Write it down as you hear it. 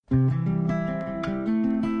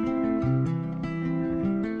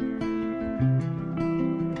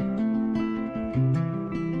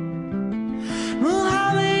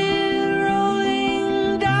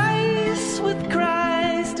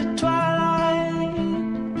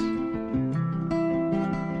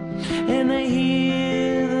they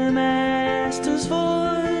hear the master's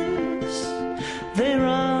voice, they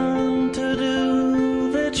run to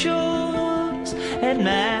do their chores at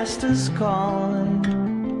master's calling.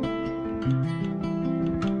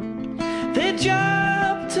 Their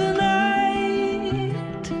job tonight,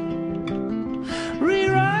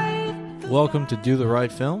 rewrite. Welcome to Do the Right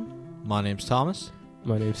Film. My name's Thomas.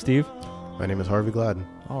 My name's Steve. My name is Harvey Gladden.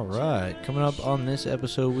 All right, coming up on this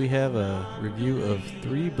episode, we have a review of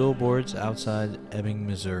 3 Billboards Outside Ebbing,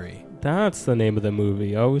 Missouri. That's the name of the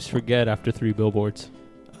movie. I always forget after 3 billboards.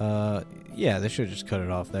 Yeah, they should have just cut it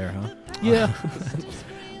off there, huh?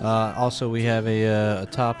 Yeah. Also, we have a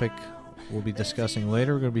topic we'll be discussing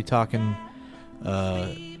later. We're going to be talking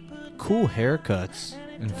cool haircuts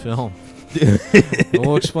in film.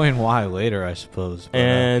 We'll explain why later, I suppose. But,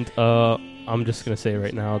 And I'm just going to say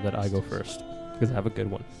right now that I go first because I have a good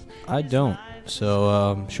one. I don't.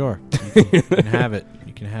 So, sure. You can have it.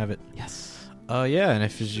 You can have it. Yes. Yeah, and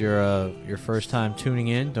if it's your first time tuning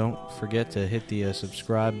in, don't forget to hit the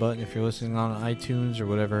subscribe button if you're listening on iTunes or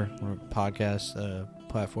whatever podcast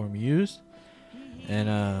platform you use.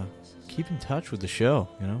 And keep in touch with the show.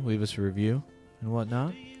 You know, leave us a review and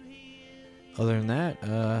whatnot. Other than that,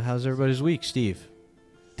 how's everybody's week, Steve?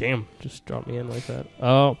 Damn, just drop me in like that.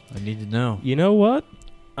 Oh, I need to know. you know what?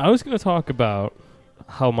 I was going to talk about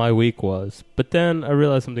how my week was, but then I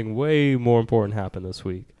realized something way more important happened this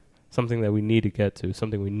week. Something that we need to get to,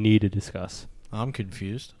 something we need to discuss. I'm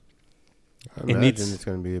confused. I It imagine needs- it's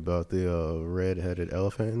going to be about the red-headed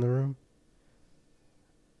elephant in the room.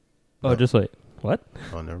 Oh, just wait. What?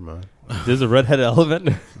 Oh, never mind. There's a redheaded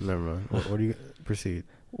elephant? Never mind. What do you proceed?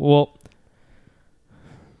 Well,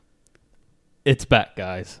 it's back,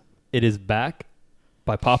 guys. It is back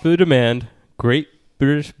by popular demand. Great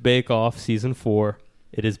British Bake Off Season 4.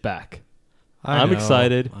 It is back. I'm know,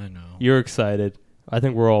 excited. I know. You're excited. I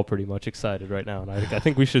think we're all pretty much excited right now. And I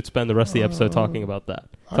think we should spend the rest of the episode talking about that.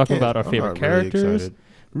 Talking about our I'm favorite not really characters.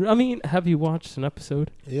 excited. I mean, have you watched an episode?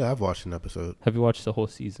 Yeah, I've watched an episode. Have you watched the whole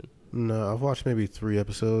season? No, I've watched maybe 3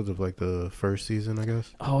 episodes of like the first season, I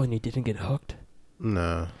guess. Oh, and you didn't get hooked?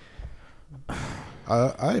 Nah.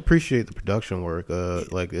 I appreciate the production work.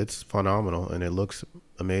 Like it's phenomenal and it looks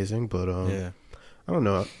amazing, but Yeah. I don't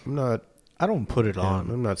know. I don't put it on.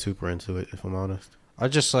 I'm not super into it, if I'm honest. I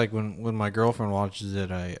just like when my girlfriend watches it,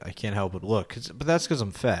 I can't help but look. But that's because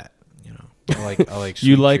I'm fat. You know, I like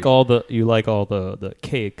You sweet like treats. all the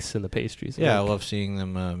cakes and the pastries. Yeah, I Like, love seeing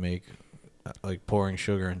them make like pouring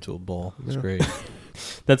sugar into a bowl. It's Yeah. great.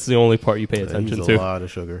 that's the only part you pay That attention needs to. a lot of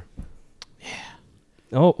sugar.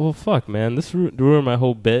 Oh, well, fuck, man. This ruined my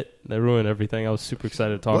whole bit. That ruined everything. I was super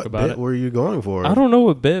excited to talk What about bit it. were you going for? I don't know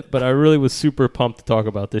what bit, but I really was super pumped to talk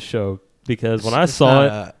about this show because when I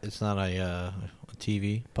saw it... it's not a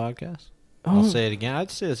TV podcast. Oh, I'll say it again.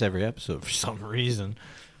 I'd say this every episode for some reason.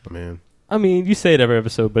 Man. I mean, you say it every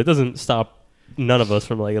episode, but it doesn't stop none of us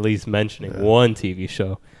from like at least mentioning Yeah. one TV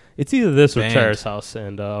show. It's either this or Banned. Terrace House,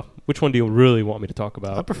 and which one do you really want me to talk I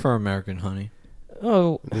about? prefer American Honey.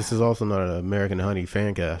 Oh, This is also not an American Honey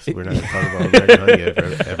fan cast. We're not going to talk about American Honey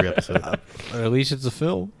every episode. Or at least it's a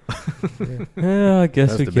film. yeah, I guess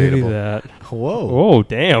That's we give you debatable. that. Whoa. Oh,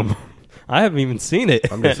 damn. I haven't even seen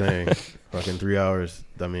it. I'm just saying, fucking 3 hours.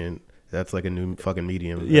 I mean, that's like a new fucking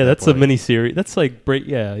medium. Yeah, at that that's a point. mini series. That's like break.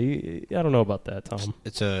 Yeah, I don't know about that, Tom.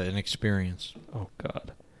 It's an experience. Oh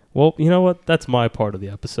God. Well, you know what? That's my part of the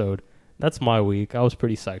episode. That's my week. I was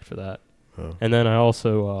pretty psyched for that. Oh, And then I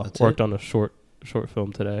also That's worked it? on a short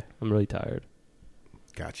film today. I'm really tired.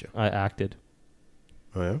 gotcha. I acted.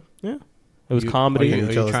 Oh, yeah? It was You- comedy. Are you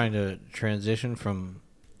you tell us- trying to transition from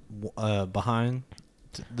behind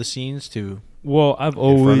the scenes to? Well, I've In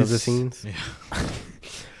front of the always scenes?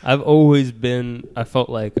 I've always been. I felt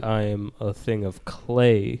like I am a thing of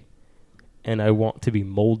clay, and I want to be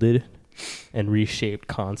molded and reshaped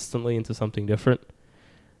constantly into something different.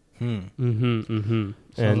 And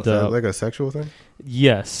Is that like a sexual thing?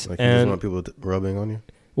 yes, Like you just and want people rubbing on you?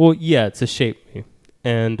 well, yeah, to shape me.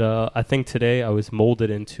 And I think today I was molded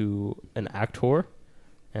into an actor,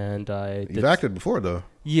 and I You've acted before, though.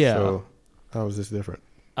 Yeah. So how is this different?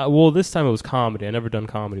 Well, this time it was comedy. I never done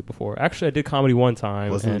comedy before. Actually, I did comedy one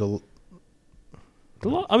time. Wasn't and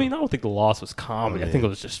the... I mean, I don't think The Lost was comedy. Oh, I think yeah. it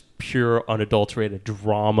was just pure, unadulterated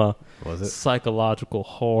drama, Was it? psychological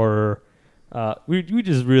horror. We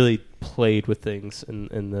just really played with things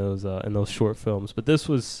in those short films. But this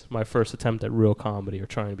was my first attempt at real comedy or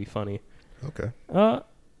trying to be funny. Okay.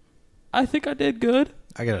 I think I did good.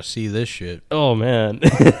 I gotta see this shit. Oh man,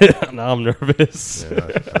 now I'm nervous. Yeah,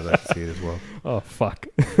 I'd like to see it as well. Oh fuck.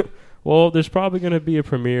 Well, there's probably going to be a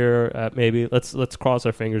premiere at maybe let's cross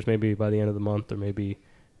our fingers maybe by the end of the month or maybe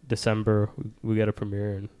December we get a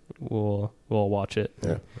premiere and we'll watch it.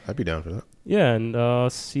 Yeah, I'd be down for that. Yeah,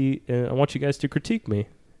 and see. I want you guys to critique me,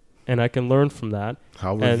 and I can learn from that.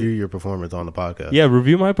 I'll review your performance on the podcast. Yeah,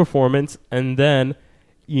 review my performance, and then,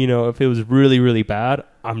 if it was really, really bad,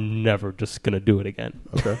 I'm never just gonna do it again.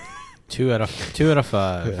 Okay. 2 out of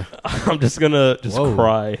 5. Yeah. I'm just gonna Whoa.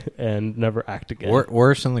 cry and never act again.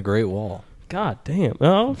 Worse than the Great Wall. God damn!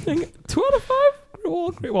 I'm thinking 2 out of 5.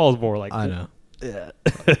 Great Wall is more like I know. Yeah.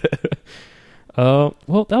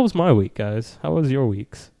 Well, that was my week, guys. How was your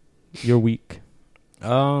weeks? Your week?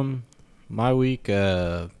 My week,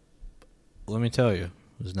 let me tell you,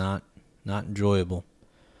 was not enjoyable.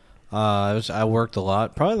 I worked a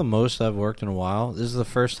lot, probably the most I've worked in a while. This is the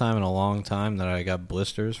first time in a long time that I got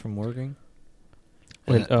blisters from working,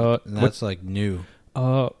 and that's like new.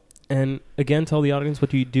 And again, tell the audience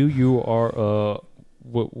what you do. You are a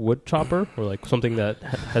wood chopper, or like something that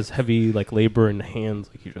has heavy like labor in hands.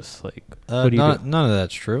 Like you just like what do you do? None of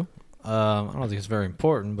that's true. I don't think it's very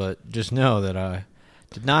important, but just know that I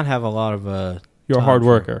did not have a lot of. You're a hard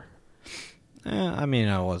worker. I mean,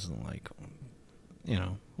 I wasn't like,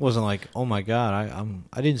 wasn't like, oh my god,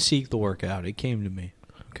 I didn't seek the workout; it came to me.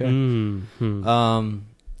 Okay. Mm-hmm.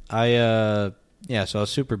 So I was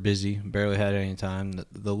super busy, barely had any time.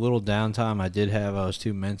 The little downtime I did have, I was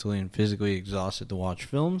too mentally and physically exhausted to watch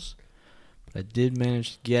films. But I did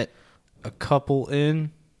manage to get a couple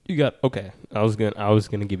in. You got okay. I was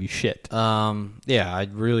gonna give you shit. I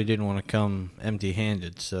really didn't want to come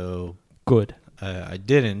empty-handed, so Good. I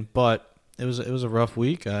didn't. But it was a rough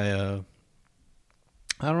week. I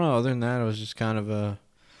don't know. Other than that, it was just kind of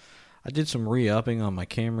I did some re-upping on my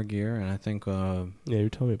camera gear, and I think Yeah, you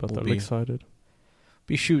told me about we'll that. I'm excited.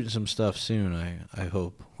 be shooting some stuff soon. I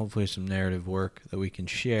hope. Hopefully, some narrative work that we can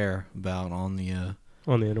share about on the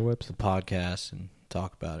interwebs. the podcast and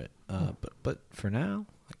talk about it. But for now,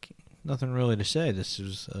 nothing really to say. This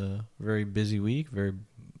was a very busy week, very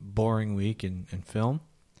boring week in film.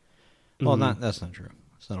 Well, that's not true.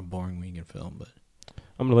 It's not a boring week in film, but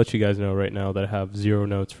I'm gonna let you guys know right now that I have 0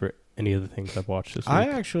 notes for any of the things I've watched this week. I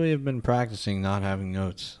actually have been practicing not having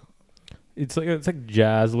notes. It's like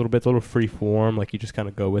jazz a little bit. It's a little free form. Like you just kind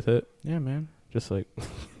of go with it. Yeah, man. Just like,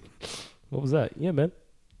 what was that? Yeah, man.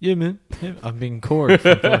 Yeah, man. Yeah, I'm being Korg.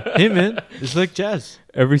 Hey, man. It's like jazz.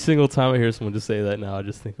 Every single time I hear someone just say that now, I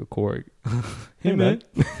just think of Korg. Hey, man.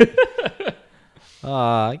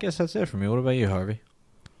 I guess that's it for me. What about you, Harvey?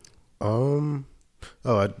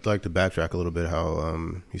 I'd like to backtrack a little bit. How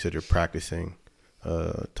you said you're practicing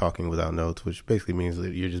talking without notes, which basically means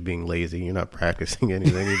that you're just being lazy. You're not practicing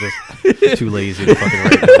anything. You're just too lazy to fucking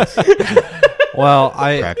write notes. Well,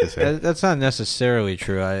 Practicing. that's not necessarily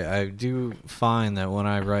true. I do find that when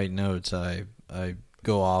I write notes, I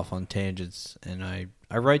go off on tangents, and I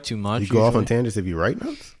write too much. You go off on usually. tangents if you write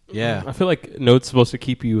notes? Yeah. I feel like notes supposed to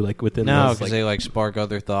keep you like within. No, this, because they like spark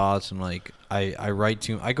other thoughts, and like I write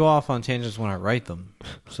too. I go off on tangents when I write them,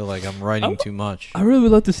 so like I'm writing too much. I really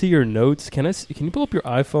would love to see your notes. Can you pull up your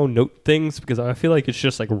iPhone note things, because I feel like it's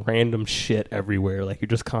just like random shit everywhere. Like you're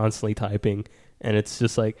just constantly typing, and it's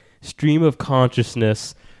just like stream of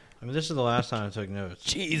consciousness. I mean, this is the last time I took notes.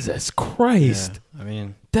 Jesus Christ. Yeah, I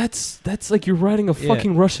mean, That's like you're writing a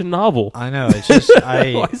fucking Russian novel. I know. It's just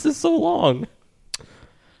Why is this so long?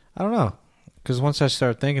 I don't know. Because once I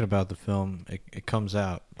start thinking about the film, it comes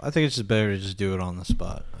out. I think it's just better to just do it on the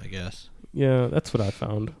spot, I guess. Yeah, that's what I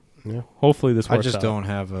found. Yeah. Hopefully this works I just out. don't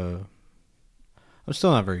have I'm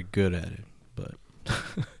still not very good at it, but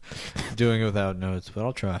doing it without notes, but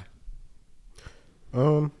I'll try.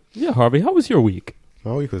 Yeah, Harvey, how was your week?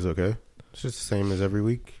 My week was okay. It's just the same as every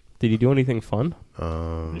week. Did you do anything fun?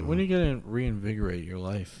 When are you going to reinvigorate your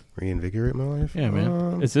life? Reinvigorate my life? Yeah,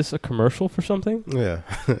 man. Is this a commercial for something? Yeah.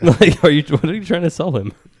 Like, what are you trying to sell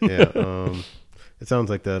him? Yeah. It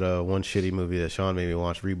sounds like that one shitty movie that Sean made me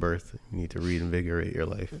watch, Rebirth. You need to reinvigorate your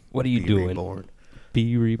life. What are you Be doing? Reborn.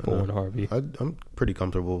 Be reborn, Harvey. I'm pretty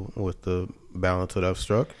comfortable with the balance that I've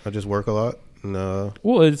struck. I just work a lot. And,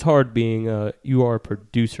 Well, it's hard being you are a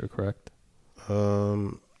producer, correct?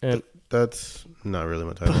 And that's not really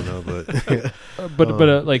my title, no, but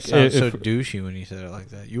like Sounds so if, douchey when you said it like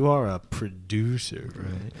that. You are a producer,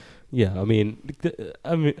 right? yeah, I mean,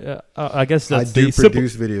 I guess I that's do the simple-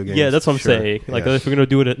 produce video games. Yeah, that's what I'm sure. saying. Like, Yeah. if we're gonna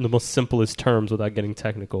do it in the most simplest terms without getting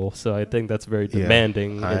technical, so I think that's very Yeah.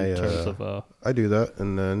 demanding in I, terms of. I do that,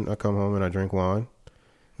 and then I come home and I drink wine.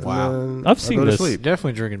 and Wow. then I've I seen go to this. sleep.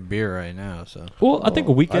 Definitely drinking beer right now, so. Well, I think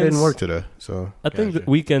weekends. I didn't work today, so I think Gotcha. that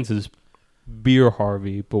weekends is beer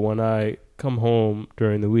Harvey, but when I come home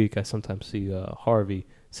during the week, I sometimes see Harvey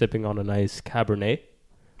sipping on a nice Cabernet.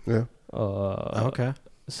 yeah. Okay.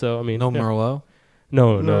 So I mean, No yeah. Merlot?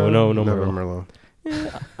 No never Merlot.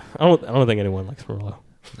 Merlot. I don't think anyone likes Merlot.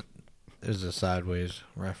 There's a sideways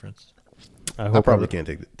reference. I I hope probably can't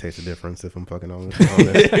taste the difference if I'm fucking honest.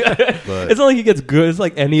 But It's not like it gets good. It's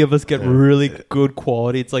like any of us get Yeah. really good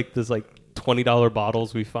quality. It's like this like $20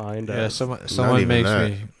 bottles we find. Yeah, not someone even makes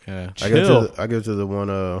that. me. Yeah. I go to the one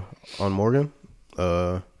on Morgan,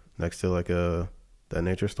 next to like that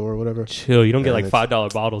nature store or whatever. Chill. You don't get And like it's-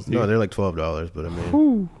 $5 bottles, dude. No, they're like $12, but I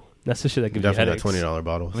mean, That's the shit that gives you definitely headaches. not $20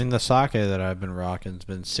 bottles. I mean, the sake that I've been rocking has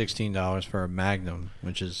been $16 for a Magnum,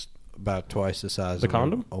 which is about twice the size The of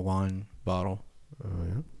condom? a wine bottle. Oh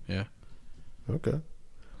Yeah. yeah. Okay.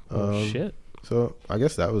 Oh, shit. So I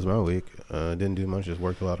guess that was my week. Didn't do much. Just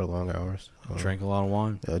worked a lot of long hours. Drank a lot of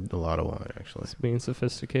wine. A lot of wine actually. It's being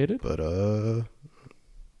sophisticated. But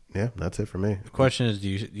yeah, that's it for me. The question is, do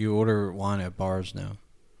you order wine at bars now?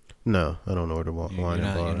 No, I don't order wine You're at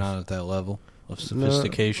not, bars. you're not at that level of No,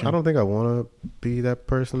 sophistication. I don't think I want to be that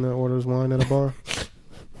person that orders wine at a bar.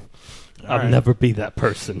 I'll right. never be that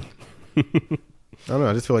person. I don't know.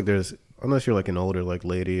 I just feel like unless you're like an older like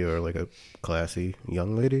lady or like a classy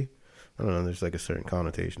young lady, I don't know. There's like a certain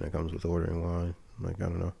connotation that comes with ordering wine. Like I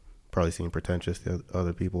don't know, probably seem pretentious to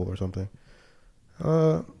other people or something.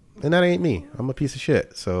 And that ain't me. I'm a piece of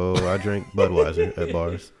shit. So I drink Budweiser at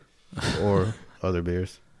bars or other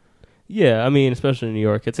beers. Yeah, I mean, especially in New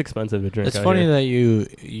York, it's expensive to drink. It's out funny here. that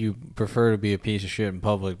you prefer to be a piece of shit in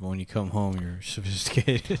public, but when you come home, you're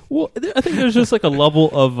sophisticated. Well, I think there's just like a level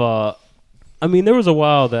of. I mean, there was a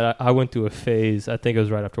while that I went through a phase. I think it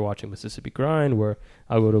was right after watching Mississippi Grind, where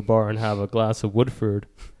I would go to a bar and have a glass of Woodford,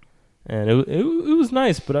 and it was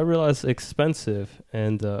nice, but I realized it's expensive.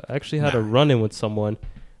 And I actually had a run-in with someone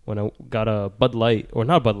when I got a Bud Light, or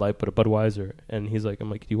not Bud Light, but a Budweiser, and he's like,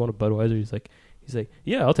 I'm like, do you want a Budweiser? He's like,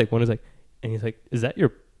 yeah, I'll take one. He's like, is that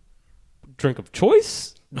your drink of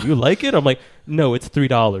choice? Do you like it? I'm like, no, it's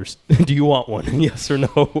 $3. Do you want one? Yes or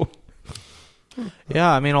no?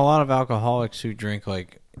 Yeah, I mean, a lot of alcoholics who drink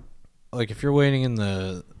like if you're waiting in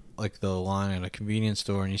the line at a convenience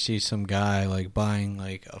store and you see some guy like buying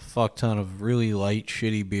like a fuck ton of really light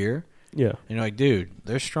shitty beer, Yeah. and you're like, dude,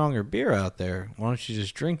 there's stronger beer out there. Why don't you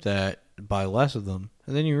just drink that, buy less of them,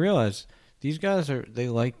 and then you realize these guys they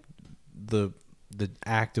like the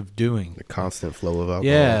act of doing. The constant flow of alcohol.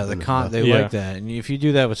 Yeah, and they Yeah. like that, and if you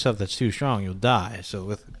do that with stuff that's too strong, you'll die.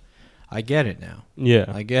 So I get it now. Yeah.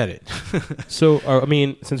 I get it. So, I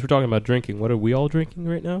mean, since we're talking about drinking, what are we all drinking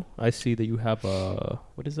right now? I see that you have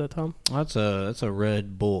what is that, Tom? That's a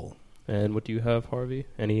Red Bull. And what do you have, Harvey?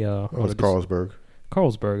 Any Oh, it's Carlsberg.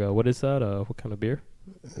 Carlsberg. What is that? What kind of beer?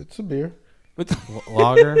 It's a beer.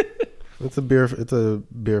 Lager. It's a beer. It's a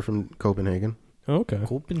beer from Copenhagen. Oh, okay.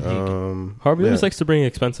 Copenhagen. Harvey yeah. always likes to bring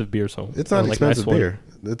expensive beers home. It's not Or, like, expensive nice one. beer.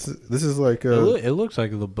 This is like It looks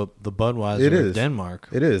like the Budweiser It of is. Denmark.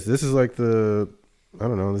 it is. This is like I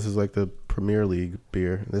don't know. This is like the Premier League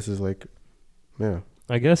beer. This is like, yeah.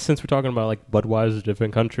 I guess since we're talking about like Budweiser,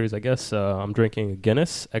 different countries, I guess I'm drinking a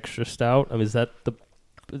Guinness extra stout. I mean, is that the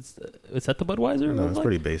Budweiser? No, it's like?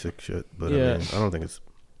 pretty basic shit. But Yeah. I mean, I don't think it's.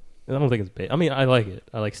 I don't think it's. I mean, I like it.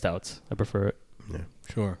 I like stouts. I prefer it. Yeah.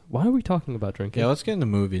 Sure. Why are we talking about drinking? Yeah, let's get into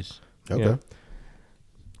movies. Okay. Yeah.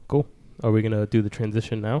 Cool. Are we gonna do the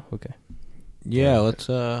transition now? Okay. Yeah, let's.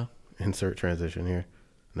 Insert transition here.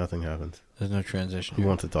 Nothing happens. There's no transition. Who here.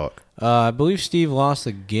 wants to talk? I believe Steve lost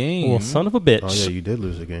the game. Well, son of a bitch. Oh yeah, you did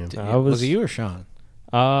lose the game. Was it you or Sean?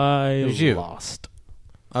 I It was you. lost,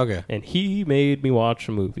 Okay, and he made me watch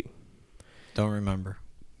a movie. don't remember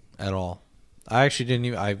at all. I actually didn't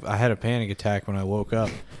even. I had a panic attack when I woke up.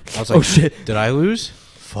 I was like, Oh, shit. Did I lose?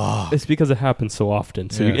 Fuck. It's because it happens so often,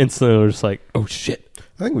 so you Yeah. instantly are just like, "Oh shit!"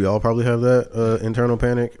 I think we all probably have that internal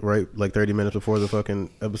panic, right? Like 30 minutes before the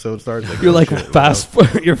fucking episode starts. Like, You're oh, like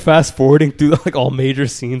shit, you're fast forwarding through like all major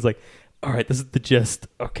scenes. Like, all right, this is the gist.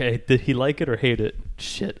 Okay, did he like it or hate it?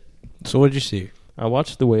 Shit. So what'd you see? I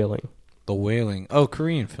watched The Wailing. The Wailing. Oh,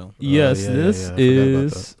 Korean film. Yes, yeah, this yeah, I forgot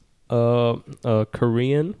about is a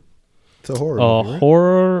Korean It's a horror movie, right?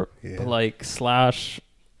 horror Yeah. like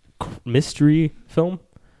 / mystery film.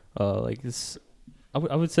 Like this,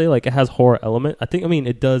 I would say like it has horror element. I mean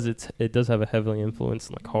it does. It does have a heavily influence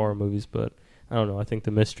in like horror movies, but I don't know. I think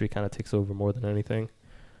the mystery kind of takes over more than anything.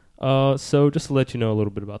 So just to let you know a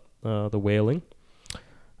little bit about The Wailing.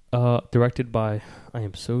 Directed by, I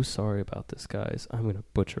am so sorry about this, guys. I'm gonna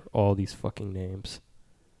butcher all these fucking names.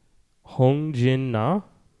 Hong Jin Na,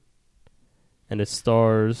 and it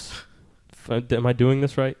stars. Am I doing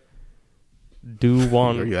this right? Do Are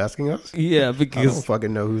Won. you asking us? Yeah, I don't because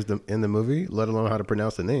fucking know who's in the movie, let alone how to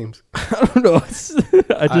pronounce the names. I don't know.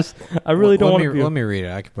 I really don't want to be. Let me read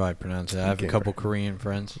it. I could probably pronounce it. I have a can't. couple Korean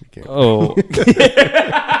friends. You can't- Oh,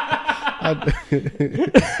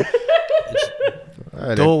 I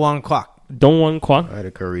had, Do a, Won Kwak. Don't Won Kwak. I had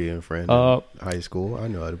a Korean friend Uh, in high school. I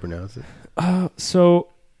know how to pronounce it. So,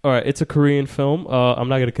 all right, it's a Korean film. I'm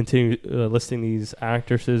not going to continue listing these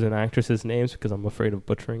actresses and actresses' names because I'm afraid of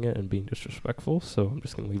butchering it and being disrespectful. So I'm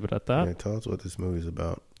just going to leave it at that. Yeah, tell us what this movie's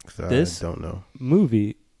about, because This- I don't know.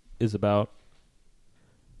 Movie is about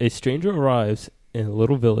a stranger arrives in a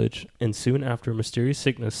little village, and soon after a mysterious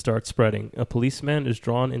sickness starts spreading, a policeman is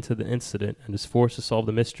drawn into the incident and is forced to solve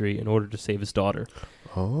the mystery in order to save his daughter.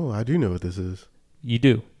 Oh, I do know what this is. You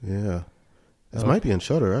do. Yeah. This Oh. might be on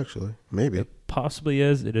Shudder, actually. Maybe. It possibly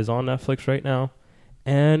is. It is on Netflix right now.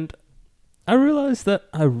 And I realized that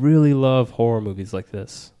I really love horror movies like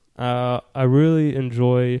this. I really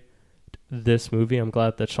enjoy this movie. I'm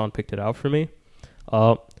glad that Sean picked it out for me.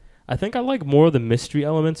 I think I like more of the mystery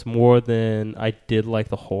elements more than I did like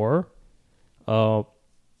the horror.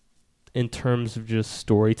 In terms of just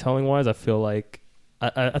storytelling wise, I feel like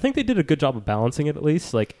I think they did a good job of balancing it at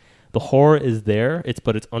least. Like the horror is there,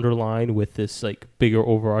 but it's underlined with this like bigger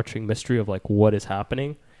overarching mystery of like what is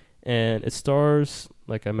happening. And it stars,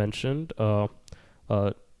 like I mentioned, Jung-gu.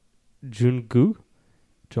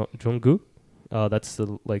 That's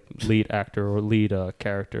the like lead actor or lead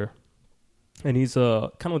character. And he's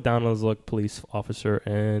a kind of down on his luck police officer,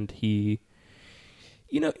 and he,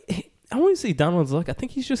 I wouldn't say down on his luck. I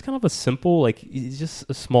think he's just kind of a simple, like he's just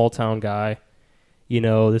a small town guy.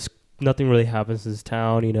 Nothing really happens in his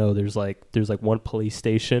town. There's like one police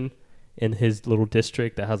station in his little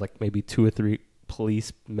district that has like maybe 2 or 3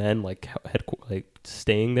 policemen like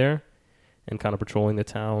staying there and kind of patrolling the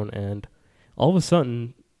town. And all of a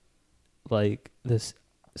sudden, like this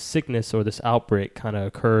sickness or this outbreak kind of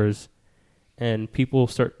occurs. And people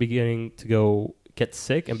start beginning to get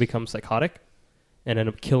sick and become psychotic and end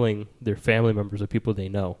up killing their family members or people they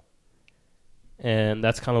know. And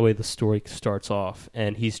that's kind of the way the story starts off.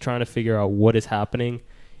 And he's trying to figure out what is happening.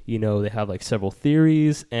 They have like several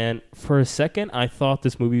theories. And for a second, I thought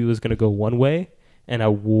this movie was going to go one way. And I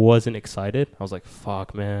wasn't excited. I was like,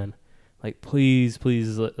 fuck, man. Like, please. I'm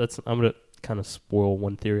going to kind of spoil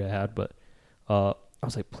one theory I had. But I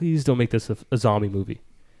was like, please don't make this a zombie movie.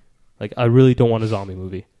 Like, I really don't want a zombie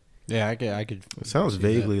movie. Yeah, I could. It sounds see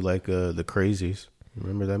vaguely like The Crazies.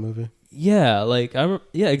 Remember that movie? Yeah,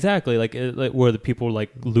 exactly. Like where the people like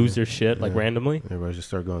lose their shit like randomly. Everybody just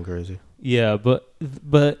start going crazy. Yeah, but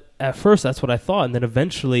at first that's what I thought, and then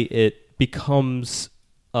eventually it becomes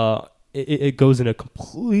it goes in a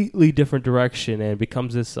completely different direction and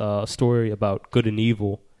becomes this story about good and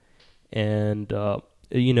evil, and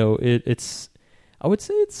it's I would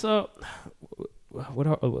say it's I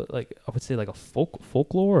would say like a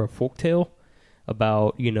folklore or a folktale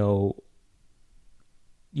about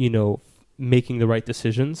making the right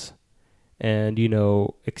decisions and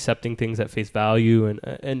accepting things at face value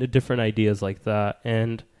and different ideas like that.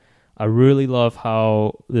 And I really love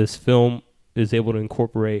how this film is able to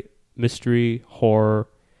incorporate mystery, horror,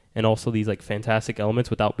 and also these like fantastic elements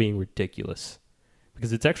without being ridiculous,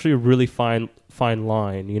 because it's actually a really fine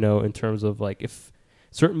line, in terms of like if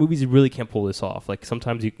certain movies you really can't pull this off. Like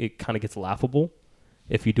sometimes it kind of gets laughable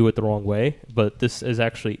if you do it the wrong way, but this is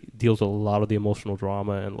actually deals with a lot of the emotional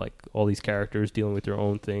drama and like all these characters dealing with their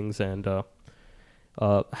own things. And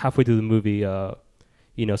halfway through the movie,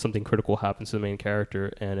 something critical happens to the main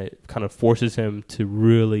character, and it kind of forces him to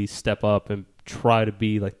really step up and try to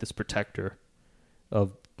be like this protector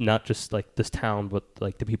of not just like this town, but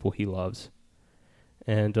like the people he loves.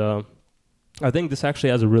 And I think this actually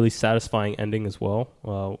has a really satisfying ending as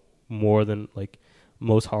well, more than like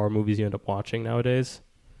most horror movies you end up watching nowadays.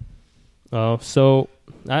 So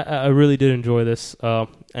I really did enjoy this,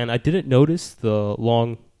 and I didn't notice the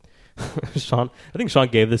long. I think Sean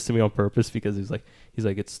gave this to me on purpose because he's like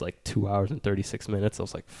it's like 2 hours and 36 minutes. I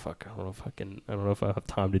was like, fuck, I don't know if I have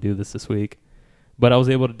time to do this week, but I was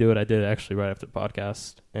able to do it. I did it actually right after the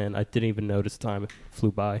podcast, and I didn't even notice time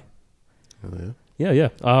flew by. Oh, yeah. Yeah.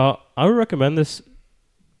 I would recommend this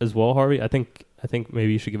as well, Harvey. I think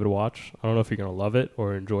maybe you should give it a watch. I don't know if you're gonna love it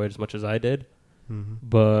or enjoy it as much as I did,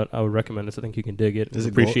 but I would recommend this. I think you can dig it.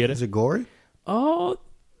 Appreciate it. Is it gory? Oh,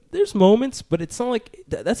 there's moments, but it's not like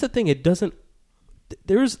that's the thing. It doesn't.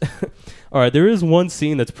 There's all right. There is one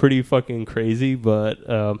scene that's pretty fucking crazy, but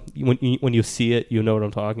when you see it, you know what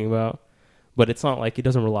I'm talking about. But it's not like it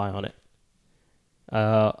doesn't rely on it.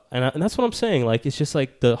 And that's what I'm saying. Like it's just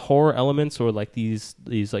like the horror elements or like these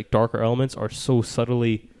like darker elements are so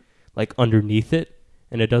subtly like underneath it,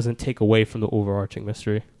 and it doesn't take away from the overarching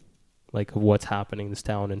mystery, like of what's happening in this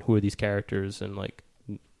town and who are these characters, and like,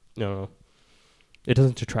 no, it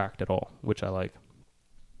doesn't detract at all, which I like.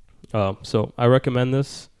 So I recommend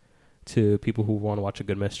this to people who want to watch a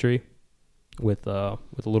good mystery with a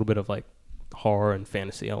little bit of like horror and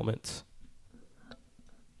fantasy elements.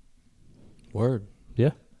 Word.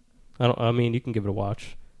 Yeah, I mean, you can give it a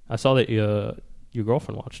watch. I saw that your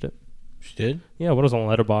girlfriend watched it. She did? Yeah, what was on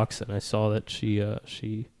Letterboxd, and I saw that she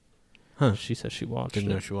said she watched Didn't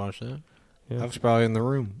know it. she watched that. Yeah. I was probably in the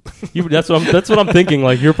room. That's what I'm thinking.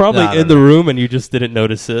 Like, you're probably Nah, in the room and you just didn't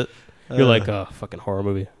notice it. You're like, oh, fucking horror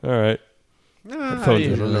movie. All right. Nah, Phone's I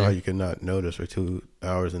in don't know how you could not notice for 2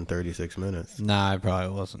 hours and 36 minutes. Nah, I probably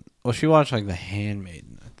wasn't. Well, she watched like The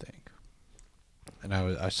Handmaiden, I think, and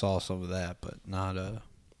I saw some of that, but not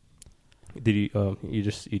Did you? You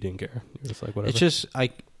didn't care. You're just like, whatever. It's just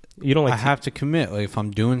you don't like. I have to commit. Like if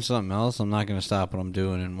I'm doing something else, I'm not gonna stop what I'm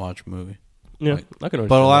doing and watch a movie. Yeah, like- I can.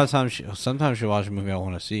 But a lot understand of times, sometimes she'll watch a movie I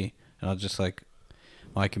want to see, and I'll just like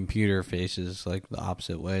my computer faces like the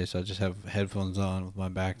opposite way, so I just have headphones on with my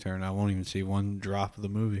back turned. I won't even see one drop of the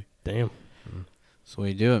movie. that. Damn. That's the way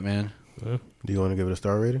you do it, man. Yeah. Do you want to give it a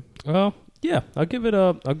star rating? Oh, yeah. I'll give it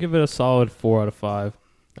a solid 4 out of 5.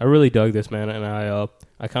 I really dug this, man, and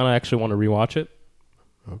I kind of actually want to rewatch it.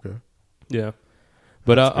 Okay. Yeah,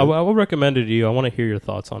 but That's I good. will recommend it to you. I want to hear your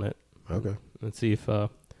thoughts on it. Okay. Let's see if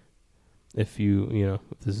you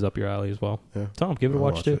if this is up your alley as well. Yeah. Tom, give it a I'll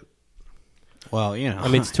watch watch too. it. Well, you know, I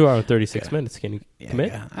mean, it's 2 hours and 36 Okay. minutes. Can you yeah,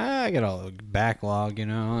 commit? I got all the backlog, you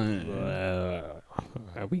know.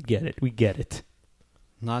 We get it. We get it.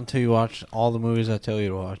 Not until you watch all the movies I tell you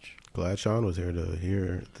to watch. Glad Sean was here to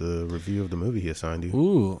hear the review of the movie he assigned you.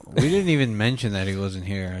 Ooh, we didn't even mention that he wasn't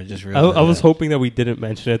here. I just realized. I was that. hoping that we didn't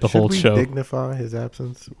mention it the Should whole we show. dignify his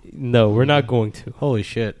absence? No, we're not going to. Holy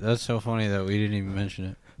shit, that's so funny that we didn't even mention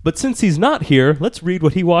it. But since he's not here, let's read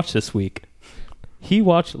what he watched this week. He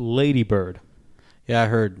watched Lady Bird. Yeah, I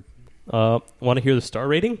heard. Want to hear the star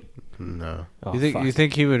rating? No. Oh, You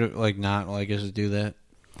think he would like not like us to do that?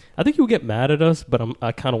 I think he would get mad at us, but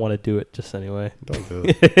I kind of want to do it just anyway. Don't do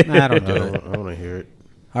it. Nah, I don't I do it. don't want to hear it.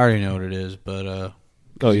 I already know what it is, but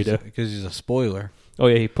Oh, you do? because he's a spoiler. Oh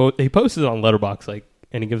yeah, he posted it on Letterboxd, like,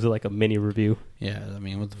 and he gives it like a mini review. Yeah, I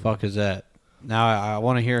mean, what the fuck is that? Now I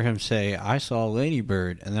want to hear him say, "I saw Lady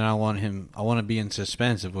Bird," and then I want to be in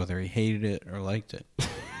suspense of whether he hated it or liked it.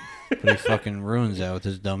 But he fucking ruins that with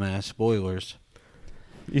his dumbass spoilers.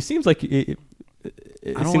 It seems like it I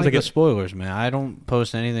don't seems like like the it. spoilers, man. I don't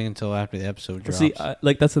post anything until after the episode drops. See,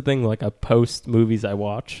 like that's the thing. Like I post movies I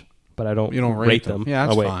watch, but I don't. You don't rate them. Yeah,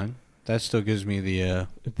 that's oh, wait. fine. That still gives me the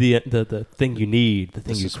The thing you need, the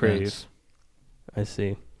thing you crave. suspense. I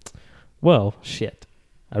see. Well, shit.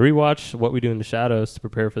 I rewatched What We Do in the Shadows to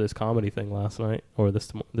prepare for this comedy thing last night or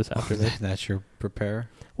this afternoon. That's your prepare.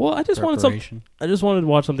 Well, I just wanted some. preparation. I just wanted to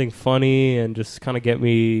watch something funny and just kind of get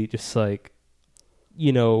me just like,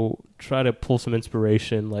 try to pull some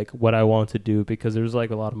inspiration, like what I want to do, because there's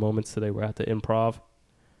like a lot of moments today where I had to improv.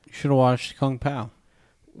 You should have watched Kung Pao.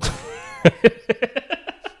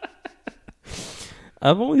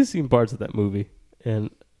 I've only seen parts of that movie, and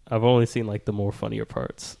I've only seen like the more funnier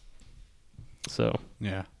parts. So,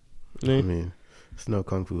 Yeah, I mean, it's no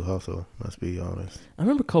Kung Fu Hustle. Let's be honest. I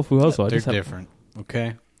remember Kung Fu Hustle. they're different.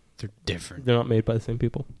 Okay, they're different. They're not made by the same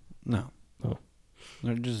people. No, Oh.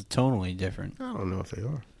 they're just tonally different. I don't know if they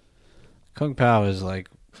are. Kung Pao is like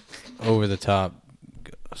over the top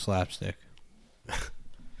slapstick.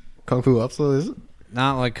 Kung Fu Hustle is it?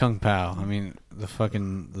 Not like Kung Pao. I mean, the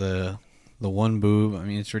fucking the one boob. I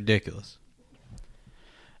mean, it's ridiculous.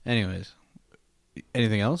 Anyways,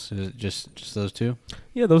 anything else? Is it just those two?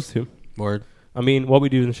 Yeah, those two. Word. I mean, What We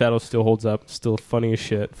Do in the Shadows still holds up. Still funny as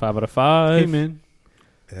shit. 5 out of 5. Hey man,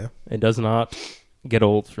 Yeah. It does not get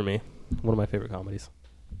old for me. One of my favorite comedies.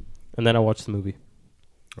 And then I watched the movie.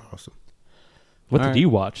 Awesome. What All did right. you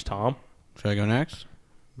watch, Tom? should I go next?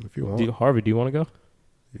 If you want, Harvey, do you want to go?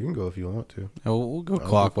 you can go if you want to. Oh, we'll go I'll go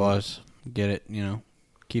clockwise. Get it?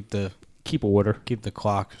 Keep the Keep order.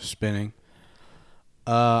 clock spinning.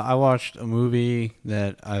 I watched a movie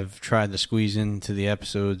that I've tried to squeeze into the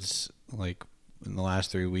episodes like in the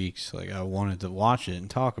last 3 weeks. Like I wanted to watch it and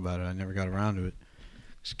talk about it. I never got around to it.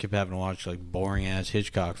 Just kept having to watch like boring ass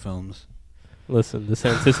Hitchcock films. Listen, this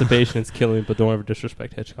anticipation is killing me, but don't ever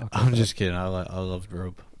disrespect Hitchcock. I'm just kidding. I loved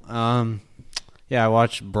Rope. Yeah, I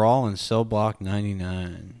watched Brawl in Cell Block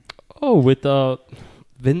 99. Oh, with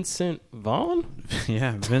Vincent Vaughn?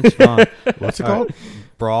 Yeah, Vince Vaughn. What's it All called? right.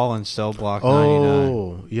 Brawl in Cell Block 99.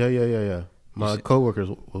 Oh, yeah. My coworker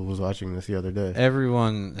was watching this the other day.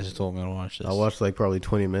 Everyone has told me to watch this. I watched like probably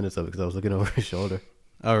 20 minutes of it because I was looking over his shoulder.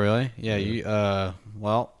 Oh, really? Yeah. You.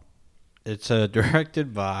 Well, it's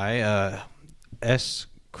directed by S.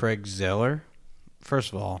 Craig Zeller.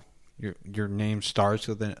 First of all, your name starts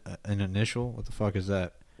with an initial. What the fuck is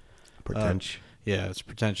that? Pretentious. Yeah, it's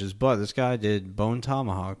pretentious. But this guy did Bone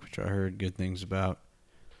Tomahawk, which I heard good things about.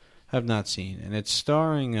 Have not seen, and it's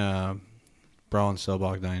starring Brawl and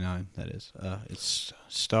Cellblock 99. That is. It's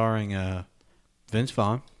starring Vince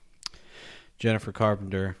Vaughn, Jennifer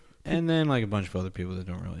Carpenter, and then like a bunch of other people that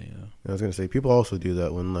don't really. I was gonna say people also do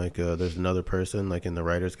that when like there's another person like in the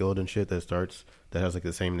Writers Guild and shit that has like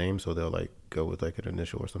the same name, so they'll like go with like an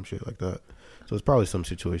initial or some shit like that. So it's probably some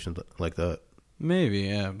situations like that. Maybe,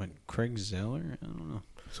 yeah, but Craig Zeller? I don't know.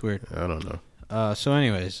 It's weird. I don't know. So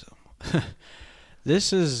anyways,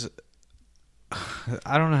 this is...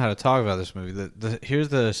 I don't know how to talk about this movie. Here's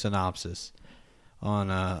the synopsis on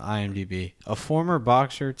IMDb. A former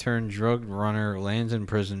boxer turned drug runner lands in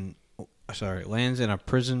a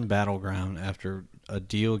prison battleground after a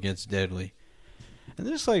deal gets deadly. And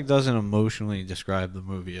this like doesn't emotionally describe the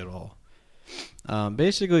movie at all.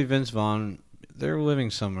 Basically, Vince Vaughn... They're living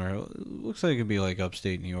somewhere. It looks like it could be like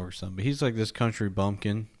upstate New York or something. But he's like this country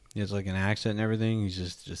bumpkin. He has like an accent and everything. He's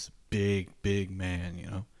just big man, you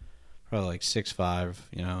know. Probably like 6'5",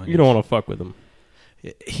 you know. You don't want to fuck with him.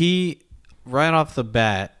 He, right off the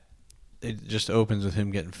bat, it just opens with him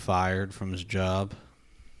getting fired from his job.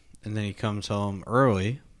 And then he comes home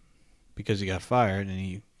early because he got fired. And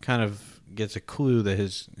he kind of gets a clue that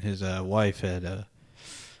his wife had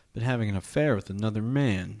been having an affair with another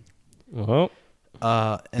man. Well,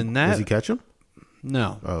 and that Does he catch him?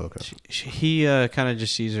 no. Oh, okay. He kind of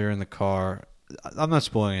just sees her in the car. I'm not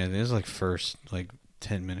spoiling anything. It's like first like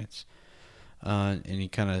 10 minutes, and he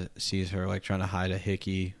kind of sees her like trying to hide a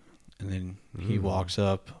hickey, and then he walks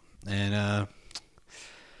up and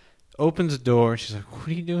opens the door. She's like, "What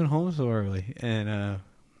are you doing home so early?" And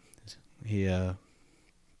he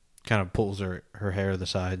kind of pulls her hair to the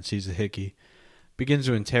side and sees the hickey, begins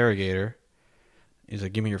to interrogate her. He's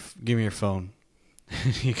like, give me your phone.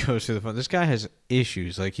 He goes to the phone. This guy has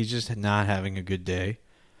issues. Like, he's just not having a good day.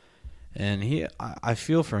 And I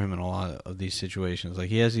feel for him in a lot of these situations. Like,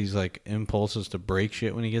 he has these, like, impulses to break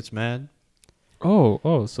shit when he gets mad.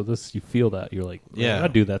 Oh, so this, you feel that. You're like, yeah. I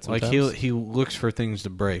do that sometimes. Like, he looks for things to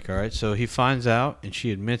break, all right? So he finds out, and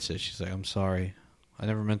she admits it. She's like, I'm sorry. I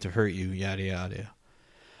never meant to hurt you, yada, yada.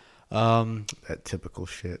 That typical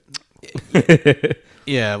shit.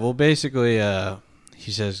 Yeah, well, basically,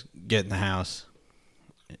 he says, get in the house.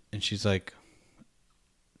 And she's like,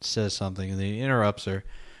 says something, and then he interrupts her.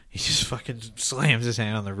 He just fucking slams his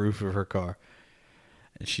hand on the roof of her car.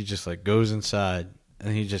 And she just like goes inside,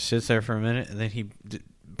 and he just sits there for a minute, and then he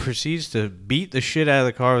proceeds to beat the shit out of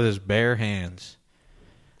the car with his bare hands,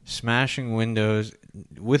 smashing windows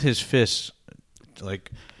with his fists,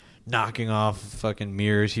 like knocking off fucking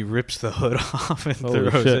mirrors. He rips the hood off and Holy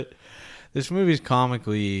throws shit. it. This movie's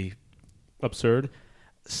comically... Absurd.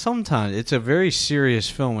 Sometimes it's a very serious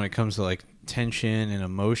film when it comes to like tension and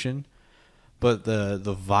emotion, but the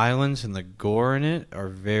violence and the gore in it are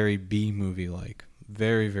very B movie like,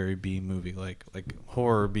 very B movie like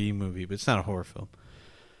horror B movie, but it's not a horror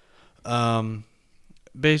film.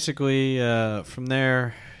 Basically, from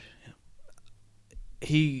there,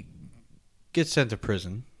 he gets sent to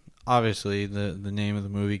prison. Obviously, the name of the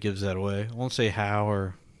movie gives that away. I won't say how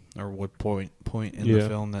or what point in the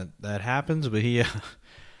film that happens, but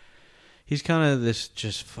he's kind of this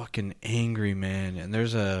just fucking angry man. And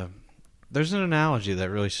there's an analogy that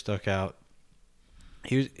really stuck out.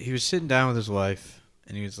 He was sitting down with his wife,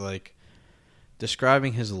 and he was like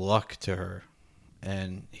describing his luck to her,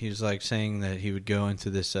 and he was like saying that he would go into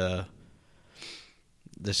this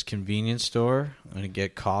convenience store and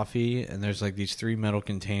get coffee, and there's like these 3 metal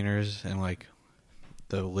containers, and like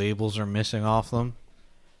the labels are missing off them.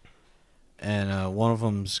 And one of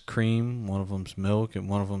them's cream, one of them's milk, and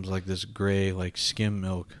one of them's like this gray, like skim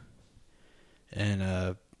milk.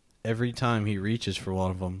 And every time he reaches for one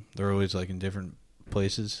of them, they're always like in different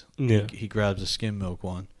places. Yeah. He grabs a skim milk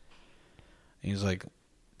one. And he's like,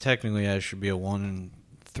 technically, I should be a 1 in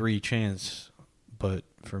 3 chance, but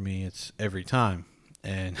for me, it's every time.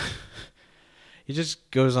 And he just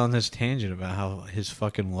goes on this tangent about how his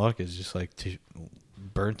fucking luck is just like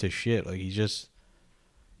burnt to shit. Like he's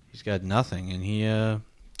got nothing, and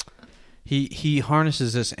he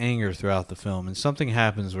harnesses this anger throughout the film, and something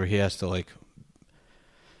happens where he has to like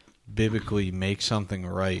biblically make something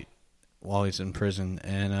right while he's in prison,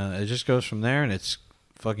 and it just goes from there, and it's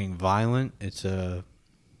fucking violent. It's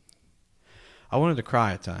I wanted to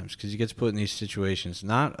cry at times because he gets put in these situations.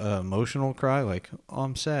 Not emotional cry, like, oh,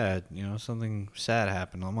 I'm sad. You know, something sad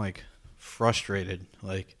happened. I'm like frustrated.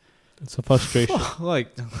 Like, It's a frustration. like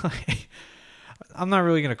I'm not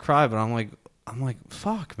really gonna cry, but I'm like,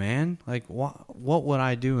 fuck, man. Like, what would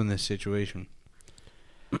I do in this situation?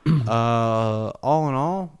 All in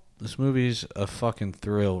all, this movie's a fucking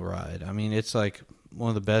thrill ride. I mean, it's like one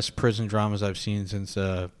of the best prison dramas I've seen since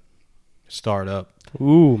Startup.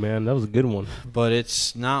 Ooh, man, that was a good one. But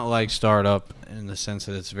it's not like Startup in the sense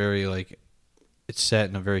that it's very like it's set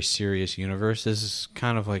in a very serious universe. This is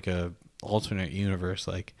kind of like a alternate universe.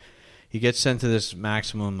 Like he gets sent to this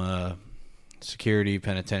maximum security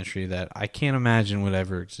penitentiary that I can't imagine would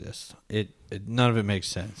ever exist. None of it makes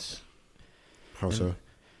sense. How so?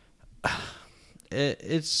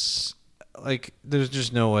 It's like there's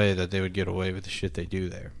just no way that they would get away with the shit they do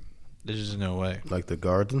there. There's just no way. Like the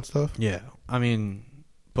guards and stuff? Yeah, I mean,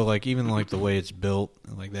 but like even like the way it's built,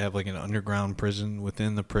 like they have like an underground prison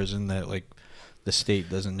within the prison that like the state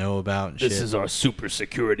doesn't know about. And This shit. is our super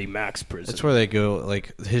security max prison. That's where they go.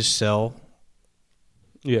 Like his cell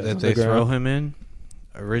that they throw him in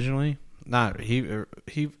originally. Not he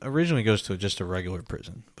originally goes to just a regular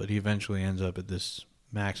prison, but he eventually ends up at this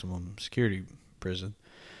maximum security prison.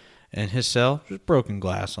 And his cell, just broken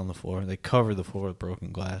glass on the floor. They cover the floor with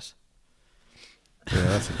broken glass. Yeah,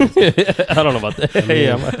 that's a good I don't know about that.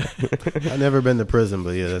 I've never been to prison,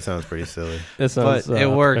 but yeah, that sounds pretty silly. That sounds, But it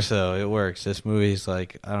works though. It works. This movie's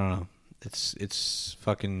like, I don't know. It's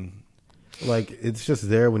fucking. Like, it's just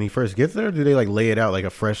there when he first gets there? Do they, like, lay it out like a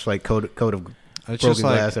fresh, like, coat of It's broken just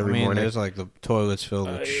like, glass every morning? There's like the toilets filled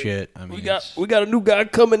with shit. I mean, we got a new guy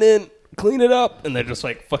coming in. Clean it up, and they're just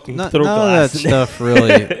like fucking none throw of glass. that in there. stuff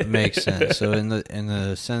really makes sense. So in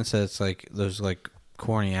the sense that it's like those like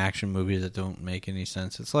corny action movies that don't make any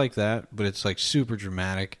sense. It's like that, but it's like super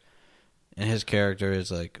dramatic, and his character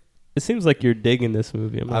is like, It seems like you're digging this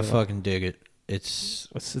movie. I fucking dig it. It's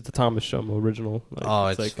the Thomas Shelmo original.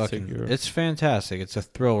 Like, it's fucking, you're- it's fantastic. It's a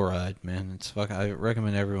thrill ride, man. It's fucking. I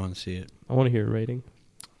recommend everyone see it. I want to hear a rating.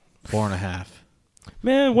 4.5.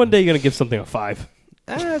 Man, one day you're gonna give something a 5.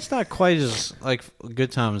 It's not quite as like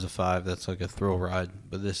Good Time is a 5. That's like a thrill ride,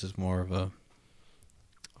 but this is more of a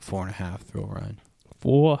 4.5 thrill ride.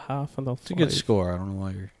 4.5 and a 5. It's a good score. I don't know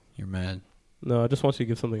why you're mad. No, I just want you to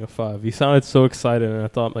give something a 5. You sounded so excited, and I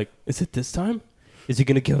thought, like, is it this time? Is he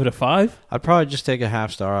gonna give it a 5? I'd probably just take a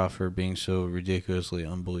half star off for being so ridiculously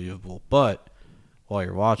unbelievable. But while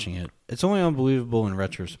you're watching it, it's only unbelievable in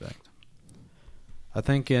retrospect. I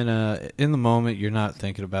think in the moment you're not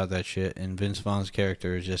thinking about that shit, and Vince Vaughn's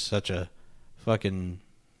character is just such a fucking,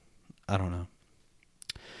 I don't know,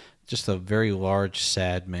 just a very large,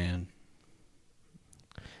 sad man.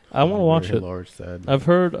 I want to watch Very it. Large, sad. I've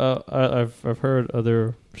heard I've heard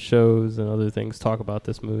other shows and other things talk about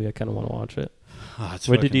this movie. I kind of want to watch it. Oh, it's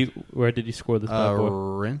Where fucking- did you score this bad boy?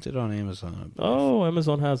 Rent it on Amazon. I believe. Oh,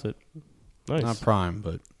 Amazon has it. Nice. Not Prime,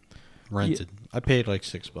 but rented. I paid like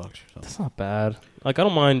 $6 or something. That's not bad. Like, I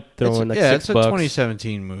don't mind throwing like it's a $6.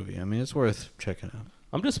 2017 movie. I mean, it's worth checking out.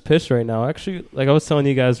 I'm just pissed right now. Actually, like I was telling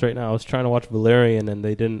you guys right now, I was trying to watch Valerian, and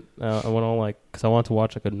they didn't. I went on because I wanted to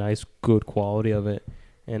watch like a nice, good quality of it,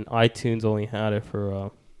 and iTunes only had it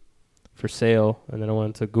for sale, and then I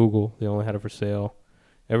went to Google, they only had it for sale.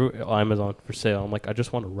 Amazon for sale. I'm like, I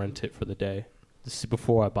just want to rent it for the day. This is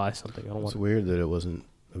before I buy something. I don't It's want. weird that it wasn't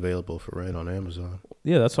available for rent on Amazon.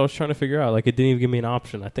 Yeah, that's what I was trying to figure out. Like, it didn't even give me an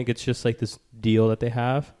option. I think it's just like this deal that they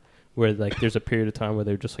have, where like there's a period of time where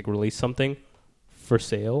they just like release something for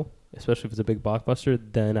sale, especially if it's a big blockbuster.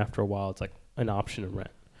 Then after a while, it's like an option to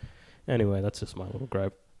rent. Anyway, that's just my little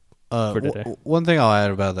gripe. For today. One thing I'll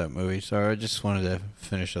add about that movie. Sorry, I just wanted to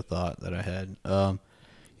finish a thought that I had.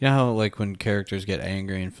 You know how like when characters get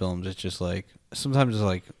angry in films, it's just like sometimes it's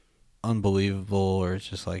like unbelievable, or it's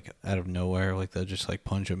just like out of nowhere, like they'll just like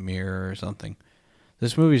punch a mirror or something.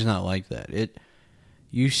 This movie's not like that.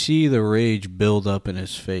 You see the rage build up in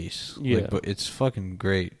his face. Yeah. But it's fucking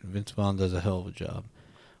great. Vince Vaughn does a hell of a job.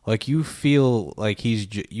 Like, you feel like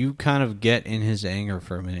you kind of get in his anger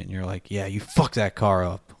for a minute, and you're like, yeah, you fucked that car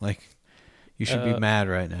up. Like, you should be mad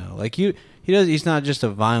right now. Like, he's not just a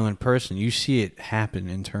violent person. You see it happen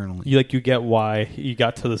internally. You get why he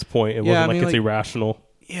got to this point. It wasn't like it's irrational.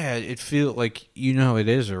 Yeah, it feels like, it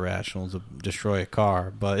is irrational to destroy a car,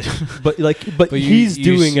 but But you- he's you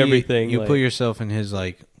doing see- everything. You like, put yourself in his,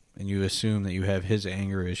 like, and you assume that you have his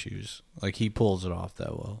anger issues. Like, he pulls it off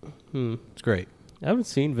that well. It's great. I haven't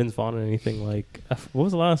seen Vince Vaughn in anything like. What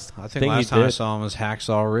was the last I think thing last he time I did? saw him was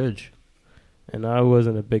Hacksaw Ridge. And I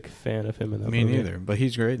wasn't a big fan of him in that Me movie. neither, but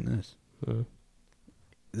he's great in this. Uh,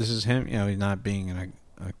 This is him, he's not being a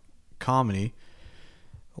comedy,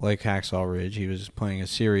 like Hacksaw Ridge. He was playing a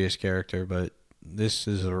serious character, but this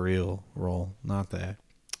is a real role, not that.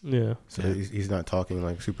 Yeah. So he's not talking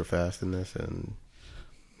like super fast in this, and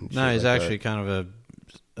No, shit he's like actually kind of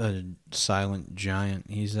a silent giant.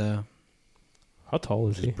 He's How tall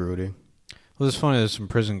is just he? brooding. Well, it's funny. There's some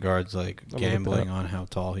prison guards like I'm gonna look gambling that on how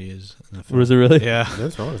tall he is in the film. Was it really? Yeah,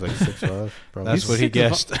 That's wrong. It's like 6'5". Probably. that's what he 6'5".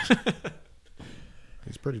 guessed.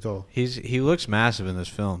 He's pretty tall. He looks massive in this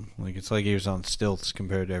film. Like it's like he was on stilts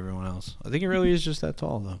compared to everyone else. I think he really is just that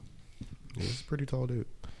tall though. He's a pretty tall dude.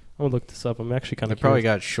 I'm gonna look this up. I'm actually kind They of probably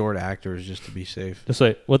got short actors just to be safe. Just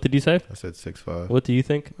wait. What did you say? I said 6'5". What do you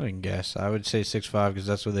think? I can guess. I would say 6'5" because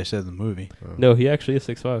that's what they said in the movie. No, he actually is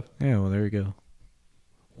 6'5". Yeah, well there you go.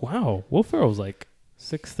 Wow, Will Ferrell's like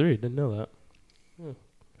 6'3". Didn't know that.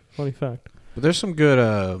 Funny fact. But there's some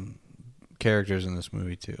good characters in this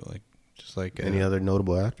movie too. Like just like Any other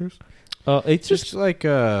notable actors? It's just like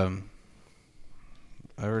I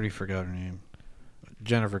already forgot her name.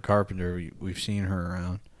 Jennifer Carpenter. We've seen her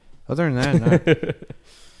around. Other than that, no.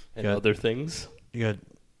 and got- other things. You got.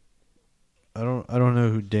 I don't know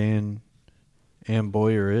who Dan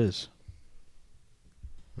Boyer is.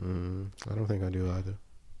 I don't think I do either.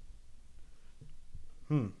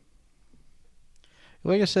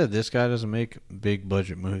 Like I said, this guy doesn't make big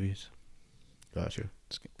budget movies. Gotcha.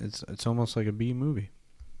 It's almost like a B movie.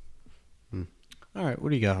 All right, what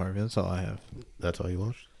do you got, Harvey? That's all I have. That's all you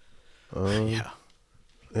watched?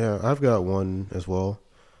 Yeah. I've got one as well.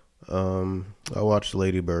 I watched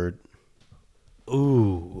Lady Bird.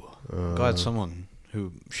 Ooh. Glad someone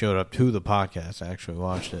who showed up to the podcast actually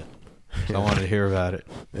watched it. 'Cause I wanted to hear about it.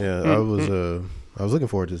 Yeah, I was looking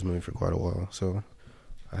forward to this movie for quite a while, so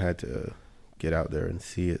I had to get out there and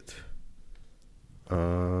see it.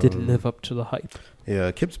 Didn't live up to the hype.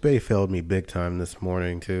 Yeah, Kips Bay failed me big time this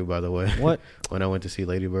morning too. By the way, What? when I went to see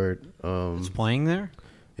Lady Bird, It's playing there?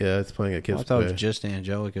 yeah, it's playing at I Kips thought Bay. it was just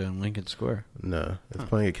Angelica and Lincoln Square. No, it's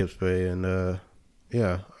playing at Kips Bay, and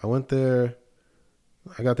yeah, I went there.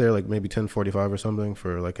 I got there like maybe 10:45 or something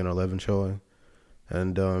for like an 11 showing,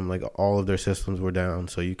 and like all of their systems were down,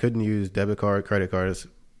 so you couldn't use debit card, credit cards,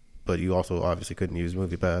 but you also obviously couldn't use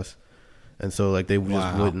MoviePass, and so like they just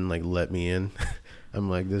Wow. wouldn't like let me in. I'm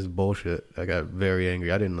like, this is bullshit. I got very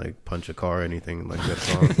angry. I didn't like punch a car or anything like that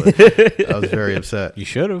song, but I was very upset. You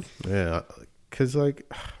should have. Yeah, because like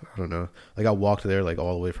I don't know, like I walked there like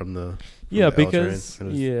all the way from the Yeah, the L train. because- it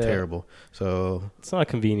was yeah. terrible. So It's not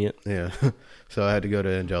convenient. yeah, so I had to go to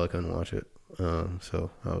Angelica and watch it.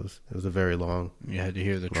 So it was a very long. You had to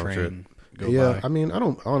hear the Long train go Yeah, by. I mean, I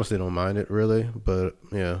honestly don't mind it really, but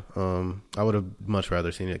yeah, I would have much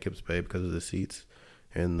rather seen it at Kips Bay because of the seats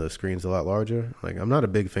and the screen's a lot larger. Like, I'm not a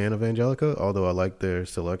big fan of Angelica, although I like their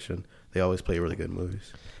selection. They always play really good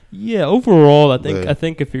movies. Yeah, overall, I Yeah.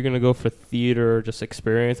 think if you're gonna go for theater, just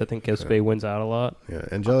experience, I think Kips Bay wins out a lot. Yeah,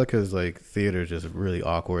 Angelica's like theater is just really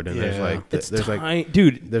awkward, and there's Yeah. like It's there's like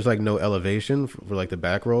dude. there's like no elevation for like the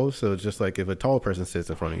back rows, so it's just like if a tall person sits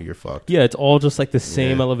in front of you, you're fucked. Yeah, it's all just like the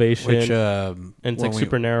same Yeah. elevation, Which and it's when like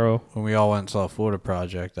super narrow. when we all went and saw Florida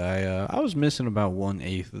Project, I was missing about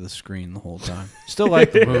 1/8 of the screen the whole time. Still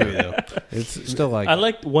like the movie though. It's Still like I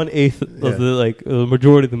liked 1/8 Yeah. of the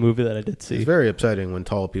majority of the movie that I did see. It's very upsetting when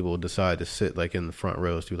tall people decide to sit like in the front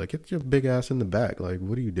rows too. Like, get your big ass in the back. Like,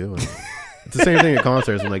 what are you doing? It's the same thing at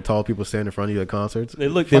concerts when like tall people stand in front of you at concerts. They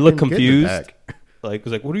look Fucking get in the confused. back. Like, it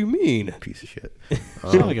was like, what do you mean? Piece of shit. you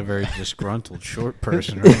sound like a very disgruntled short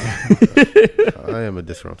person right now. I am a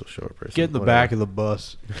disgruntled short person. Get in the Whatever. back of the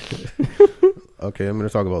bus. Okay, I'm going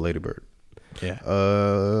to talk about Lady Bird. Yeah.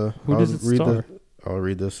 Who does it star? I'll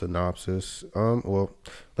read the synopsis. Well,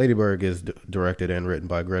 Lady Bird is directed and written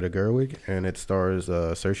by Greta Gerwig, and it stars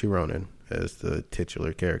Saoirse Ronan as the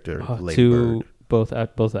titular character, Lady Bird. Both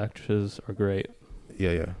actresses are great.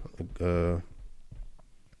 Yeah.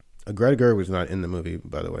 Greta Gerwig's not in the movie,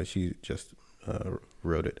 by the way. She just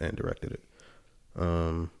wrote it and directed it.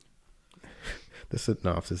 The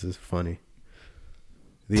synopsis is funny.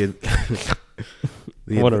 I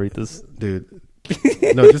want to read this. Dude.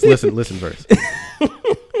 No, just listen first.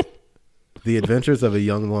 The adventures of a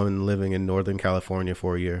young woman living in Northern California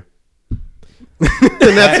for a year.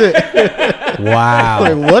 And that's it. Wow.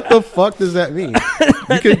 Like, what the fuck does that mean?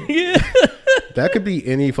 That could be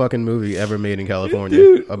any fucking movie ever made in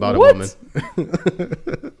California about what? a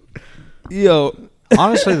woman. Yo,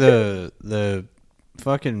 Honestly, the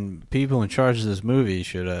fucking people in charge of this movie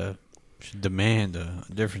should Should demand a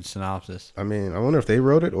different synopsis. I mean, I wonder if they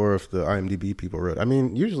wrote it or if the IMDb people wrote it. I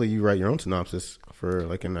mean, usually you write your own synopsis for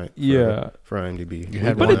like a night. For IMDb. You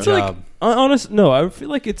had But one it's job. honest. No, I feel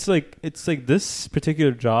like it's like this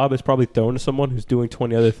particular job is probably thrown to someone who's doing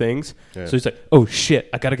 20 other things. Yeah. So he's like, "Oh shit,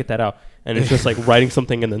 I gotta get that out," and it's just like writing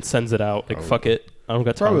something and then sends it out. Like, fuck it, I don't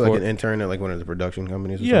got time Probably for like it. an intern at like one of the production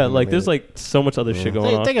companies. Or Yeah, something like made there's it. like so much other shit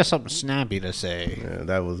going on. Think of something snappy to say. Yeah,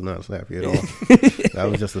 that was not snappy at all. That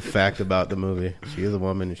was just a fact about the movie. She is a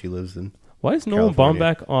woman and she lives in. Why is Nolan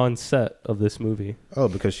California. Baumbach on set of this movie? Oh,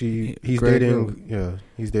 because he's Greta dating. Gerwig. Yeah,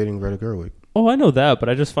 he's dating Greta Gerwig. Oh, I know that, but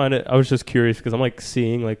I just find it. I was just curious because I'm like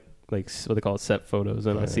seeing like what they call it, set photos,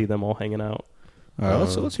 and I see them all hanging out. All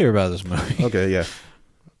right, let's hear about this movie. Okay, yeah.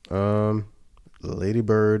 Lady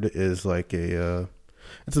Bird is like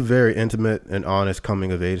it's a very intimate and honest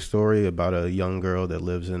coming of age story about a young girl that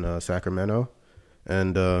lives in Sacramento,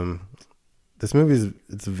 and this movie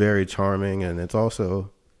it's very charming and it's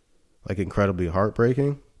also like incredibly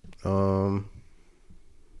heartbreaking.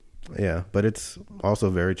 Yeah, but it's also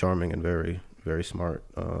very charming and very, very smart.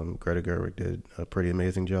 Greta Gerwig did a pretty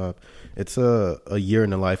amazing job. It's a year in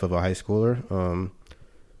the life of a high schooler.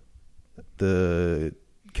 The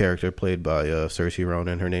character played by Saoirse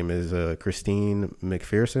Ronan, her name is Christine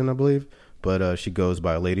McPherson, I believe, but she goes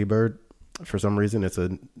by Lady Bird. For some reason, it's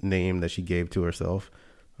a name that she gave to herself.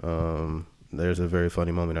 There's a very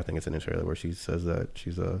funny moment, I think it's in the trailer, where she says that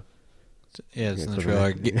she's a... Yeah, it's in the something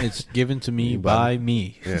trailer. like- It's given to me by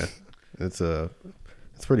me. Yeah, it's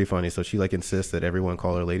pretty funny. So she like insists that everyone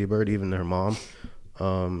call her Lady Bird, even her mom.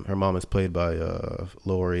 Her mom is played by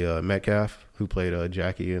Laurie Metcalf, who played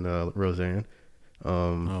Jackie in Roseanne.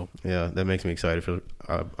 Yeah, that makes me excited for.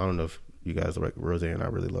 I don't know if you guys like Roseanne. I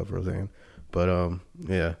really love Roseanne, but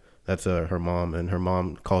yeah, that's her mom, and her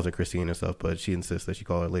mom calls her Christine and stuff, but she insists that she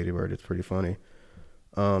call her Lady Bird. It's pretty funny.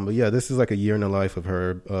 But yeah, this is like a year in the life of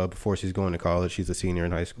her before she's going to college. She's a senior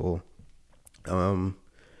in high school.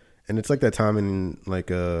 And it's like that time in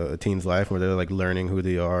like a teen's life where they're like learning who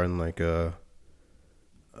they are and like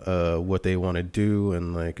what they want to do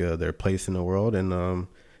and like their place in the world. And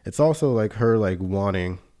it's also like her like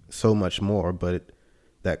wanting so much more, but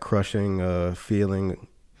that crushing feeling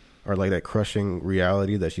or like that crushing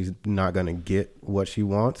reality that she's not gonna get what she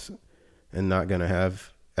wants and not gonna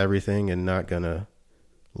have everything and not gonna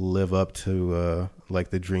live up to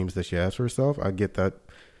like the dreams that she has for herself. I get that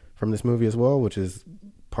from this movie as well, which is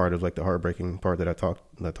part of like the heartbreaking part that I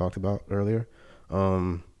talked about earlier.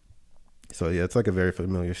 So yeah, it's like a very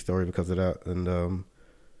familiar story because of that. And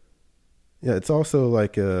yeah, it's also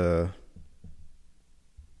like a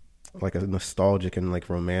nostalgic and like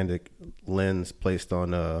romantic lens placed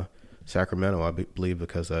on Sacramento, I believe,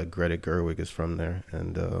 because Greta Gerwig is from there,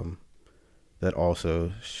 and that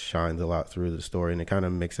also shines a lot through the story, and it kind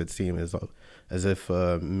of makes it seem as if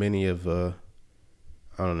many of I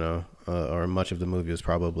don't know, or much of the movie is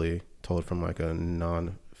probably told from like a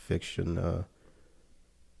non-fiction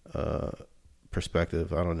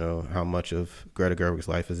perspective. I don't know how much of Greta Gerwig's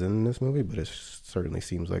life is in this movie, but it certainly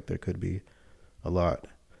seems like there could be a lot.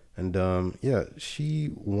 And yeah, she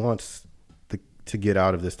wants to get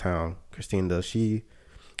out of this town. Christine does. She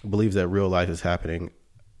believes that real life is happening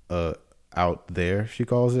out there, she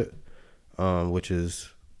calls it, which is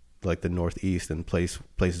like the Northeast and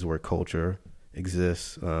places where culture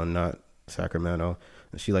exists, not Sacramento.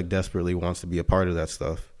 And she like desperately wants to be a part of that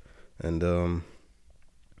stuff. And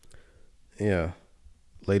yeah,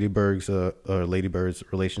 Lady Bird's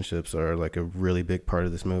relationships are like a really big part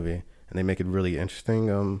of this movie, and they make it really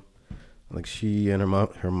interesting. Like she and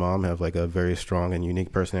her mom have like a very strong and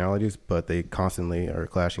unique personalities, but they constantly are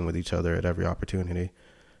clashing with each other at every opportunity.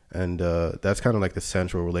 And that's kind of like the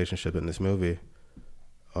central relationship in this movie.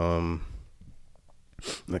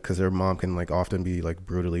 Because her mom can like often be like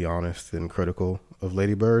brutally honest and critical of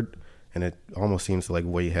Lady Bird, and it almost seems to like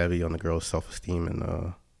weigh heavy on the girl's self-esteem.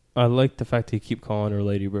 And I like the fact that you keep calling her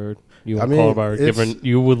Lady Bird. You will I mean, call her by her different.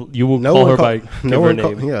 You will no call one her call- by no her one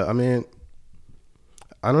name. call- yeah, I mean,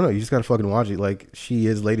 I don't know. You just gotta fucking watch it. Like she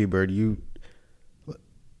is Lady Bird. You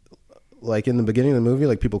like in the beginning of the movie,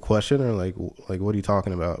 like people question her, like what are you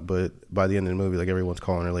talking about? But by the end of the movie, like everyone's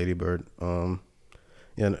calling her Lady Bird.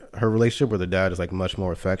 And her relationship with her dad is like much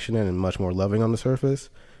more affectionate and much more loving on the surface.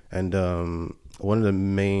 And one of the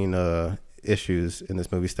main issues in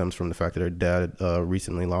this movie stems from the fact that her dad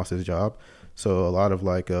recently lost his job. So a lot of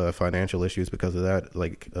like financial issues because of that,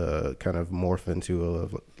 like kind of morph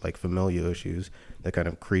into like familial issues that kind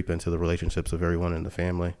of creep into the relationships of everyone in the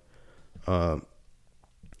family.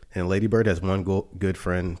 And Lady Bird has one good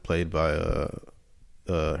friend played by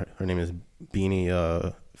her name is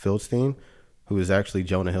Beanie Fieldstein, who is actually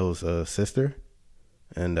Jonah Hill's sister,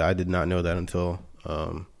 and I did not know that until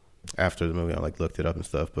after the movie. I like looked it up and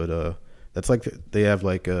stuff, but that's like they have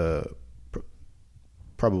like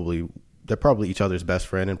probably they're probably each other's best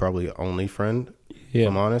friend and probably only friend. Yeah. If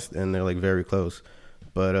I'm honest, and they're like very close,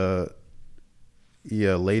 but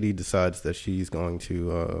yeah, lady decides that she's going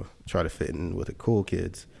to try to fit in with the cool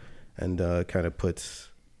kids, and kind of puts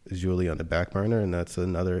Julie on the back burner, and that's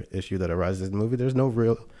another issue that arises in the movie. There's no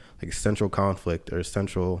real like central conflict or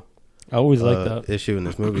central I always like that. issue in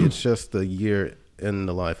this movie. It's just the year in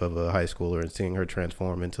the life of a high schooler and seeing her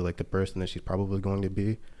transform into like the person that she's probably going to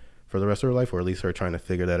be for the rest of her life, or at least her trying to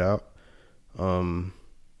figure that out.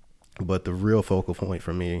 But the real focal point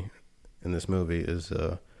for me in this movie is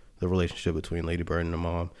the relationship between Lady Bird and her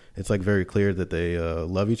mom. It's like very clear that they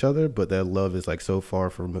love each other, but that love is like so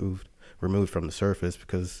far removed from the surface,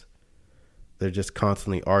 because they're just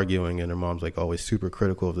constantly arguing, and her mom's like always super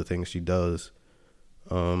critical of the things she does.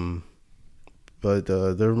 But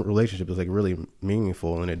their relationship is like really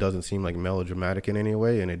meaningful, and it doesn't seem like melodramatic in any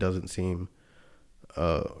way, and it doesn't seem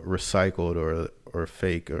recycled or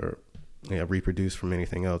fake or reproduced from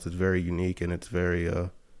anything else. It's very unique, and it's very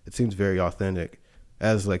it seems very authentic,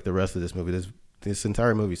 as like the rest of this movie. This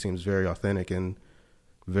entire movie seems very authentic and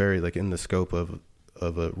very like in the scope of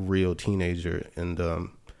a real teenager, and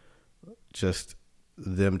just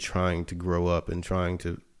them trying to grow up and trying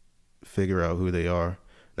to figure out who they are.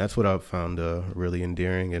 That's what I've found really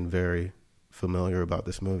endearing and very familiar about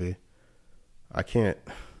this movie. I can't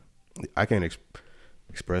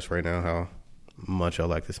express right now how much I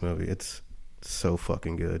like this movie. It's so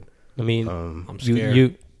fucking good. I mean, I'm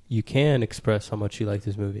scared. you can express how much you like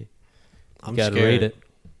this movie. I'm Gotta scared. rate it.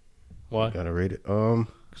 Why? Gotta rate it.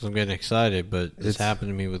 Because I'm getting excited, but this It's- happened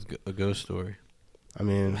to me with a ghost story. I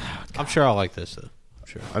mean, I'm sure I'll like this, though. I'm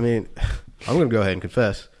sure. I'm gonna go ahead and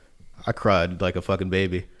confess. I cried like a fucking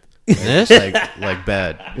baby. This? like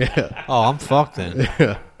bad. Yeah. Oh, I'm fucked then.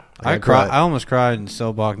 Yeah. I almost cried in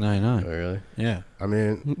Cell Block 99. Oh, really? Yeah. I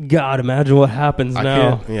mean, God, imagine what happens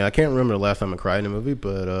now. I can't remember the last time I cried in a movie,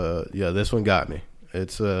 but yeah, this one got me.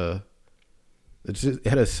 It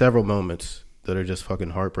has several moments that are just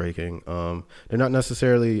fucking heartbreaking. They're not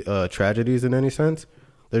necessarily tragedies in any sense.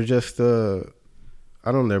 They're just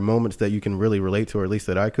I don't know, they're moments that you can really relate to, or at least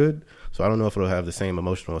that I could. So I don't know if it'll have the same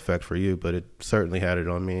emotional effect for you, but it certainly had it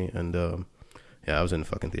on me. And yeah, I was in the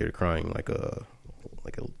fucking theater crying like a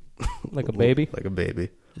Like a baby? like a baby.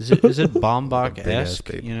 Is it Big-ass Baumbach-esque?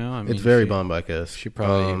 baby. You know, I mean, It's very Baumbach-esque. She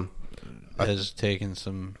probably has taken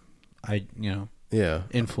some, yeah.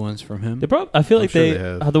 influence from him. I feel like sure they they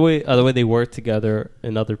have. how the way they work together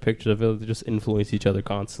in other pictures. I feel like they just influence each other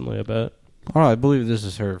constantly. I bet. Oh, I believe this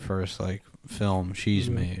is her first film she's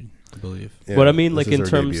made. I believe. Yeah, But I mean, this like is in her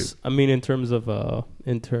terms,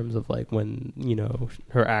 in terms of like when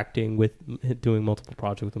her acting with doing multiple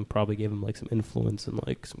projects with him probably gave him like some influence and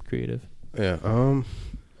like some creative. debut. Yeah.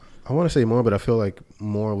 I want to say more, but I feel like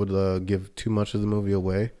more would give too much of the movie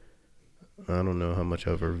away. I don't know how much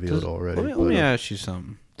I've revealed already. Let me ask you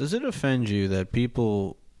something. Does it offend you that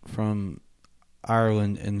people from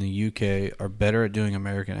Ireland and the UK are better at doing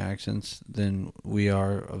American accents than we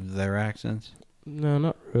are of their accents? No,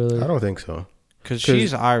 not really. I don't think so. Because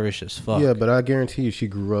she's Irish as fuck. Yeah, but I guarantee you she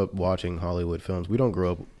grew up watching Hollywood films. We don't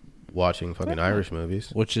grow up watching fucking Irish movies.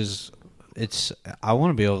 Which is, I want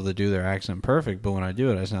to be able to do their accent perfect, but when I do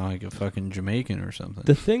it, I sound like a fucking Jamaican or something.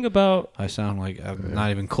 The thing about I sound like I'm not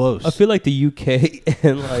even close. I feel like the UK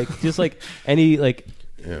and like just like any like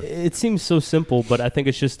Yeah. it seems so simple, but I think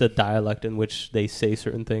it's just the dialect in which they say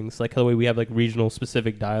certain things. Like how the way we have like regional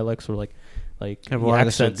specific dialects or like Yeah, the why are they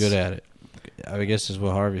so accents. good at it? I guess is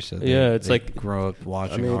what Harvey said. Yeah, it's they like- grow up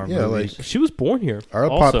watching our yeah, movies. like She was born here. our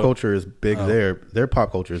also. pop culture is big Oh. there. Their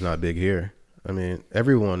pop culture is not big here. I mean,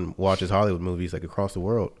 everyone watches Hollywood movies like across the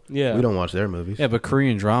world. Yeah. We don't watch their movies. Yeah, but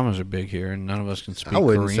Korean dramas are big here, and none of us can speak I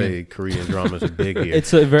wouldn't Korean. say Korean dramas are big here.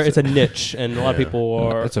 It's a niche, and a lot of Yeah. people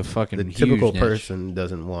are. That's a fucking the huge typical niche. person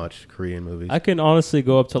doesn't watch Korean movies. I can honestly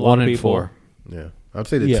go up to a lot One of in people. 4. Yeah, I'd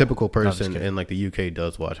say the Yeah. typical No, I'm just person kidding. in like the UK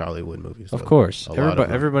does watch Hollywood movies. Of so course, a lot of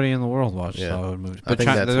them. everybody in the world watches Yeah. Hollywood movies. I But think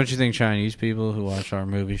that's- don't you think Chinese people who watch our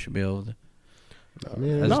movies should be able to? I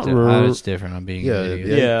mean, That's, Not that's different. I'm being yeah, an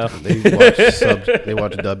idiot. Yeah. they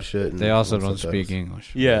watch dub shit. And They also don't subtitles. speak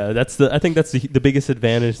English. Yeah, I think that's the biggest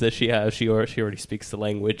advantage that she has. She already speaks the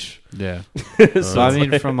language. Yeah. So So I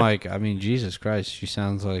it's mean, like- Jesus Christ, she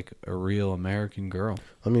sounds like a real American girl.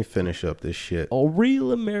 Let me finish up this shit. a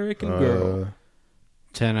real American girl.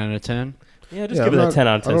 10 out of 10. Yeah, just yeah, give it I'm a not- 10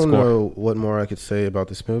 out of 10 I don't score. know what more I could say about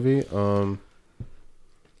this movie.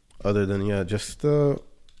 Other than just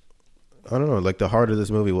I don't know, like the heart of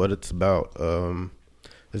this movie, what it's about.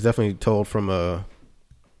 It's definitely told from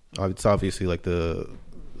it's obviously like the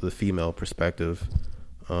female perspective,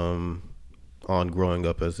 on growing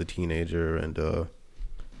up as a teenager and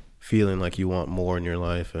feeling like you want more in your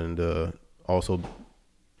life, and also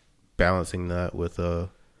balancing that with I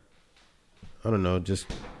don't know, just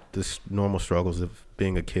this normal struggles of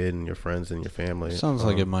being a kid and your friends and your family. Sounds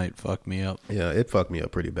like it might fuck me up. Yeah, it fucked me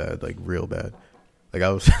up pretty bad, like real bad. Like I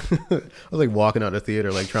was, I was like walking out the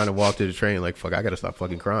theater, like trying to walk to the train, like fuck, I gotta stop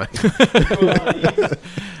fucking crying.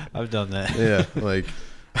 I've done that. Yeah, like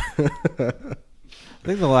I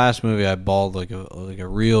think the last movie I bawled like a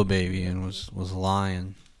real baby and was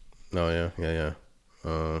Lion. oh yeah.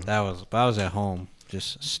 That was at home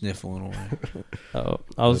just sniffling away. Oh,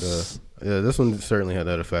 I was. Yeah, this one certainly had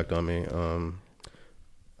that effect on me.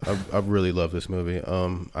 I really love this movie.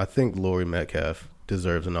 I think Laurie Metcalf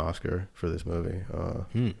deserves an Oscar for this movie.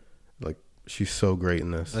 Like she's so great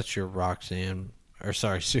in this. That's your Roxanne, or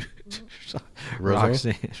sorry,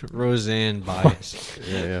 Roseanne? Roseanne bias.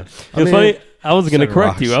 Yeah. It's funny. I was gonna said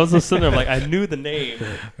correct you. I was Roxanne. just sitting there like I knew the name.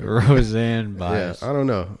 Roseanne Yeah, bias. I don't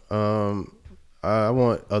know. I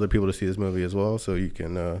want other people to see this movie as well, so you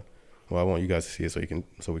can. I want you guys to see it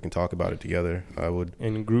so we can talk about it together. I would.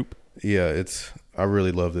 In group. Yeah, I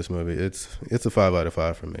really love this movie. It's a 5 out of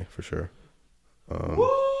 5 for me for sure.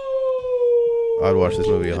 I'd watch this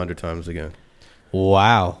movie 100 times again.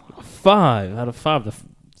 Wow. 5 out of 5.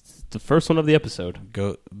 The first one of the episode.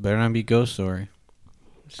 Better not be Ghost Story.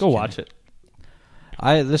 Go watch it.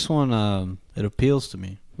 This one it appeals to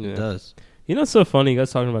me. Yeah. It does. You know, it's so funny. You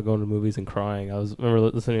guys talking about going to movies and crying. I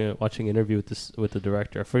remember watching an interview with the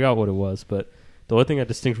director. I forgot what it was, but the one thing I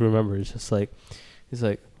distinctly remember is just like, he's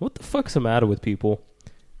like, "What the fuck's the matter with people?"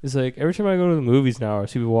 He's like, every time I go to the movies now or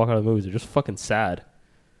see people walk out of the movies, they're just fucking sad.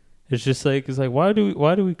 It's just like, why do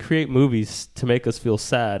we create movies to make us feel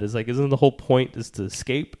sad? It's like, isn't the whole point is to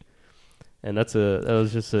escape? And that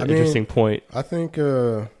was just an interesting point. I think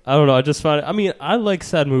I don't know. I just found it. I mean, I like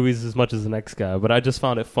sad movies as much as the next guy, but I just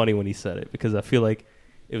found it funny when he said it because I feel like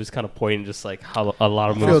it was kind of pointing just like how a lot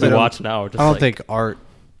of movies we watch now are just. I don't like, think art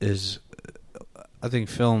is. I think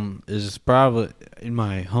film is probably, in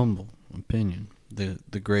my humble opinion,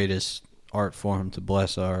 the greatest art form to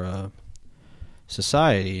bless our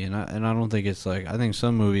society, and I don't think it's like, I think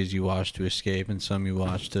some movies you watch to escape, and some you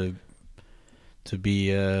watch to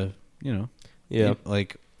be yeah,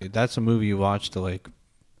 like that's a movie you watch to like.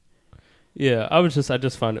 Yeah, I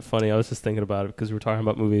just find it funny. I was just thinking about it because we were talking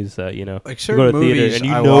about movies that, you know, Like you go to certain the theater movies and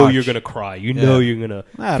you I know watch. you're going to cry. You Yeah. know you're going to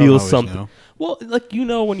I don't feel always something. know. Well, like, you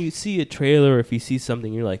know, when you see a trailer, if you see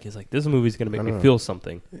something, you're like, it's like, this movie's going to make me feel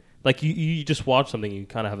something. Like, you just watch something, you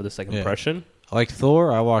kind of have this like impression. Like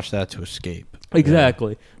Thor, I watched that to escape.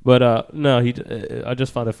 Exactly. But, no, I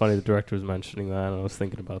just found it funny the director was mentioning that, and I was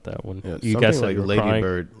thinking about that when you guys said like you were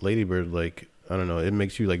crying. Lady Bird, like, I don't know, it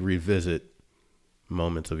makes you like revisit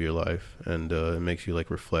moments of your life, and it makes you like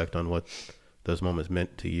reflect on what those moments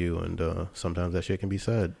meant to you, and sometimes that shit can be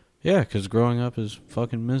sad. Yeah, because growing up is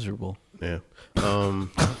fucking miserable. Yeah.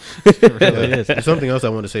 It really is. There's something else I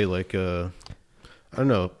want to say, like, I don't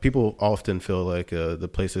know, people often feel like the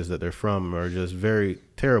places that they're from are just very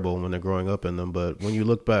terrible when they're growing up in them, but when you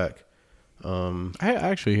look back, I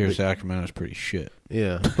actually hear Sacramento's pretty shit.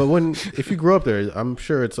 yeah, but if you grow up there, I'm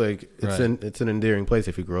sure it's like Right. it's an endearing place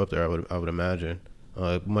if you grow up there. I would imagine,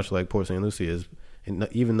 much like Port St. Lucie is. And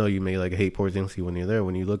even though you may like hate Port St. Lucie when you're there,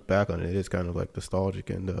 when you look back on it, it's kind of like nostalgic,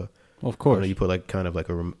 and Well, of course. you put like kind of like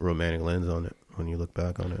a romantic lens on it when you look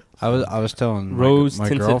back on it. I was telling Rose my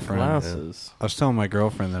tinted girlfriend. glasses. I was telling my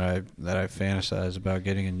girlfriend that I fantasize about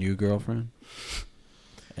getting a new girlfriend.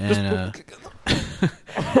 And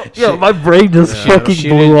Yeah, my brain just she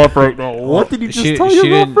blew didn't- up right now. What did you just tell she your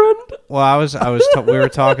didn't- girlfriend? well, we were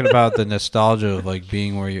talking about the nostalgia of like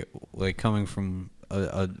being where you like coming from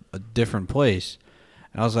a different place.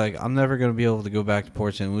 And I was like, I'm never gonna be able to go back to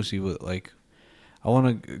Port St. Lucie with like, I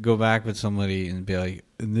want to go back with somebody and be like,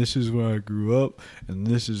 and this is where I grew up, and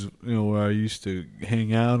this is where I used to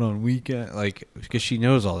hang out on weekend, like, because she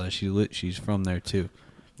knows all that. She's from there too.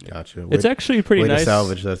 Gotcha. It's actually pretty way nice. to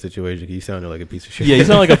salvage that situation. You sounded like a piece of shit. Yeah, you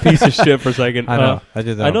sound like a piece of shit for a second. I know. I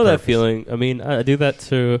did that. I know on that purpose. feeling. I mean, I do that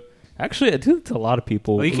to. Actually, I do it to a lot of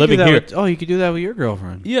people Well, you could living do that here. you could do that with your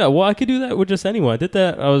girlfriend. Yeah, well, I could do that with just anyone. I did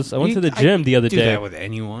that. I went to the gym the other do day. that with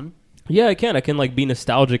anyone. Yeah, I can. I can like be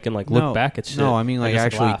nostalgic and like look back at shit. No, I mean like and just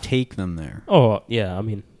actually laugh. take them there. Oh yeah, I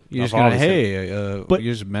mean, You're just I've gonna, always said- hey, But-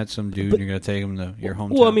 you just met some dude, but- and you're gonna take him to your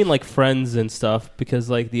hometown. Well, I mean, like friends and stuff. Because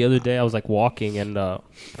like the other day, I was like walking and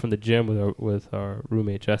from the gym with our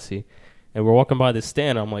roommate Jesse, and we're walking by this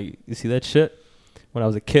stand. I'm like, you see that shit? when I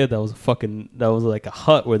was a kid, that was like a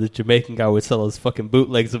hut where the Jamaican guy would sell his fucking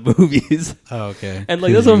bootlegs of movies. Oh, okay. And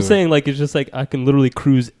like that's what I'm saying. Like it's just like I can literally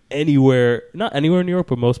cruise anywhere, not anywhere in New York,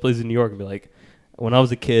 but most places in New York, and be like, when I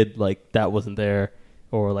was a kid, like that wasn't there,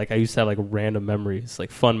 or like I used to have like random memories,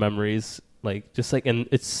 like fun memories, like just like, and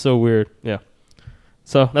it's so weird, yeah.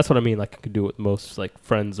 So that's what I mean. Like I could do it with most like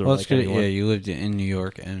friends or Well, like it's good. anyone. Yeah, you lived in New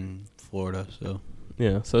York and Florida, so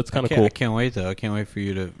Yeah, so it's kind of I cool. can't wait though. I can't wait for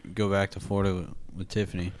you to go back to Florida with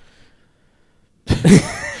Tiffany.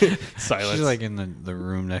 Silence. She's like in the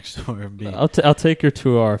room next door. I'll take her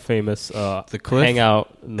to our famous The cliff?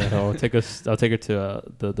 hangout. No, I'll take her to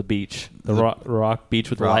the beach, the rock beach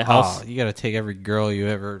with the lighthouse. Oh, you got to take every girl you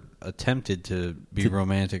ever attempted to be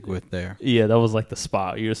romantic with there. Yeah, that was like the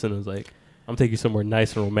spot. Eurison was like, I'm taking you somewhere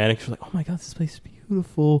nice and romantic. She's like, oh my god, this place is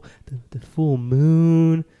beautiful. The full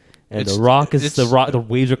moon. And the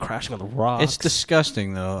waves are crashing on the rocks. It's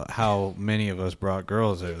disgusting though how many of us brought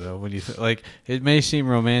girls there though. When you like, it may seem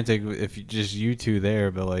romantic if just you two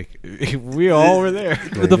there, but like we all were there.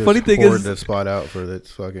 The funny thing is, the spot out for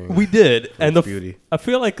this fucking. we did, and the beauty. I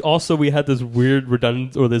feel like also we had this weird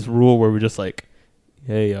redundant or this rule where we're just like,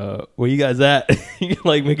 hey, where you guys at?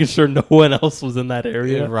 Like making sure no one else was in that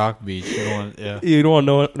area. Rock Beach. You don't want, yeah. You don't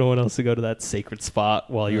want no one else to go to that sacred spot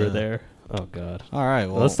while you were there. Oh God! All right.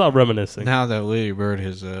 Well, let's stop reminiscing. Now that Lady Bird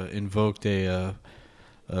has invoked a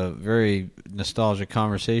very nostalgic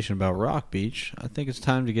conversation about Rock Beach, I think it's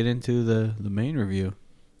time to get into the main review.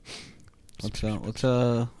 Press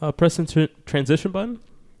the transition button.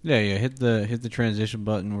 Yeah. Hit the transition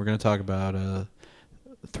button. We're gonna talk about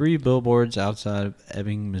 3 billboards outside of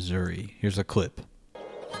Ebbing, Missouri. Here's a clip.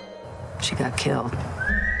 She got killed.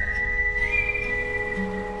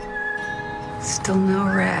 Still no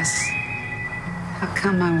rest. How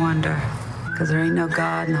come, I wonder? Because there ain't no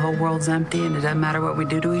God and the whole world's empty and it doesn't matter what we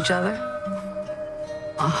do to each other?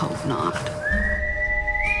 I hope not.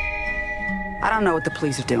 I don't know what the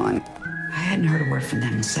police are doing. I hadn't heard a word from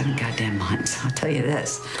them in 7 goddamn months. I'll tell you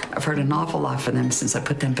this. I've heard an awful lot from them since I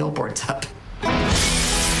put them billboards up.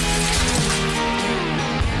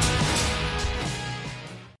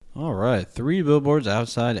 All right, 3 billboards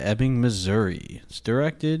outside Ebbing, Missouri. It's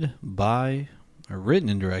written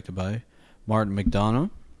and directed by Martin McDonough,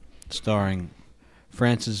 starring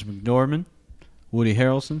Frances McDormand, Woody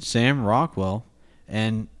Harrelson, Sam Rockwell,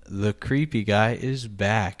 and the creepy guy is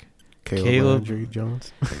back. Caleb Landry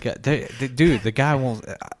Jones. Dude, the guy won't.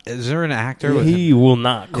 Is there an actor? He will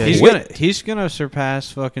not. He's gonna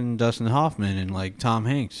surpass fucking Dustin Hoffman and like Tom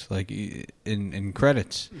Hanks, like in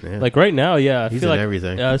credits. Yeah. Like right now, yeah, I He's feel in like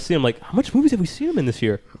everything. I see him. Like, how much movies have we seen him in this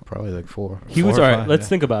year? Probably like 4. He 4 was or all right. 5, Let's yeah.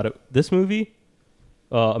 think about it. This movie,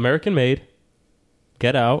 American Made,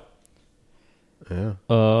 Get Out. Yeah.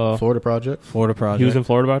 Florida Project. He was in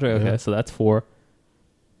Florida Project. Okay, Yeah. so that's 4.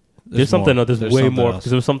 There's something. more. There's way something more else.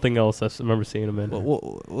 because there was something else I remember seeing him in.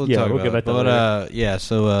 We'll Yeah, talk we'll about get back it. to that But yeah,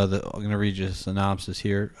 so I'm going to read you a synopsis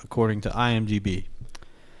here. According to IMDb,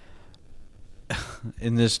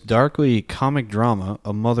 in this darkly comic drama,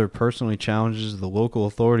 a mother personally challenges the local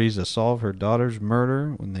authorities to solve her daughter's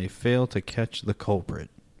murder when they fail to catch the culprit.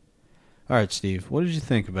 All right, Steve, what did you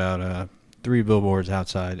think about 3 billboards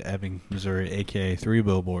outside Ebbing, Missouri, a.k.a. 3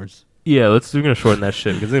 billboards? Yeah, we're gonna shorten that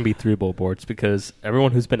shit because it's gonna be 3 billboards. Because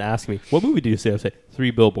everyone who's been asking me, what movie do you say? I say 3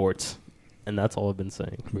 billboards, and that's all I've been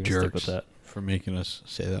saying. We're gonna stick with that. For making us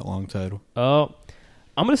say that long title. I'm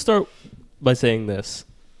gonna start by saying this.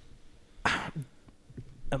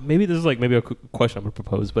 Maybe this is like a question I'm gonna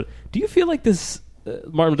propose, but do you feel like this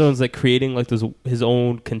Martin McDonagh's like creating like this his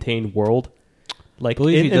own contained world? Like I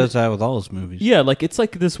believe he does that with all his movies. Yeah, like it's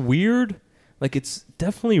like this weird, like it's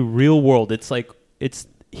definitely real world. It's like it's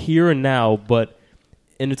here and now, but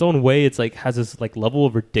in its own way, it's like has this like level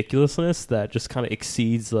of ridiculousness that just kind of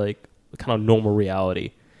exceeds like kind of normal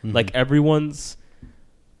reality. Mm-hmm. Like everyone's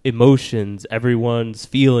emotions, everyone's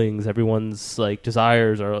feelings, everyone's like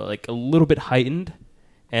desires are like a little bit heightened,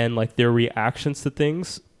 and like their reactions to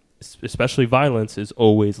things, especially violence, is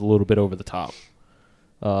always a little bit over the top.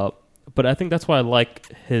 But I think that's why I like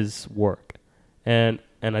his work, and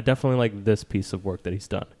I definitely like this piece of work that he's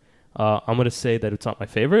done. I'm going to say that it's not my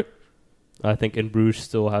favorite. I think In Bruges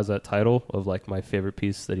still has that title of like my favorite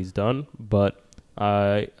piece that he's done, but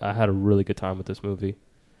I had a really good time with this movie.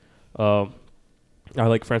 I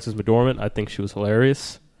like Frances McDormand. I think she was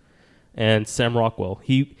hilarious. And Sam Rockwell.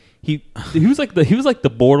 He was like the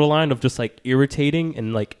borderline of just like irritating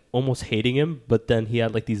and like almost hating him, but then he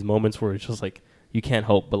had like these moments where it's just like you can't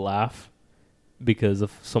help but laugh because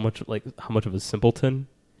of so much like how much of a simpleton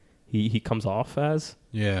he comes off as.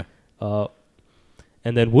 Yeah.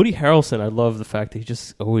 And then Woody Harrelson, I love the fact that he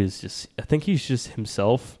just always just, I think he's just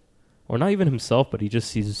himself, or not even himself, but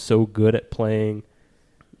he's so good at playing,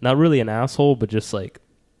 not really an asshole, but just like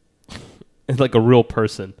like a real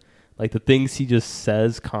person. Like the things he just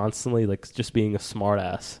says constantly, like just being a smart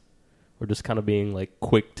ass, or just kind of being like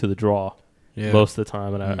quick to the draw most of the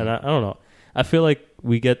time. And I don't know. I feel like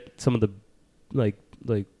we get some of the like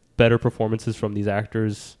better performances from these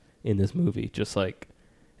actors in this movie, just like,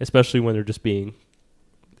 especially when they're just being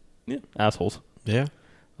assholes. Yeah.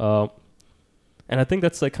 And I think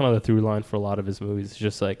that's like kind of the through line for a lot of his movies. It's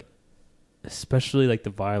just like, especially like the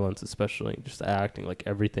violence, especially just the acting, like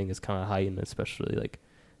everything is kind of heightened, especially like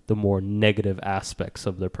the more negative aspects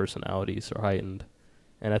of their personalities are heightened.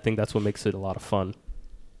 And I think that's what makes it a lot of fun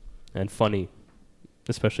and funny,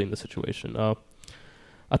 especially in this situation. I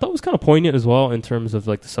thought it was kind of poignant as well in terms of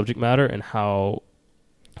like the subject matter and how,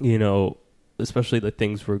 you know, especially the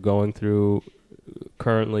things we're going through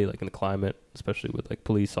currently, like in the climate, especially with like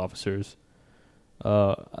police officers.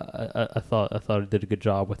 I thought it did a good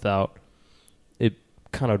job without it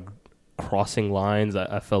kind of crossing lines.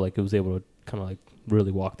 I felt like it was able to kind of like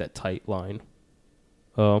really walk that tight line.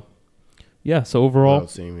 Yeah. So overall,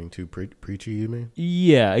 without seeming too preachy, you mean?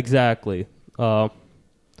 Yeah, exactly.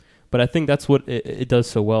 But I think that's what it does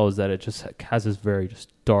so well, is that it just has this very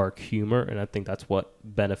just dark humor, and I think that's what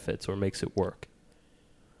benefits or makes it work.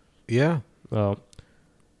 Yeah. What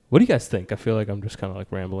do you guys think? I feel like I'm just kind of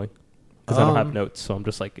like rambling because I don't have notes, so I'm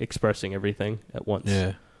just like expressing everything at once.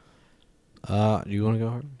 Yeah. Do you want to go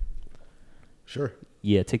hard? Sure.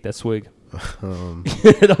 Yeah, take that swig.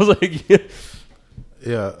 I was like,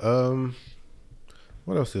 yeah.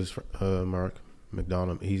 What else is Mark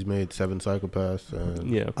McDonagh? He's made 7 Psychopaths. And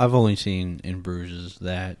yeah. I've only seen In Bruges,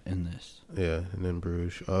 that, and this. Yeah, and In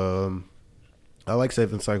Bruges. I like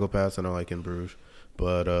 7 Psychopaths and I like In Bruges,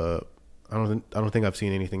 but I don't think I've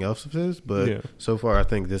seen anything else of his. But so far, I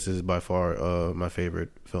think this is by far my favorite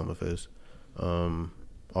film of his.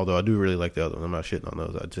 Although I do really like the other one. I'm not shitting on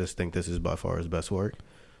those. I just think this is by far his best work.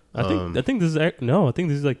 I think this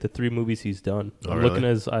is like the 3 movies he's done. Oh, I'm really? looking at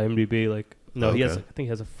his IMDb. Like, no, Okay. I think he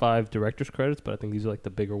has 5 director's credits, but I think these are like the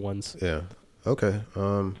bigger ones. Yeah. Okay.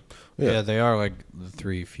 Yeah, they are like the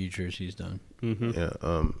 3 features he's done. Mm-hmm.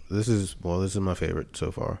 Yeah. This is my favorite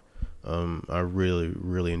so far. I really,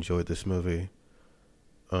 really enjoyed this movie.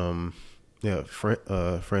 Yeah.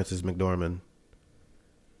 Frances McDormand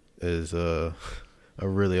is a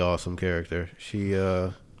really awesome character. She's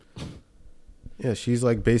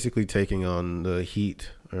like basically taking on the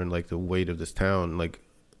heat or like the weight of this town like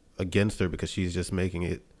against her, because she's just making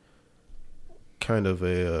it kind of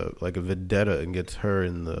like a vendetta against her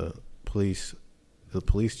and the police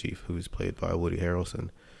chief, who's played by Woody Harrelson.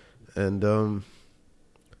 And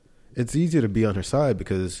it's easy to be on her side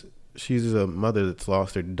because she's a mother that's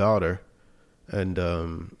lost her daughter, and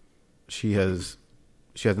she hasn't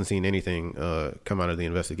seen anything come out of the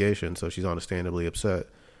investigation, so she's understandably upset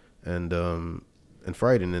and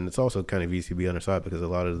frightened. And it's also kind of easy to be on her side because a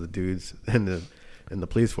lot of the dudes in the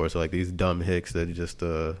police force are like these dumb hicks that just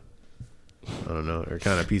I don't know, are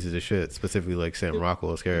kind of pieces of shit. Specifically, like Sam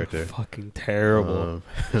Rockwell's character. Fucking terrible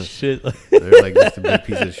shit. They're like just a big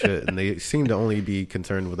piece of shit, and they seem to only be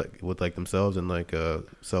concerned with like themselves and like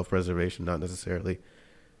self-preservation, not necessarily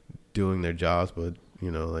doing their jobs, but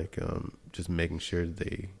you know, like just making sure that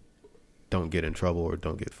they don't get in trouble or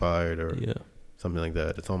don't get fired or something like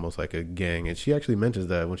that. It's almost like a gang, and she actually mentions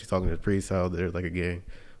that when she's talking to the priest, how they're like a gang.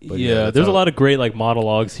 But there's a lot of great like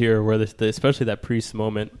monologues here where especially that priest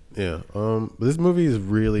moment. Yeah. But this movie is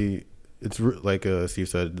really, like Steve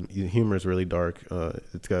said, the humor is really dark.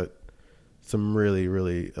 It's got some really,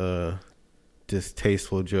 really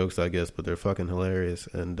distasteful jokes, I guess, but they're fucking hilarious.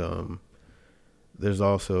 And there's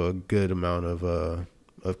also a good amount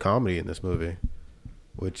of comedy in this movie,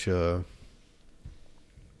 which I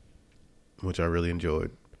really enjoyed.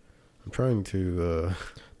 I'm trying to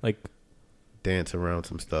like dance around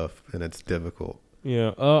some stuff, and it's difficult.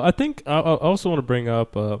 Yeah, I think I also want to bring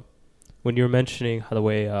up when you were mentioning how the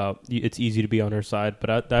way it's easy to be on her side,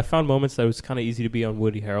 but I found moments that it was kind of easy to be on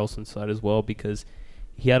Woody Harrelson's side as well, because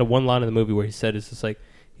he had one line in the movie where he said, "It's just like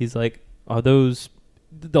he's like, are those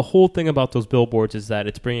the whole thing about those billboards is that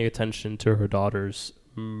it's bringing attention to her daughter's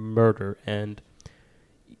murder, and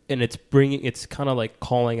it's kind of like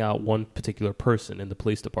calling out one particular person in the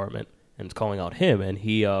police department, and it's calling out him, and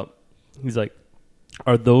he's like,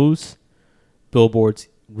 are those billboards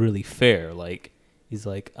really fair? Like, he's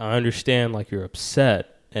like, I understand, like, you're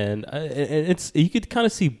upset, and it's, you could kind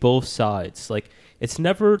of see both sides. Like, it's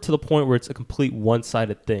never to the point where it's a complete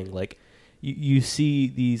one-sided thing. Like, you see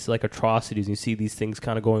these like atrocities, and you see these things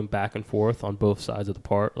kind of going back and forth on both sides of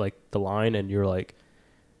the line, and you're like,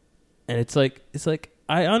 and it's like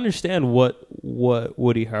I understand what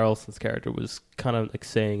Woody Harrelson's character was kind of like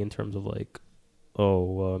saying in terms of like,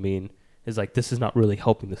 I mean, it's like this is not really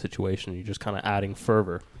helping the situation. You're just kind of adding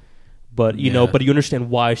fervor, but you understand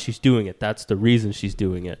why she's doing it. That's the reason she's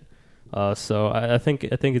doing it. So I think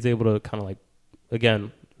it's able to kind of like,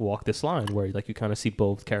 again, walk this line where like you kind of see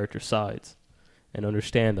both character sides and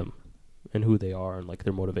understand them and who they are and like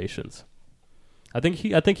their motivations. I think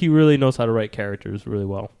he really knows how to write characters really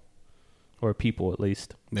well, or people at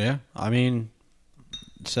least. Yeah, I mean,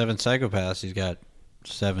 7 psychopaths. He's got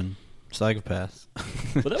 7 psychopaths.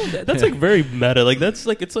 But that's like very meta. Like that's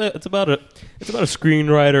like it's about a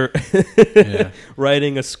screenwriter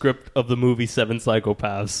writing a script of the movie 7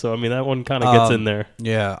 Psychopaths. So I mean that one kind of gets in there.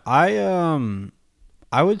 Yeah,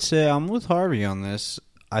 I would say I'm with Harvey on this.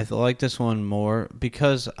 I like this one more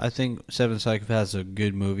because I think 7 Psychopaths is a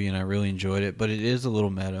good movie and I really enjoyed it, but it is a little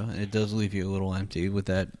meta. It does leave you a little empty with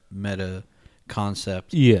that meta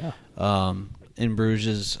concept. Yeah. In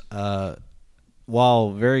Bruges,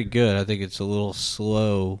 while very good, I think it's a little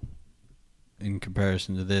slow in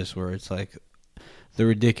comparison to this, where it's like the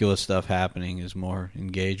ridiculous stuff happening is more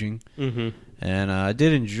engaging. Mm-hmm. And I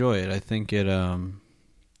did enjoy it. I think it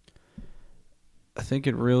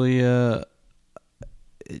really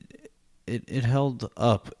it held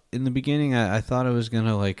up. In the beginning, I thought it was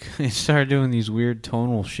gonna like it started doing these weird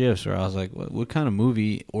tonal shifts where I was like, what kind of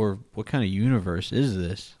movie or what kind of universe is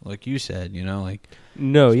this? Like you said, like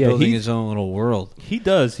no, yeah, building his own little world. He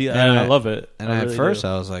does, and I love it. And at first,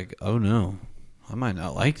 I was like, oh no, I might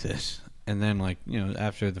not like this. And then like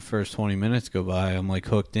after the first 20 minutes go by, I'm like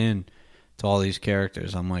hooked in to all these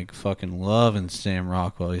characters. I'm like fucking loving Sam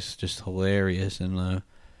Rockwell. He's just hilarious, and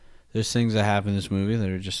there's things that happen in this movie that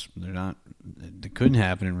are they couldn't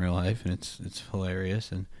happen in real life, and it's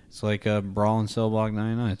hilarious, and it's like Brawl in Cell Block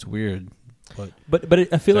 99. It's weird, but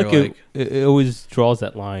I feel like it always draws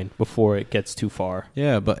that line before it gets too far.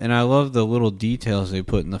 Yeah, and I love the little details they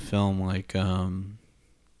put in the film, like how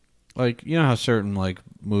certain like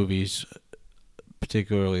movies,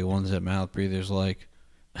 particularly ones that mouth breathers like,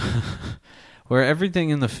 where everything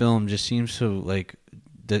in the film just seems to like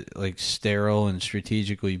sterile and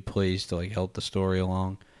strategically placed to like help the story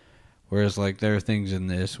along, whereas like there are things in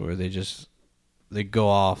this where they go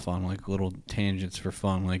off on like little tangents for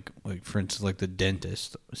fun, like for instance like the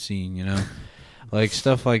dentist scene, like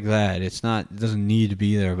stuff like that. It doesn't need to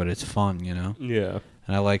be there, but it's fun, Yeah,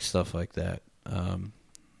 and I like stuff like that. I'm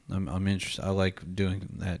interested. I like doing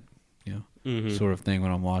that, sort of thing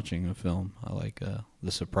when I'm watching a film. I like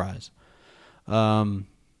the surprise.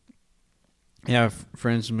 Yeah,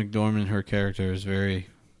 Frances McDormand, her character is very,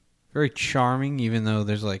 very charming, even though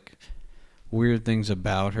there's like weird things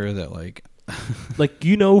about her that like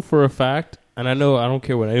for a fact, and I don't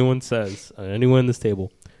care what anyone says, anyone in this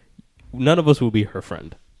table, none of us will be her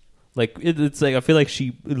friend. Like it's like I feel like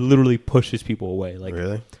she literally pushes people away. Like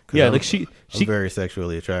really? Yeah, I'm, like she I'm very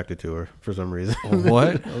sexually attracted to her for some reason.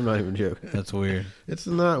 What? I'm not even joking. That's weird. It's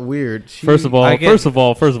not weird. First of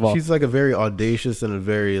all, she's like a very audacious and a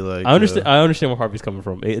very like. I understand where Harvey's coming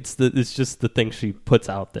from. It's just the thing she puts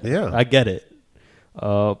out there. Yeah, I get it.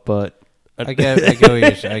 But I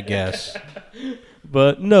guess.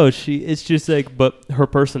 But no, it's just like, but her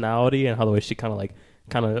personality and how the way she kind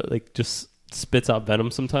of like just spits out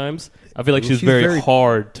venom sometimes. I feel like she's very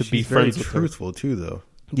hard to be friends with. She's very truthful too, though.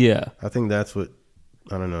 Yeah, I think that's what.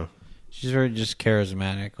 I don't know. She's very just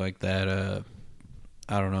charismatic like that.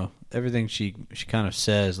 I don't know. Everything she kind of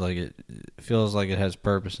says, like it feels like it has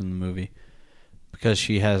purpose in the movie because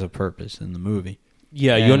she has a purpose in the movie.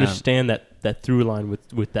 Yeah, you understand that through line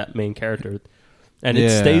with that main character. And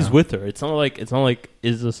it stays with her. It's not like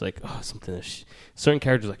is this like something that certain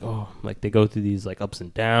characters like they go through these like ups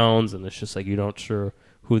and downs, and it's just like you're not sure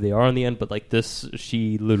who they are in the end. But like this,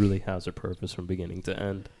 she literally has her purpose from beginning to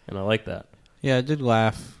end, and I like that. Yeah, I did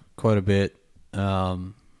laugh quite a bit,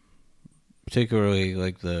 particularly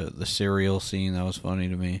like the cereal scene. That was funny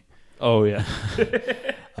to me. Oh yeah.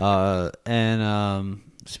 And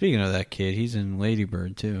speaking of that kid, he's in Lady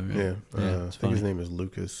Bird too. Right? Yeah, I think his name is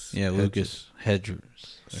Lucas. Yeah, Lucas Hedges.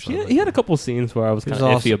 He had a couple scenes where I was kind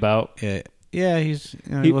of iffy about. Yeah,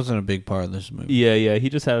 he wasn't a big part of this movie. Yeah, he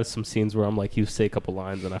just had some scenes where I'm like, he would say a couple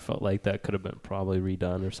lines, and I felt like that could have been probably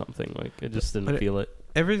redone or something. Like, I just didn't feel it.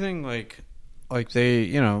 Everything like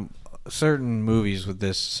they, certain movies with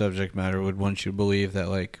this subject matter would want you to believe that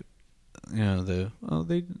like,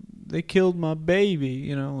 they killed my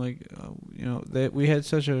baby, that we had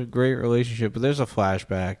such a great relationship. But there's a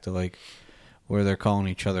flashback to like where they're calling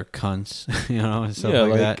each other cunts, and stuff yeah,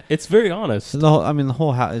 like that. it's very honest. So the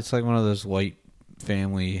whole house, it's like one of those white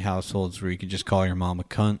family households where you could just call your mom a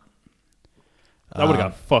cunt. I would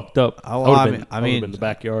have got fucked up. I I would have mean, been in the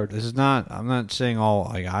backyard. This is not. I'm not saying all.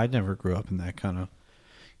 Like I never grew up in that kind of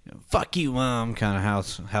 "fuck you, mom" kind of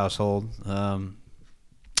household.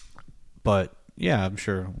 But yeah, I'm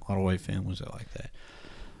sure a lot of white families are like that.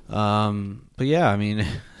 But yeah, I mean,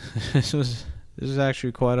 this is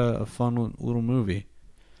actually quite a fun little movie.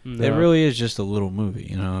 No. It really is just a little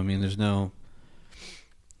movie, I mean, there's no.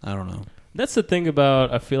 I don't know. That's the thing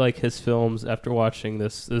about, I feel like his films, after watching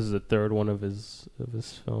this is the third one of his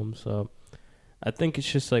films. I think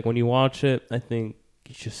it's just like when you watch it, I think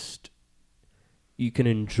you can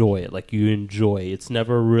enjoy it. Like you enjoy it. It's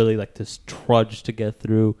never really like this trudge to get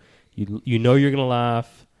through. You know you're going to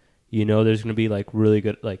laugh. You know there's going to be like really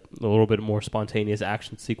good, like a little bit more spontaneous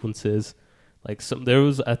action sequences. Like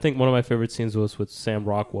I think one of my favorite scenes was with Sam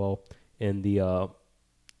Rockwell in the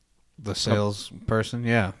salesperson,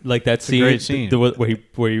 yeah. Like that a scene, great scene. where he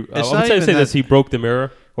It's I'm not trying to even say that- this, he broke the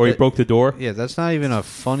mirror or he broke the door. Yeah, that's not even a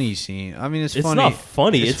funny scene. I mean, it's It's funny. not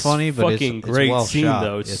funny. It's funny, but fucking it's great well scene shot.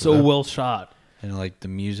 though. It's It's so well shot. And like the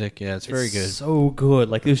music, yeah, it's very good. So good.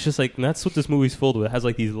 Like it's just like, and that's what this movie's filled with. It has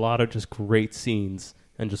like these lot of just great scenes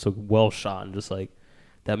and just like well shot and just like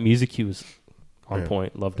that music cue was on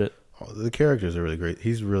point. Loved it. The characters are really great.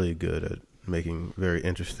 He's really good at making very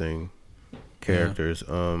interesting characters.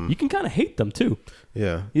 You can kind of hate them too.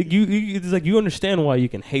 Yeah. It's like you understand why you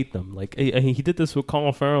can hate them. Like he did this with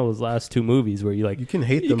Colin Farrell his last two movies, where you can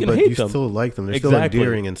hate them, can but hate you them. still like them. They're Exactly. still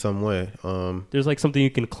endearing in some way. There's like something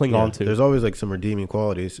you can cling on to. There's always like some redeeming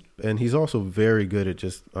qualities, and he's also very good at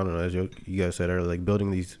just, I don't know, as you guys said earlier, like building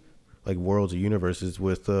these like worlds or universes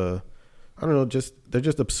with I don't know, they're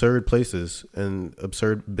just absurd places, and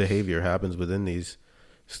absurd behavior happens within these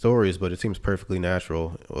stories, but it seems perfectly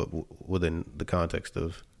natural within the context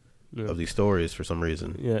of these stories for some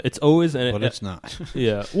reason. Yeah, it's always, But it's not.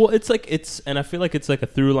 Yeah, well, and I feel like it's like a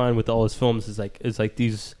through line with all his films is like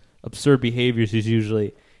these absurd behaviors is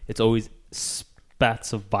usually, it's always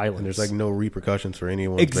spats of violence. And there's like no repercussions for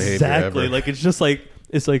anyone's behavior exactly. ever. Like it's just like,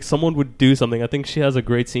 it's like someone would do something. I think she has a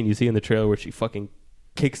great scene you see in the trailer where she fucking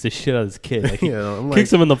kicks the shit out of this kid. Like he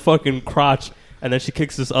kicks him in the fucking crotch, and then she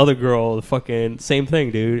kicks this other girl. The fucking same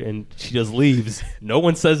thing, dude. And she just leaves. No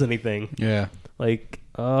one says anything. Yeah. Like,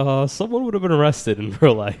 someone would have been arrested in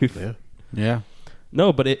real life. Yeah. Yeah.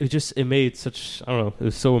 No, but it made such, I don't know, it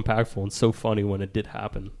was so impactful and so funny when it did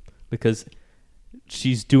happen, because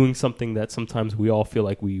she's doing something that sometimes we all feel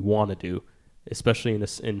like we want to do, especially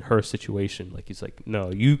in her situation. Like he's like,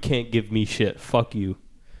 no, you can't give me shit. Fuck you.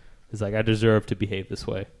 It's like, I deserve to behave this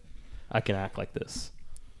way. I can act like this.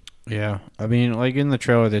 Yeah. I mean, like in the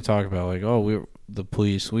trailer they talk about like, oh, we're the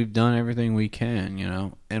police, we've done everything we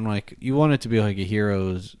can, and like you want it to be like a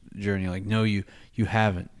hero's journey. Like, no, you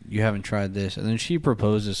haven't tried this, and then she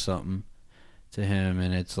proposes something to him,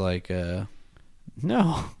 and it's like,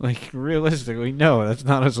 no, like realistically, no, that's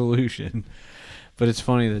not a solution. But it's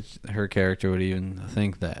funny that her character would even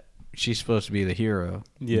think that she's supposed to be the hero.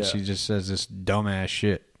 Yeah. And she just says this dumbass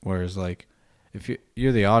shit. Whereas, like, if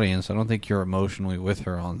you're the audience, I don't think you're emotionally with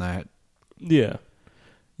her on that. Yeah.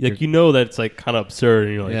 Like, that it's like kind of absurd,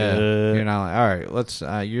 and you're like, Yeah, you're not like, all right, let's.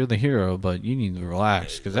 You're the hero, but you need to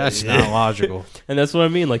relax because that's not logical. And that's what I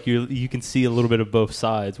mean. Like you can see a little bit of both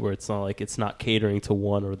sides, where it's not like it's not catering to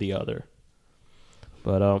one or the other.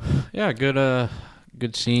 But Yeah,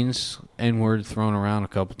 good scenes. N-word thrown around a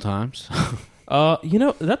couple times.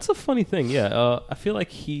 that's a funny thing. Yeah, I feel like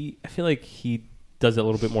he does it a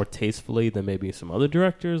little bit more tastefully than maybe some other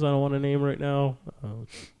directors I don't want to name right now.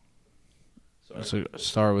 So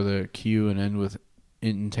start with a Q and end with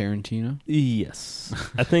Quentin Tarantino. Yes,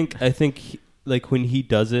 I think like when he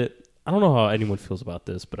does it, I don't know how anyone feels about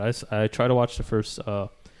this, but I try to watch the first. I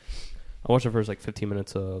watched the first like 15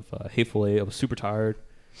 minutes of Hateful Eight. I was super tired,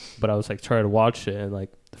 but I was like trying to watch it, and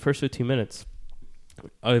like the first 15 minutes,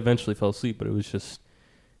 I eventually fell asleep. But it's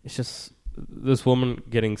just this woman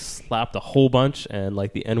getting slapped a whole bunch, and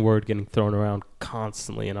like the N-word getting thrown around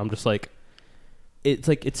constantly, and I'm just like, it's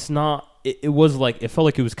like it's not. It was like, it felt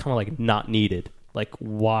like it was kind of like not needed. Like,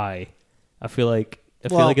 why? I feel like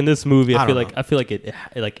in this movie, I feel like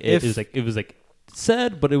it was like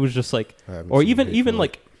said, but it was just like, or even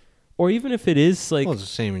if it is like, Well, it's the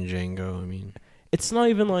same in Django. I mean, it's not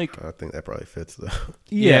even like, I think that probably fits though.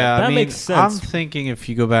 that I mean, makes sense. I'm thinking if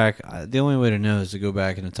you go back, the only way to know is to go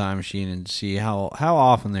back in a time machine and see how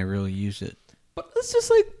often they really use it. But it's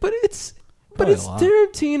just like, but it's But Probably it's a lot.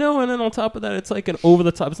 Tarantino, and then on top of that, it's like an over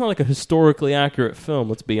the top. It's not like a historically accurate film.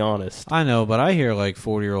 Let's be honest. I know, but I hear like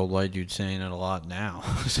 40-year-old white dudes saying it a lot now.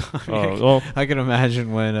 So, I mean, Oh well, I can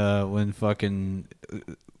imagine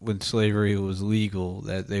when slavery was legal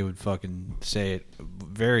that they would fucking say it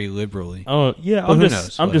very liberally. oh yeah. But I'm who just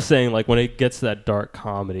knows? I'm just saying, like when it gets to that dark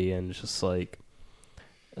comedy and it's just like,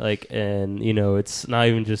 and you know, it's not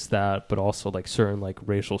even just that, but also like certain like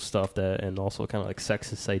racial stuff that, and also kind of like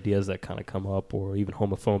sexist ideas that kind of come up, or even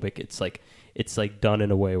homophobic. It's like done in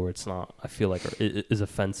a way where it's not, I feel like, it is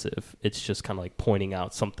offensive. It's just kind of like pointing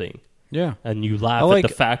out something, Yeah, and you laugh I like at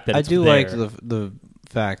the fact that I it's do there. like the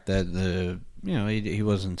fact that he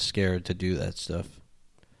wasn't scared to do that stuff.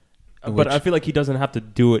 But Which- I feel like he doesn't have to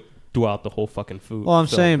do it throughout the whole fucking food. Well, I'm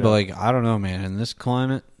film, saying, yeah. but like I don't know, man. In this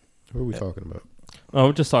climate, What are we talking about? Oh,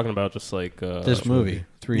 we're just talking about just like this movie,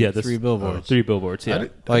 three this- billboards. 3 billboards. Yeah. I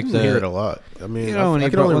Like didn't hear the- it a lot. I mean, You know, I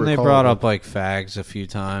can only when they recall brought it. up like fags a few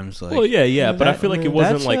times, like well, yeah, but I feel like it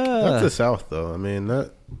wasn't that's, like That's the South, though. I mean,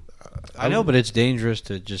 that. I know, but it's dangerous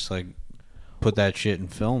to just like put that shit in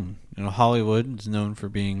film. You know, Hollywood is known for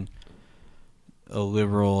being a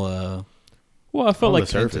liberal. well, I felt on like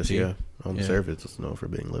the surface, entity. yeah. On the Yeah. surface, it's known for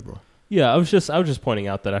being liberal. yeah, I was just pointing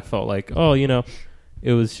out that I felt like, oh, you know,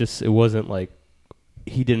 it wasn't like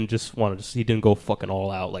he didn't go fucking all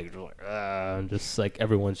out like and just like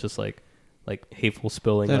everyone's just like hateful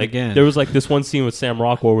spilling. Then like again- there was like this one scene with Sam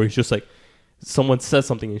Rockwell where he's just like, someone says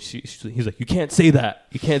something and he's like, you can't say that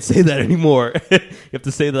anymore. You have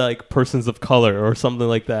to say that like persons of color or something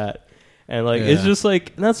like that. And like it's Yeah. just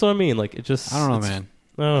like, that's what I mean. Like it just, I don't know, it's- man.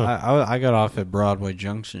 I don't know. I got off at Broadway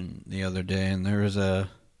Junction the other day, and there was I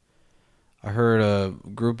heard a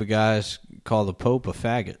group of guys call the Pope a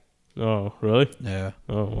faggot. Oh, really? Yeah.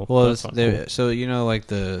 Oh, Well, that's not cool. so you know, like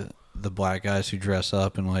the black guys who dress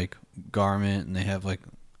up in like garment, and they have like,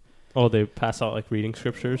 Oh, they pass out like reading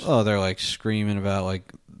scriptures. oh, they're like screaming about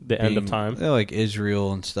like The end of being- time. They're like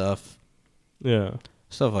Israel and stuff Yeah.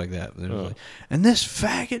 like that. They're Oh. like, and this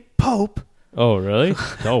faggot Pope. Oh, really?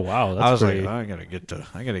 Oh, wow. That's I was pretty. like,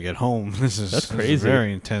 I gotta get home. This is crazy.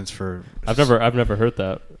 very intense for. I've never heard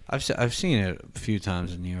that. I've seen it a few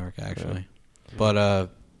times in New York actually, but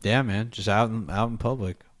yeah, man, just out in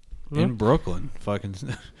public Yeah. in Brooklyn, fucking.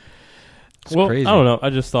 It's Well, crazy. I don't know. I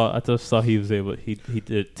just thought he was able. He did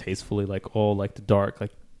it tastefully, like all like the dark,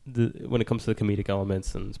 like when it comes to the comedic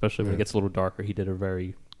elements, and especially when it gets a little darker, he did it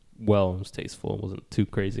very well and was tasteful and wasn't too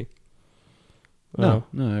crazy. No,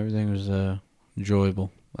 everything was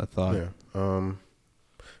enjoyable. I thought. Yeah.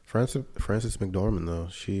 Frances McDormand though,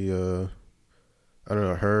 she I don't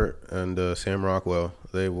know, her and Sam Rockwell,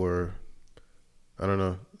 they were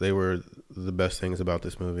the best things about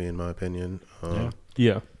this movie in my opinion.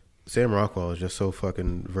 Yeah. Sam Rockwell is just so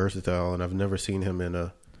fucking versatile, and I've never seen him in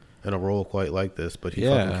a role quite like this, but he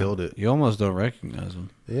fucking killed it. You almost don't recognize him.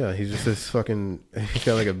 Yeah, he's just this fucking. He's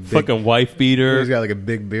got like a big, Fucking wife beater. He's got like a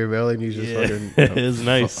big beer belly, and he's just fucking. It's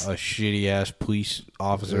nice. A shitty ass police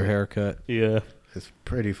officer haircut. Yeah. It's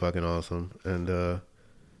pretty fucking awesome, and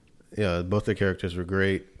yeah, both the characters were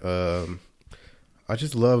great. I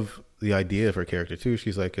just love the idea of her character too.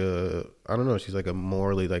 She's like she's like a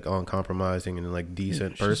morally like uncompromising and like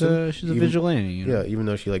decent person. She's a vigilante. You know? Yeah, even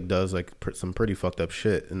though she like does like some pretty fucked up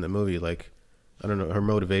shit in the movie. Like, I don't know, her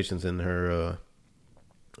motivations and her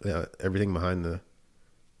everything behind the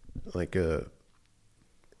like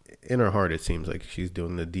in her heart, it seems like she's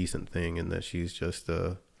doing the decent thing, and that she's just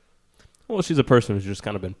Well, she's a person who's just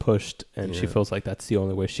kind of been pushed, and she Yeah. feels like that's the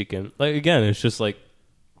only way she can. Like again, it's just like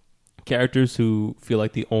characters who feel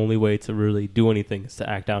like the only way to really do anything is to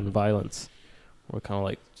act out in violence, or kind of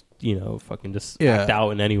like, you know, fucking just act out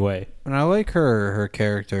in any way. And I like her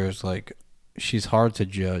character is like, she's hard to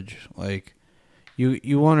judge. Like,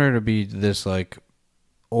 you want her to be this like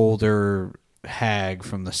older hag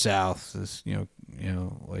from the South, this you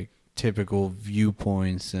know like typical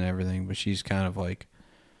viewpoints and everything, but she's kind of like,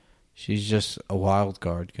 she's just a wild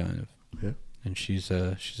card kind of. Yeah. And she's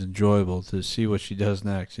enjoyable to see what she does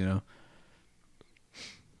next, you know.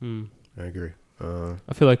 I agree.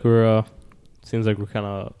 I feel like we're seems like we're kind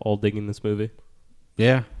of all digging this movie.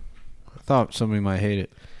 Yeah. I thought somebody might hate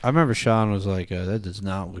it. I remember Sean was like, that does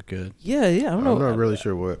not look good. Yeah, I don't I'm not really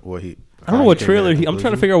sure what he. I don't know what came to trailer that I'm trying to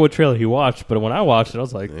conclusion. figure out what trailer he watched, but when I watched it, I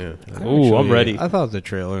was like, Yeah. "Ooh, I'm ready." I thought the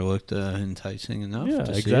trailer looked enticing enough Yeah, to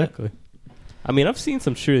see it. exactly. I mean, I've seen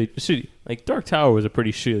some shitty, like Dark Tower was a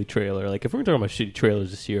pretty shitty trailer. Like, if we're talking about shitty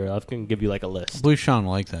trailers this year, I can give you like a list. Blue Sean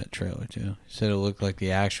liked that trailer too. He said it looked like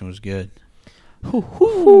the action was good.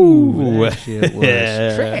 Ooh, That shit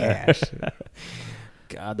was trash.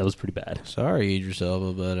 God, that was pretty bad. Sorry, Idris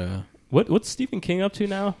Elba, but What's Stephen King up to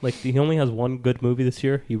now? Like, he only has one good movie this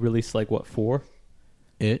year. He released, like, what, 4?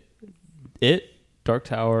 It, Dark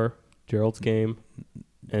Tower, Gerald's Game,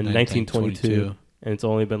 and 1922. And it's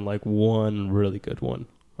only been, like, one really good one.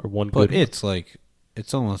 Or one But good it's like,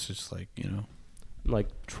 it's almost just like, like,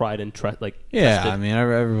 tried and like, yeah, tested. I mean,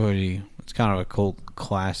 everybody, it's kind of a cult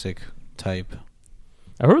classic type.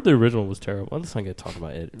 I heard the original was terrible. Let's not get to talk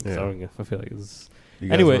about it. Yeah. I feel like it's... You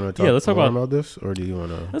guys Anyway, wanna talk yeah, let's talk more about this, or do you want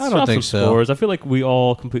to? Let's I don't drop think some so. scores. I feel like we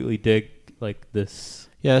all completely dig, like, this.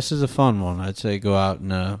 Yeah, this is a fun one. I'd say go out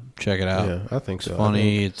and check it out. Yeah, I think It's so.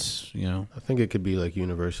 funny. It's, I think it could be like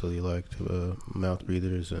universally liked, mouth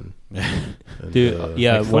breathers and Dude,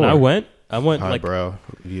 yeah, like when Thor. I went like, highbrow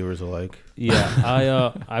viewers alike. yeah,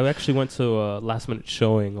 I actually went to a last minute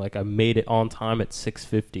showing. Like, I made it on time at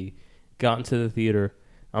 6:50. Got into the theater.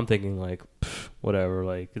 I'm thinking, like, whatever,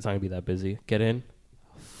 like, it's not gonna be that busy. Get in,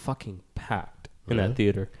 fucking packed in Really? that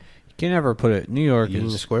theater. you can never put it. New York Union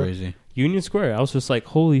is Square? crazy. Union Square. I was just like,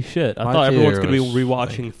 holy shit! I My thought everyone's theater gonna be was,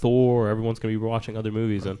 rewatching Thor, or everyone's gonna be rewatching other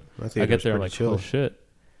movies, and My I theater's get there pretty like, chill. oh shit.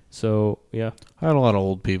 So yeah, I had a lot of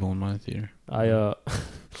old people in my theater.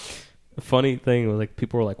 the funny thing was, like,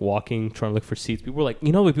 people were like walking, trying to look for seats. People were like,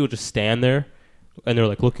 like people just stand there and they're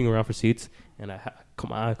like looking around for seats. And I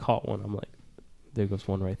caught one. I'm like, there goes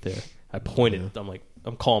one right there. I pointed. Yeah. I'm like,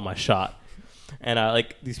 I'm calling my shot. And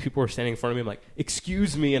these people were standing in front of me. I'm like,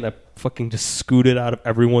 excuse me. And I fucking just scooted out of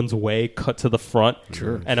everyone's way, cut to the front.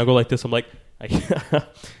 Sure. And I go like this. I'm like, I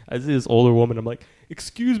see this older woman. I'm like,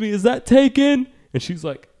 excuse me, is that taken? And she's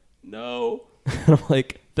like, no. And I'm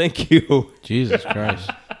like, thank you. Jesus Christ.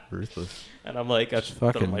 Ruthless. And I'm like, I just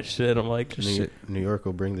fucking fucking- my shit. I'm like, Just New, sit, New York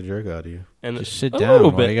will bring the jerk out of you. and just sit a down.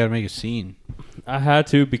 little Why bit. you got to make a scene? I had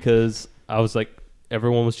to, because I was like,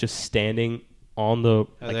 everyone was just standing on the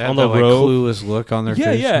They have on that, the road. clueless look on their Yeah,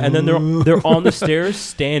 face. yeah, and then they're on the stairs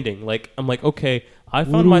standing. Like, I'm like, okay, I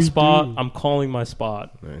found my spot. I'm calling my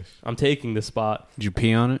spot. Nice. I'm taking the spot. Did you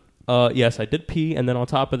pee on it? Yes, I did pee, and then on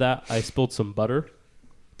top of that, I spilled some butter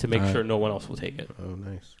to make Alright. sure no one else will take it. Oh,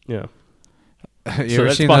 nice. Yeah. You So ever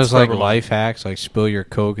that seen spot's those like forever life hacks, like spill your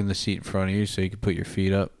Coke in the seat in front of you so you can put your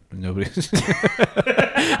feet up and nobody's. That's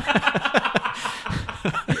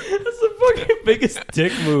the fucking biggest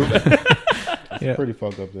dick move. Yeah. Pretty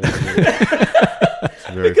fucked up there. It's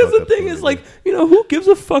very Because fucked the up thing there, is, like, who gives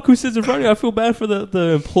a fuck who sits in front of you? I feel bad for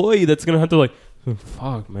the employee that's going to have to, like, oh,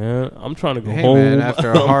 fuck, man. I'm trying to go Hey home. man,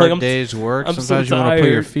 after a I'm hard like, day's work, I'm so sometimes you want to put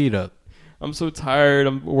your tired. feet up. I'm so tired. I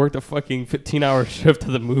worked a fucking 15-hour shift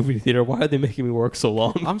to the movie theater. Why are they making me work so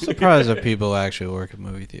long? I'm surprised that people actually work at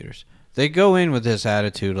movie theaters. They go in with this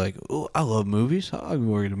attitude like, "Oh, I love movies. I'll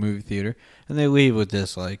work at a movie theater," and they leave with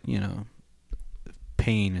this like,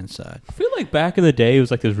 pain inside. I feel like back in the day, it was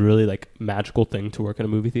like this really like magical thing to work in a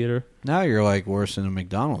movie theater. Now you're like worse than a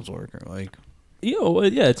McDonald's worker. Like, Yeah,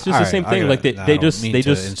 it's just the same thing. Like they just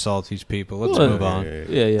insult these people. Let's Well, move on.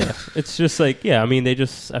 yeah. It's just like, yeah. I mean, I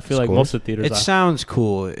feel like Scores? most of the theaters. It sounds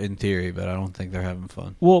cool in theory, but I don't think they're having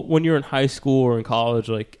fun. Well, when you're in high school or in college,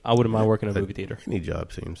 like, I wouldn't mind working in a movie theater. Any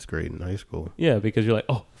job seems great in high school. Yeah, because you're like,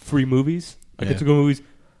 oh, free movies. I Yeah. get to go to movies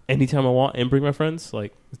anytime I want and bring my friends.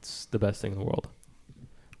 Like, it's the best thing in the world.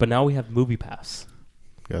 But now we have Movie Pass.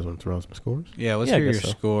 You guys want to throw out some scores? Yeah, let's Yeah, I hear your guess so.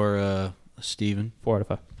 score, Steven. 4 out of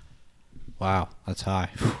 5. Wow, that's high.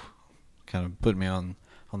 Kind of put me on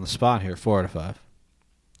the spot here. 4 out of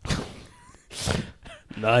 5.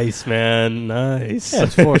 Nice, man. Nice. Yeah,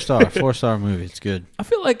 it's 4-star. 4-star movie. It's good. I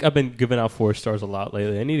feel like I've been giving out 4 stars a lot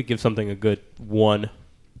lately. I need to give something a good 1.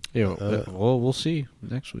 Yeah, we'll see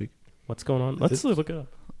next week. What's going on? Let's look it up.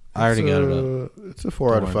 I already got it up. It's a 4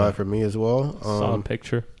 out Don't of worry 5 for me as well. Solid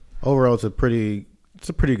picture. Overall, it's a pretty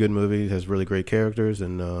good movie. It has really great characters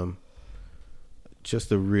and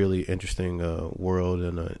just a really interesting world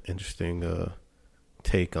and an interesting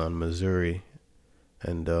take on Missouri.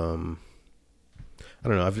 And I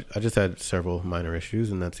don't know. I just had several minor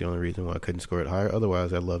issues, and that's the only reason why I couldn't score it higher.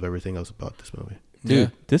 Otherwise, I love everything else about this movie.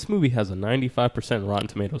 Dude, this movie has a 95% Rotten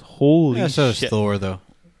Tomatoes. Holy Yeah, so shit. is Thor though.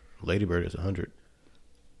 Lady Bird is 100.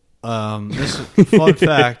 This is fun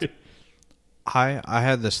fact. I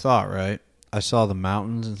had this thought, right? I saw the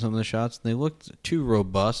mountains in some of the shots. They looked too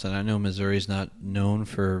robust, and I know Missouri's not known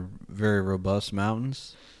for very robust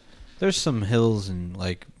mountains. There's some hills and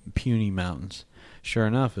like puny mountains. Sure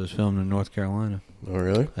enough, it was filmed in North Carolina. Oh,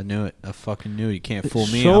 really? I knew it. I fucking knew it. You can't fool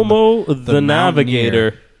me. Shomo the the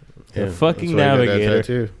Navigator. Yeah, The fucking that's why I got that Navigator.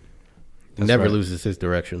 tattoo. That's Never right. loses his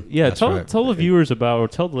direction. Yeah, That's tell right. the viewers about, or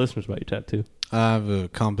tell the listeners about your tattoo. I have a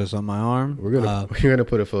compass on my arm. We're gonna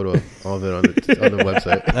put a photo of all of it on the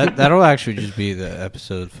website. That'll actually just be the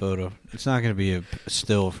episode photo. It's not going to be a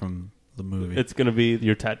still from the movie. It's gonna be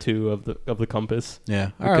your tattoo of the compass.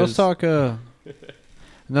 Yeah. All right, let's Because- talk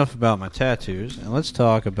enough about my tattoos, and let's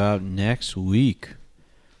talk about next week.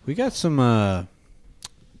 We got some I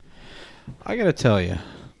gotta tell you,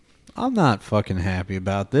 I'm not fucking happy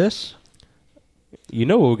about this, You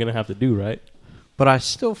know what we're gonna have to do, right? but I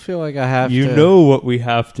still feel like I have You to. know what we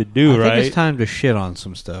have to do, I think right? it's time to shit on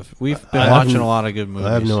some stuff. We've been I watching haven't- a lot of good movies.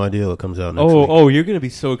 I have no idea what comes out next week. Oh, you're gonna be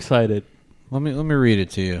so excited. Let me read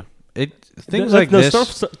it to you. Things No, like no,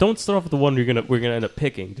 this. don't start off with the one we're gonna end up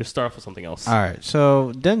picking. Just start off with something else. All right,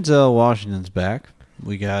 so Denzel Washington's back.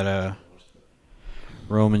 We got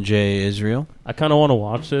Roman J. Israel. I kind of want to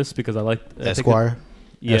watch this because I think Esquire.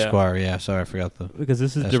 yeah, Esquire, yeah. Sorry, I forgot the. because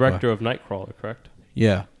this is Esquire. director of Nightcrawler, correct?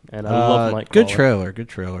 Yeah. And I love Nightcrawler. Good trailer, good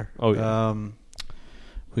trailer. Oh, yeah.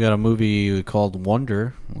 We got a movie called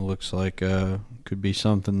Wonder. Looks like could be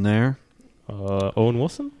something there. Owen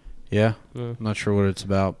Wilson, Yeah, Yeah. I'm not sure what it's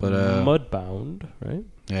about, but Mudbound, right?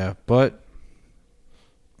 yeah, but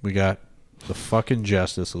we got the fucking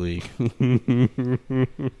Justice League.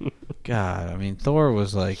 God, I mean, Thor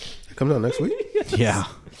was like, It comes out next week. yeah.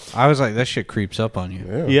 I was like, that shit creeps up on you.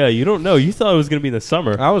 Yeah. Yeah, you don't know. You thought it was gonna be in the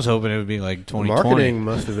summer. I was hoping it would be like The 2020. marketing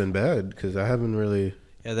must have been bad because I haven't really.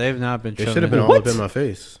 Yeah, they've not been. They showing should have been it. all What? up in my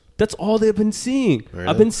face. That's all they've been seeing. Really?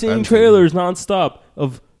 I've been I seeing haven't seen trailers nonstop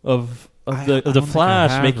of I the don't think I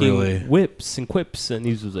Flash have making really. whips and quips, and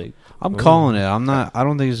he's just like, I'm calling it. I'm not. I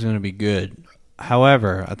don't think it's going to be good.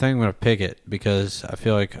 However, I think I'm going to pick it because I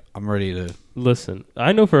feel like I'm ready to. listen,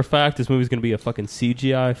 I know for a fact this movie's gonna be a fucking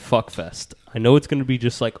CGI fuckfest. I know it's gonna be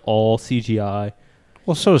just like all CGI,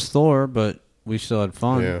 Well, so is Thor, but we still had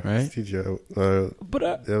fun, Yeah, right? CGI,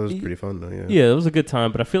 but that was pretty fun though. Yeah. yeah, it was a good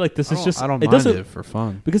time. But I feel like this is just I don't it mind doesn't it for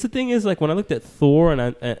fun. because the thing is like when I looked at Thor and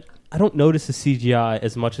I don't notice the CGI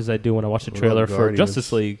as much as I do when I watch the What trailer about for Guardians?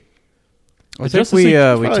 Justice League. I The think Justice we League-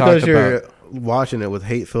 we Probably talked 'cause you're about watching it with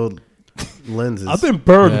hate-filled lenses. I've been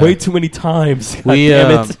burned Yeah. way too many times. God we.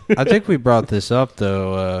 damn it. I think we brought this up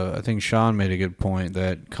though. I think Sean made a good point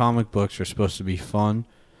that comic books are supposed to be fun,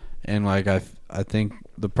 and like I think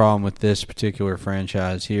the problem with this particular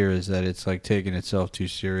franchise here is that it's like taking itself too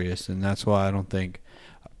serious, and that's why I don't think.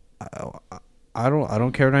 I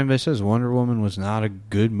don't care what anybody says. Wonder Woman was not a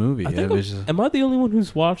good movie. I think It was am I the only one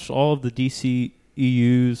who's watched all of the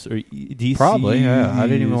DCEUs or DC? probably. Yeah, I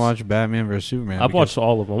didn't even watch Batman vs Superman. I've because- watched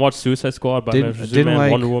all of them. I watched Suicide Squad, Batman Didn't- vs didn't Superman,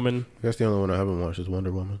 like- Wonder Woman. That's the only one I haven't watched is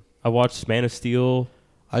Wonder Woman. I watched Man of Steel.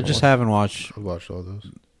 I just haven't watched I've watched all those.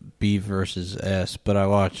 B versus S, but I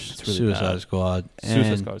watched It's really Suicide bad. Squad. Suicide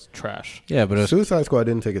and- Squad is trash. Yeah, but it was, Suicide Squad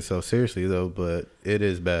didn't take itself seriously though, but it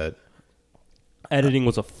is bad. Editing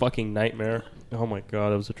was a fucking nightmare. Oh my god,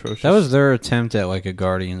 that was atrocious. that was their attempt at like a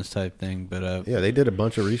Guardians type thing. But Yeah, they did a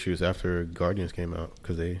bunch of reshoots after Guardians came out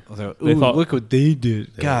because they. They thought- look what they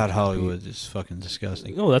did. They God, had Hollywood is fucking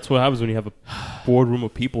disgusting. No, that's what happens when you have a boardroom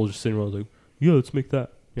of people just sitting around like, yeah, let's make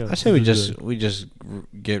that. Yeah, I say we let's do just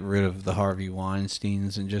get rid of the Harvey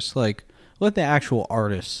Weinsteins and just like let the actual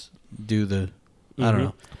artists do the. I don't Mhm.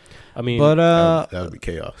 know, I mean, but that would be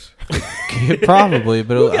chaos. probably.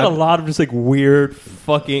 But we get a lot of just like weird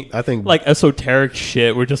fucking I think like esoteric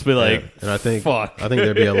shit. We're just be like, yeah. And I think fuck. I think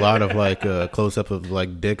there'd be a lot of like close up of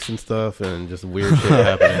like dicks and stuff and just weird shit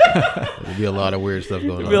happening. There'd be a lot of weird stuff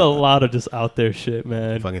going There'd be a on. lot of just out there shit,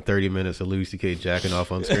 man. Fucking 30 minutes of Louis C.K. jacking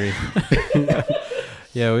off on screen.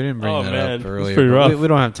 yeah, we didn't bring Oh, that man. up It's earlier. pretty but rough. we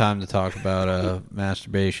don't have time to talk about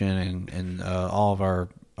masturbation and all of our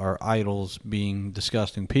idols being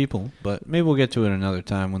disgusting people. But maybe we'll get to it another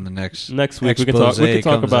time when the next Next week we can talk. expose We can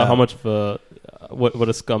talk comes about how out. much of a what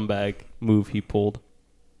a scumbag move he pulled.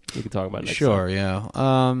 We can talk about it next Sure, time.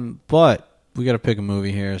 yeah. But we got to pick a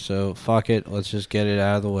movie here, so fuck it. Let's just get it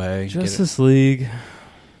out of the way. Get Justice League,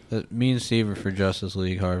 it. Me and Steve are for Justice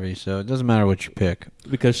League, Harvey. So it doesn't matter what you pick.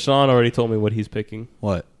 because Sean already told me what he's picking.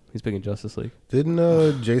 What? He's picking Justice League. Didn't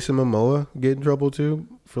Jason Momoa get in trouble too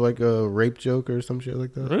for like a rape joke or some shit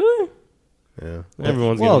like that? Really? Yeah.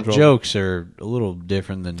 Everyone's Well, getting in trouble. jokes are a little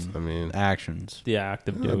different than I mean, actions. The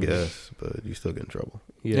active I dude. guess, but you still get in trouble.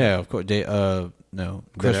 Yeah, of course. No,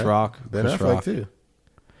 Chris Ben Rock. Ben Chris Affleck Rock. too.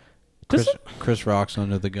 Chris Rock's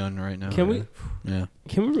under the gun right now. Can we Yeah.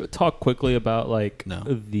 can we talk quickly about like No.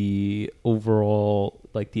 the overall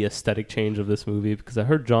like the aesthetic change of this movie? Because I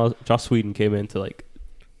heard Joss Whedon came in to like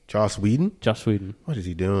Joss Whedon? Joss Whedon. What is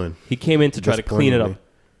he doing? He came in to try to clean it Disappointing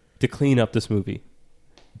up, to clean up this movie.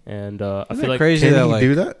 And I Isn't feel it like crazy Can that he like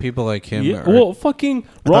do that? people like him yeah, are well, fucking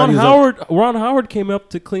thought Ron he was Howard. Ron Howard came up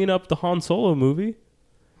to clean up the Han Solo movie.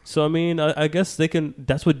 So I mean, I guess they can.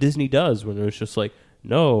 That's what Disney does when it's just like,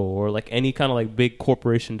 No, or like any kind of like big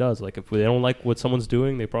corporation does. Like if they don't like what someone's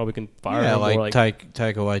doing, they probably can fire Yeah, them. like, Or like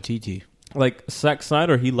Taika Waititi. like Zack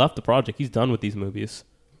Snyder, he left the project. He's done with these movies.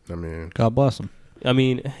 I mean, God bless him. I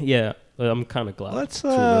mean, yeah, I'm kind of glad. Let's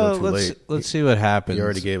little, too let's late. let's see what happens. you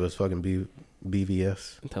already gave us fucking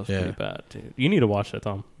BVS. That was Yeah. pretty bad, dude. You need to watch that,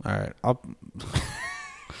 Tom. All right,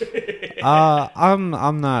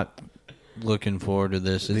 I'm not looking forward to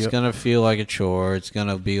this. It's Yep. gonna feel like a chore. It's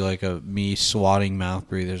gonna be like me swatting mouth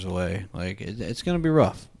breathers away. Like it's gonna be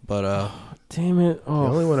rough. But Damn it! Oh, The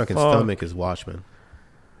only one I can fuck. stomach is Watchmen.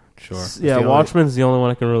 sure. Yeah, the only- Watchmen's the only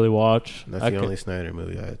one I can really watch. That's I the can- only Snyder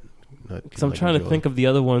movie I. Because I'm trying to think of the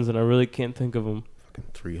other ones, and I really can't think of them. fucking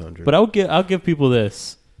 300. But I'll give people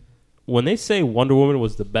this: when they say Wonder Woman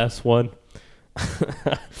was the best one,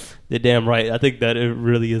 they're damn right. I think that it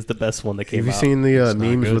really is the best one that came Have you out. seen the It's not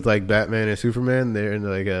memes good. with like Batman and Superman? They're in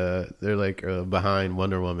like behind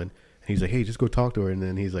Wonder Woman. And he's like, "Hey, just go talk to her." And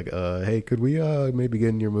then he's like, "Hey, could we maybe get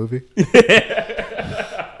in your movie?"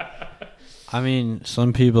 I mean,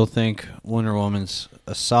 some people think Wonder Woman's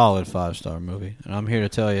a solid 5-star movie, and I'm here to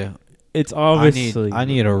tell you, It's obviously. I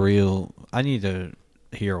need to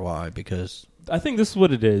hear why, because I think this is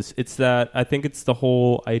what it is. It's that I think it's the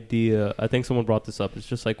whole idea. I think someone brought this up. It's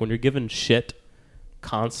just like when you're given shit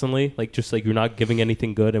constantly, like just like you're not giving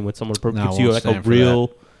anything good, and when someone No, I gives you won't like a stand for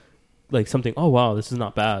real, like something. Oh wow, this is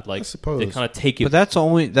not bad. Like suppose. they kind of take it. but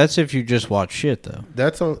that's if you just watch shit though.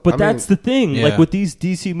 That's on. But that's the thing. Yeah. Like with these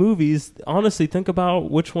DC movies, honestly, think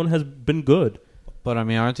about which one has been good. But I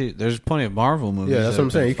mean, there's plenty of Marvel movies. yeah. That's that what I'm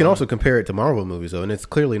have saying. been You can fun. also compare it to Marvel movies though, and it's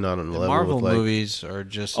clearly not on the The level Marvel with like. movies are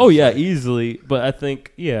just. Oh yeah, easily. But I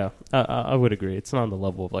think I would agree. It's not on the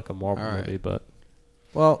level of like a Marvel All right. movie, but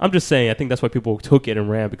Well, I'm just saying. I think that's why people took it and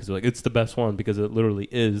ran because they're like it's the best one because it literally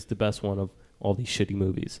is the best one of all these shitty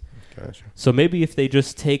movies. Gotcha. So maybe if they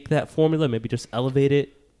just take that formula, maybe just elevate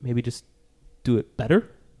it, maybe just do it better.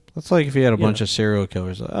 it's like if you had a Yeah. bunch of serial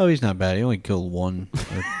killers. Like, oh, he's not bad. He only killed 1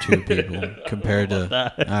 or 2 people compared to.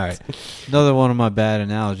 that? All right, another one of my bad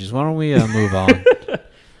analogies. Why don't we move on?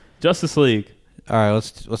 Justice League. All right,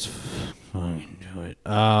 let's fine do it.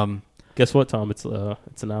 Guess what, Tom? It's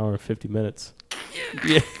an hour and 50 minutes.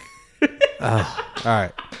 Yeah. All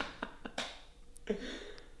right,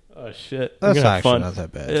 Oh shit. that's We're gonna have actually fun. not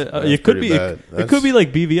that bad. It That's could pretty be. bad. It could be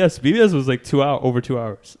like BVS. BVS was like over 2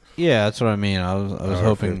 hours. Yeah, that's what I mean. I was Hour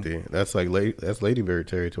hoping. 50. That's like that's Lady Bird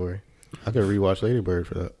territory. I could rewatch Lady Bird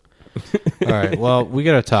for that. All right. Well, we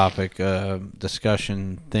got a topic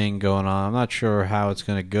discussion thing going on. I'm not sure how it's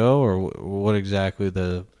going to go or what exactly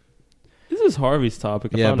the. This is Harvey's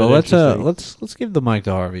topic. I Yeah, found but it let's interesting. let's give the mic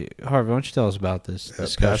to Harvey. Harvey, why don't you tell us about this Pass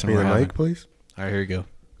discussion me we're the having? mic, please. All right, here you go.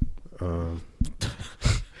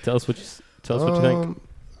 Tell us what you think.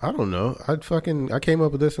 I don't know. I came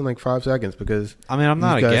up with this in like 5 seconds because I mean, I'm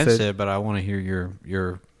not These guys against said- it, but I want to hear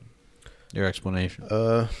your explanation.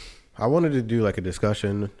 I wanted to do like a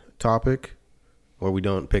discussion topic where we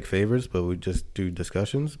don't pick favorites, but we just do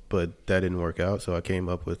discussions. But that didn't work out, so I came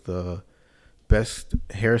up with best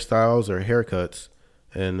hairstyles or haircuts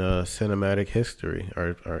in cinematic history.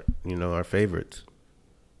 Our favorites.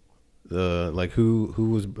 Like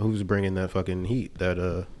who's bringing that fucking heat?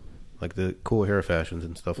 That like the cool hair fashions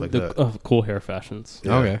and stuff like that. Cool hair fashions.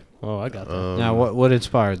 Yeah. Okay. Oh, I got that. Now, what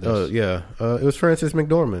inspired this? Yeah, it was Frances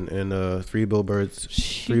McDormand in Three Billboards.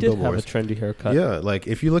 She Three did Billboards. have a trendy haircut. Yeah, like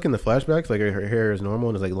if you look in the flashbacks, like her hair is normal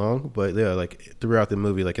and it's like long, but yeah, like throughout the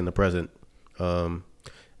movie, like in the present,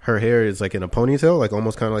 her hair is like in a ponytail, like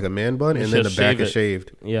almost kind of like a man bun, You and then the should back shave is it.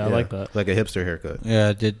 shaved. Yeah, I like that. like a hipster haircut. Yeah,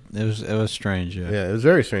 it did. It was strange. Yeah. Yeah, it was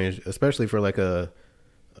very strange, especially for like a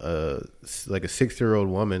 6-year-old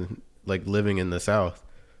woman like living in the South.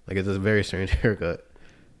 Like it's a very strange haircut.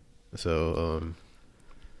 So,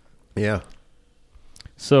 yeah.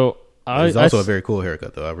 So It's also a very cool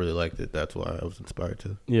haircut, though. I really liked it. That's why I was inspired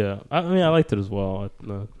to. Yeah, I mean, I liked it as well.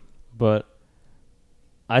 But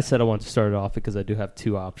I said I wanted to start it off because I do have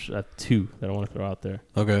two options. I have two that I want to throw out there.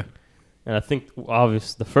 Okay. And I think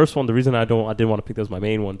obvious. The first one, the reason I didn't want to pick that as my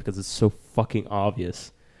main one because it's so fucking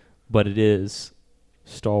obvious, but it is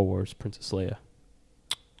Star Wars Princess Leia.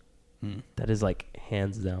 That is like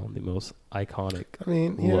hands down the most iconic I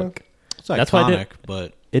mean, yeah. look. It's That's why I iconic,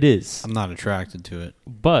 but It is, I'm not attracted to it.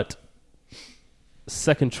 but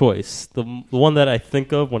second choice, the one that I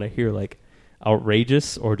think of when I hear like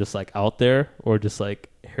outrageous or just like out there or just like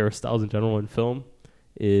hairstyles in general in film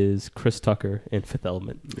is Chris Tucker in Fifth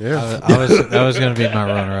Element. Yeah, That was going to be my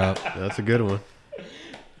runner-up. that's a good one.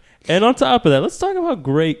 And on top of that, let's talk about how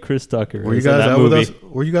great Chris Tucker Were you is in guys that out movie. with us?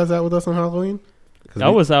 Were you guys out with us on Halloween? I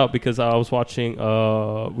was out because I was watching.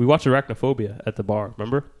 We watched Arachnophobia at the bar.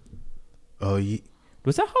 Remember? Oh,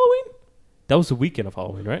 Was that Halloween? That was the weekend of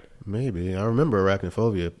Halloween, right? Maybe. I remember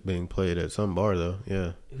Arachnophobia being played at some bar, though.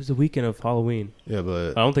 Yeah. It was the weekend of Halloween. Yeah,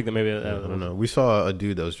 but I don't think that maybe. I don't know. We saw a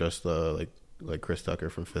dude that was dressed like Chris Tucker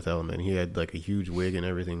from Fifth Element. He had like a huge wig and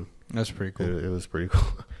everything. That's pretty cool. It was pretty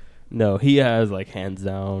cool. No, he has like hands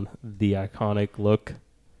down the iconic look,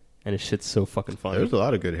 and his shit's so fucking funny. There's a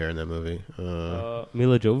lot of good hair in that movie.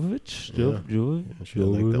 Mila Jovovich. Yeah. She had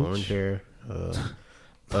like the orange hair.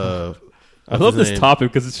 I love this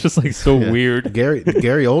topic because it's just like so weird. Gary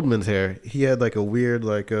Oldman's hair. He had like a weird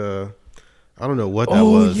I don't know what that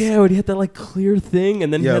Oh was. yeah, when he had that like clear thing,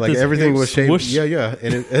 and then he had like this everything hair was shaped. swoosh. Yeah,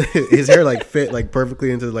 and his hair like fit like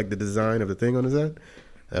perfectly into like the design of the thing on his head.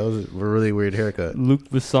 That was a really weird haircut. Luc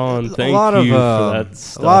Besson, thank of, you for that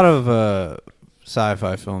stuff. A lot of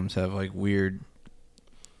sci-fi films have like weird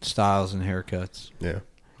styles and haircuts. Yeah,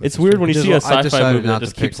 it's weird when you see a I sci-fi decided movie that not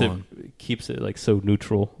just to pick keeps it like so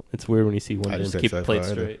neutral. It's weird when you see one I that just just said keep it played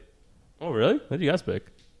sci-fi, straight. Oh really? What did you guys pick?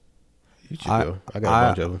 you should go. I got a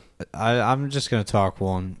bunch of them. I'm just gonna talk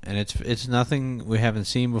one, and it's nothing we haven't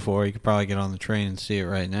seen before. You could probably get on the train and see it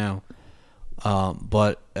right now.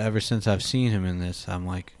 But ever since I've seen him in this, I'm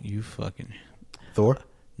like, you fucking Thor.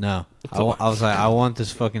 no. I was like, I want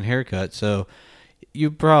this fucking haircut. So you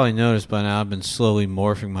probably noticed by now I've been slowly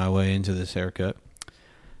morphing my way into this haircut.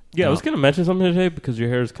 Yeah, I was gonna mention something today because your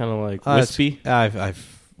hair is kind of like wispy.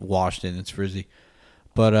 I've washed it and it's frizzy.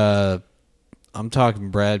 But I'm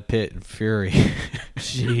talking Brad Pitt and Fury.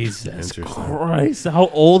 Jesus Interesting. Christ! How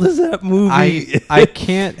old is that movie? I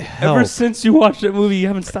can't help. Ever since you watched that movie, you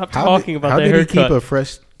haven't stopped talking about how that did haircut. he keep a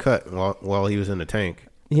fresh cut while he was in the tank?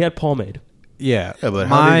 He had pomade. Yeah, Yeah, but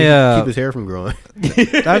how did he keep his hair from growing?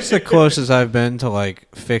 that's the closest I've been to like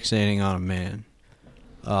fixating on a man.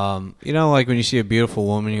 You know, like when you see a beautiful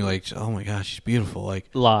woman, you're like, oh my gosh, she's beautiful. Like,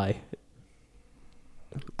 Lie.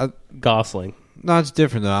 Gosling. no, it's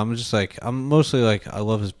different though. I'm mostly like, I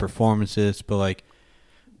love his performances, but like,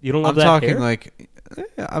 You don't love I'm that talking hair? like,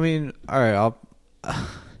 I mean, all right,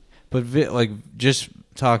 but like just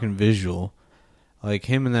talking visual, like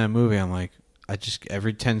him in that movie, I'm like, I just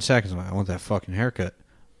every 10 seconds, I'm like, I want that fucking haircut.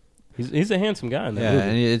 He's a handsome guy in that Yeah, movie.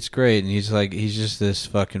 and it's great, and he's just this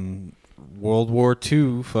fucking World War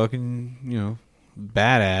II fucking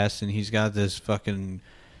badass, and he's got this fucking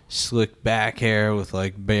slick back hair with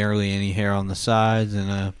like barely any hair on the sides, and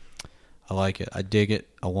I like it. I dig it.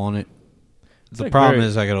 I want it. The like problem very-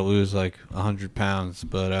 is I gotta lose like 100 pounds,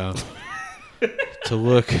 but to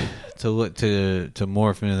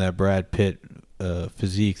morph into that Brad Pitt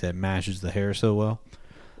physique that matches the hair so well.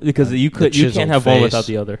 Because you can't chiseled have one face. without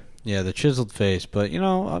the other. Yeah, the chiseled face, but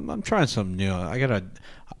I'm trying something new. I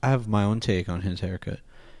have my own take on his haircut.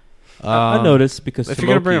 I noticed because if you're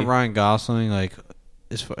gonna bring Tomoki- up Ryan Gosling, like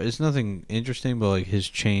it's nothing interesting, but like his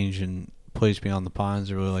change in Place Beyond the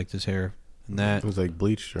Pines, I really liked his hair and that. It was like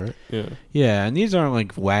bleached, right? Yeah. Yeah, and these aren't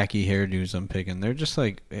like wacky hairdos I'm picking. They're just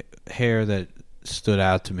like hair that stood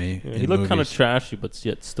out to me. Yeah, in he looked kind of movies. trashy, but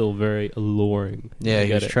yet still very alluring. Yeah, I he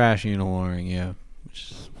get was it. trashy and alluring. Yeah,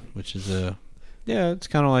 which is yeah, it's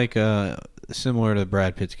kind of like similar to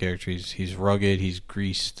Brad Pitt's character. He's rugged. He's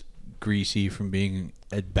greasy from being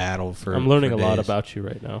at battle for. I'm learning for a lot days. about you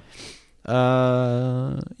right now.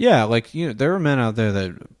 Yeah, like there are men out there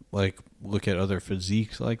that like look at other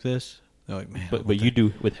physiques like this. They're like, man, But you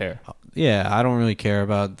do with hair. Yeah, I don't really care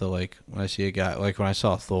about the like when I see a guy like when I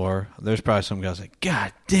saw Thor. There's probably some guys like,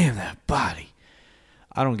 God damn that body.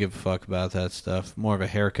 I don't give a fuck about that stuff. More of a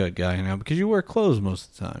haircut guy now because you wear clothes most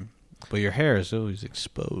of the time, but your hair is always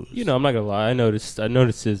exposed. I'm not gonna lie. I noticed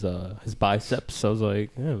his biceps. I was like,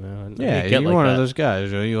 yeah, man. I Yeah, get you're like one that. of those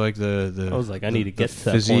guys. You like the. I was like, I need to get to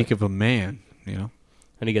that physique point. of a man. I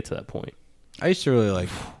need to get to that point. I used to really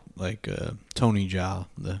like Tony Jaa,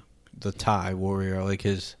 the Thai warrior. I like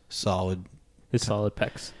his solid. His solid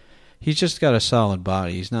pecs. He's just got a solid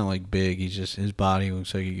body. He's not like big. He's just his body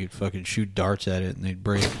looks like you could fucking shoot darts at it and they'd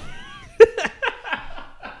break.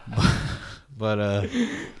 but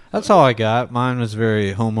that's all I got. Mine was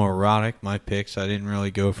very homoerotic. My picks. I didn't really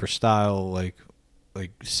go for style like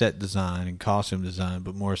set design and costume design,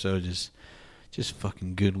 but more so just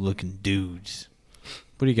fucking good looking dudes.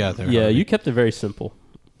 What do you got there? Yeah, Harvey? you kept it very simple.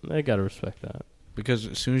 I gotta respect that. Because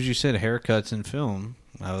as soon as you said haircuts in film,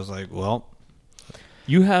 I was like, well,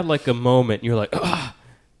 You had like a moment. You're like,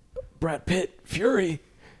 Brad Pitt, Fury.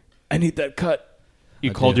 I need that cut.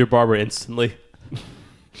 You I called did. your barber instantly.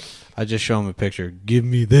 I just show him a picture. Give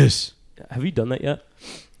me this. Have you done that yet?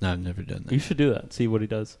 No, I've never done that. You should do that. See what he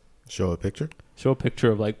does. Show a picture. Show a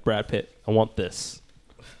picture of like Brad Pitt. I want this.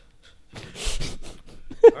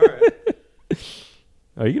 All right.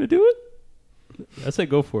 Are you gonna do it? I say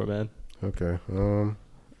go for it, man. Okay.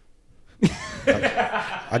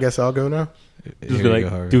 I guess I'll go now. Just Here be you like, go,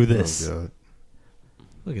 Harvey. do this. Oh,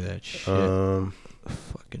 Look at that shit. God.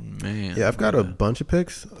 Fucking man. Yeah, I've got a bunch of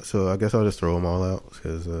picks, so I guess I'll just throw them all out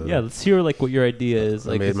because Yeah, let's hear like what your idea is.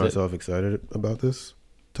 I Like, made is it- myself excited about this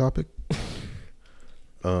topic.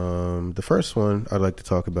 The first one I'd like to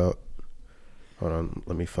talk about. Hold on,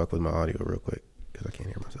 let me fuck with my audio real quick because I can't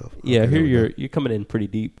hear myself. Yeah, Okay, here there we go. you're coming in pretty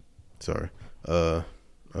deep. Sorry.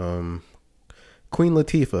 Queen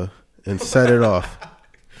Latifah and Set It Off.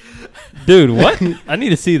 Dude, what? I need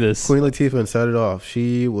to see this. Queen Latifah and Set It Off.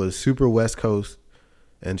 She was super West Coast,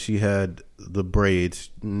 and she had the braids,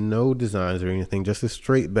 no designs or anything, just a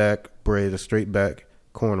straight back braid, a straight back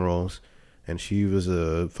cornrows, and she was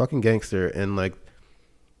a fucking gangster. And like,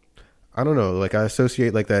 I don't know, like I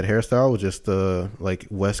associate like that hairstyle with just like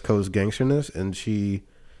West Coast gangsterness, and she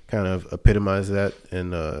kind of epitomized that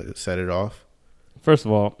and Set It Off. First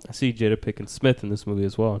of all, I see Jada Pinkett Smith in this movie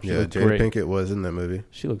as well. She Yeah, looks Jada great. Pinkett was in that movie.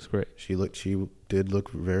 She looks great. She did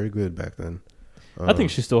look very good back then. I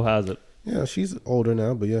think she still has it. Yeah, she's older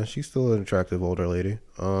now, but yeah, she's still an attractive older lady.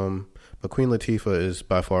 But Queen Latifah is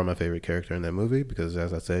by far my favorite character in that movie because,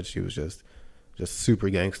 as I said, she was just super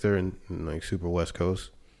gangster and like super West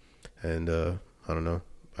Coast. And I don't know,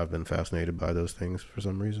 I've been fascinated by those things for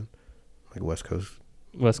some reason, like West Coast.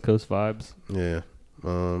 West Coast vibes. Yeah.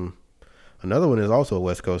 Another one is also a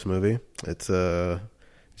West Coast movie. It's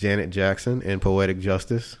Janet Jackson in Poetic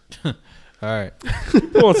Justice. All right.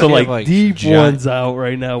 Pulling some You have, like deep giant- ones out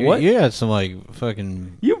right now. You- What? You had some like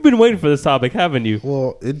fucking. You've been waiting for this topic, haven't you?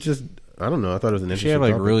 Well, it just, I don't know. I thought it was an She interesting had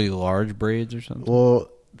like topic. really large braids or something. Well,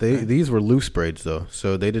 these were loose braids though,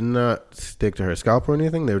 so they did not stick to her scalp or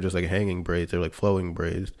anything. They were just like hanging braids. They were like flowing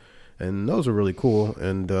braids, and those are really cool.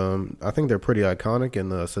 And I think they're pretty iconic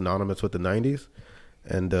and synonymous with the '90s.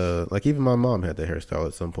 And like even my mom had the hairstyle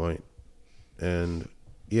at some point. And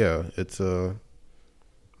yeah, it's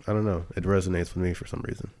I don't know. It resonates with me for some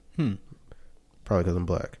reason. Probably because I'm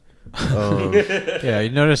black. Yeah, you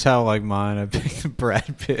notice how like mine, I picked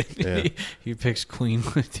Brad Pitt. Yeah. He picks Queen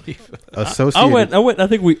Latifah. Associated. I went. I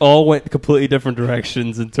think we all went completely different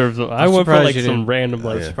directions in terms of. I went for surprised like you some didn't- random I'm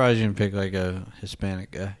like. Yeah. surprised you didn't pick like a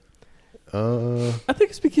Hispanic guy. I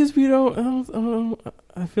think it's because we don't.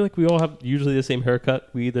 I feel like we all have usually the same haircut.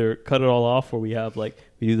 We either cut it all off, or we have like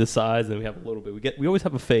we do the sides and we have a little bit. We always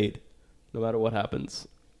have a fade, no matter what happens.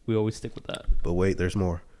 We always stick with that. But wait, there's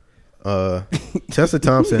more. Tessa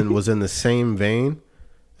Thompson was in the same vein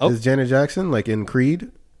as Janet Jackson, like in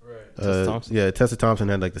Creed. Right. Tessa Thompson? Yeah, Tessa Thompson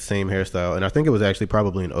had like the same hairstyle, and I think it was actually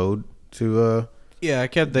probably an ode to Yeah, I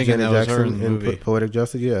kept thinking Janet that was her in Jackson the movie. Poetic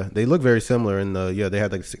Justice. Yeah, they look very similar, and they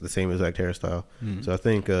had like the same exact hairstyle. So I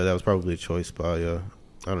think that was probably a choice by I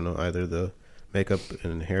don't know, either the makeup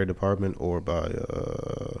and hair department or by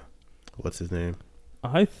what's his name.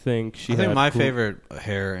 I think she. I think had my cool- favorite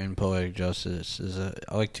hair in Poetic Justice is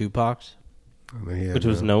I like Tupac's. I mean, he had, which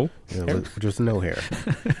was no. yeah, which was no hair.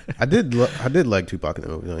 I did like Tupac in the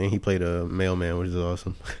movie, and he played a mailman, which is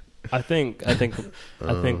awesome. I think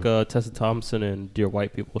Tessa Thompson and Dear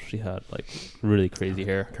White People. She had like really crazy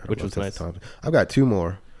hair, God, I which love was Tessa nice. Thompson. I've got two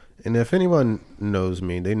more, and if anyone knows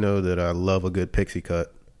me, they know that I love a good pixie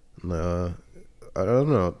cut. I don't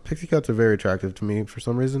know, pixie cuts are very attractive to me for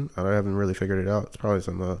some reason. I haven't really figured it out. It's probably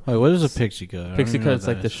some Wait, what is a pixie cut? I don't Pixie even know cut is what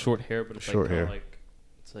like that the is. short hair, but it's Short like, hair. like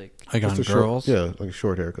it's like Like on just a girls. short, like a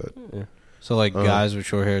short haircut. yeah. So like guys with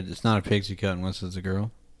short hair, it's not a pixie cut unless it's a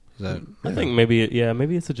girl. Is that I think maybe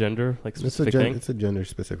it's a gender like specific thing. It's a gender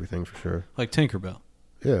specific thing for sure. like Tinkerbell?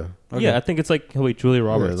 Yeah, Okay. Yeah, I think it's like Julia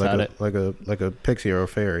Roberts yeah, had it. like a pixie or a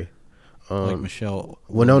fairy. Like Michelle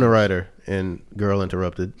Winona Ryder in Girl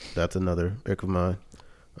Interrupted. That's another pick of mine.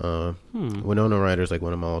 Winona Ryder's like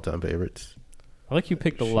one of my all-time favorites. I like you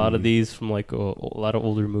picked a lot of these from like a lot of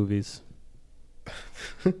older movies.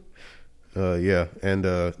 Yeah, and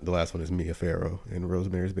the last one is Mia Farrow in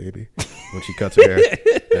Rosemary's Baby when she cuts her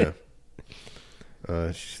hair.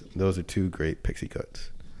 Yeah, those are two great pixie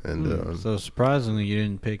cuts. And So surprisingly, you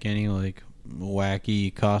didn't pick any like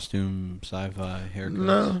wacky costume sci-fi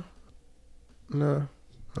haircuts. no,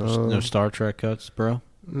 No Star Trek cuts, bro.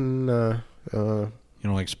 nah, You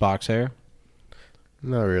know, like Spock's hair.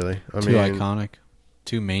 not really. I Too mean, iconic.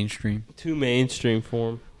 Too mainstream. Too mainstream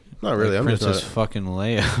form. not really. Like I'm Princess just fucking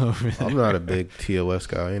Leia over there. I'm not a big TOS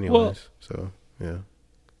guy, anyways. Well- so yeah.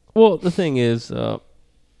 Well, the thing is, the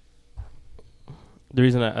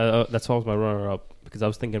reason that's always my runner-up because I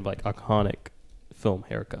was thinking of like iconic film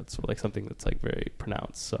haircuts or like something that's like very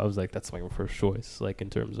pronounced. So I was like, that's my first choice, like in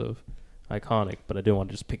terms of iconic. But I didn't want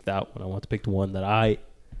to just pick that one. I want to pick the one that I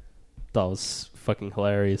thought was fucking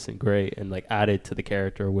hilarious and great, and like added to the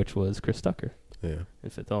character, which was Chris Tucker Yeah. in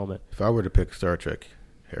Fifth Element. If I were to pick a Star Trek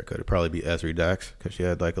haircut, it'd probably be Ezri Dax because she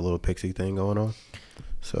had like a little pixie thing going on.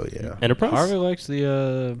 So yeah. Enterprise. Harvey likes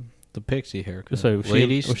the pixie haircut. So was she-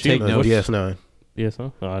 Ladies, was she- take No, notes. DS9. Yes, huh?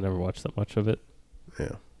 No, I never watched that much of it.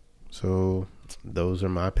 Yeah. So those are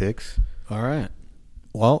my picks. All right.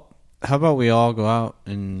 Well, how about we all go out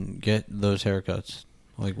and get those haircuts?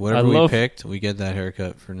 Like whatever we picked, we get that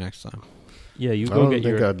haircut for next time. Yeah, you I go don't get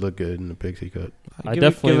think your. I'd look good in the pixie cut. I give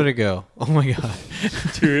definitely- give it a go. Oh my god!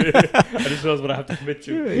 Dude, I just realized what I have to commit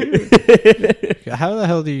to. How the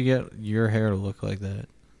hell do you get your hair to look like that?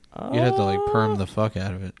 You'd have to like perm the fuck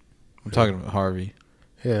out of it. I'm talking about Harvey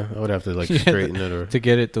Yeah, I would have to like You had straighten it or to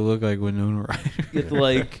get it to look like Winona Ryder. You have to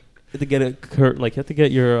like you have to get it curt. Like you have to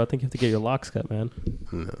get your. I think you have to get your locks cut, man.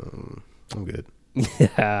 no. I'm good.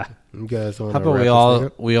 Yeah. You guys want How to about wrap we this all thing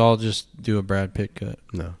up? we all just do a Brad Pitt cut?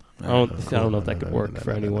 No. I don't know if that could work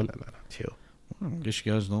for anyone. Chill. I guess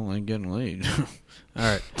you guys don't like getting laid. All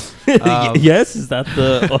right. Yes, is that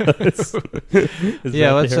the? is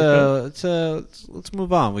Yeah, that the haircut? let's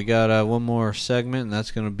move on. We got one more segment, and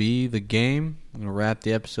that's going to be the game. I'm going to wrap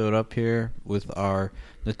the episode up here with our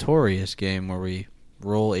notorious game where we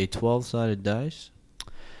roll a 12-sided dice.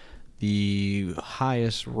 The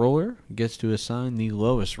highest roller gets to assign the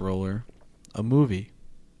lowest roller a movie.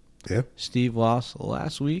 Yeah. Steve lost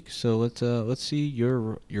last week, so let's see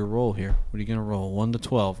your roll here. What are you gonna roll? 1 to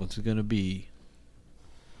 12. What's it gonna be?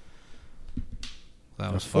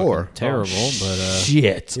 That was 4. fucking terrible, but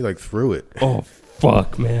Shit. You like threw it. Oh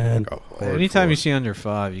fuck, man. Like a hard anytime 4. you see under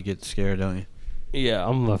 5, you get scared, don't you? Yeah,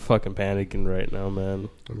 I'm fucking panicking right now, man.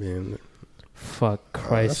 I mean, Fuck I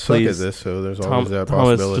Christ, suck at please. this, so there's Thomas, always that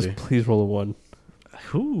possibility. just please roll a 1.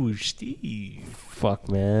 Who, Steve? Fuck,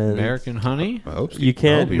 man. American Honey? I hope You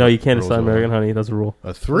can't. No, you can't assign American Honey. That's a rule.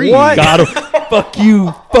 A 3. Got him. Fuck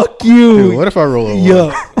you. Fuck you. Dude, what if I roll a 1?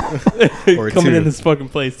 Yo. Or a Coming 2? in this fucking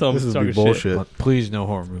place, tell This him is to be talk bullshit. Look, please, no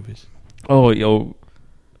horror movies. Oh, yo.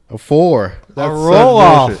 A 4. That's such roll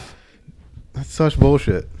off. bullshit. That's such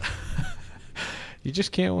bullshit. You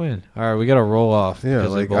just can't win. All right, we got to roll off. Yeah,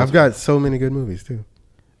 because like they both- I've got so many good movies too.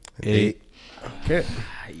 An 8. Okay.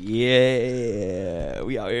 Yeah.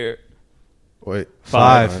 We out here. Wait.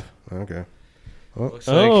 5. Okay. Looks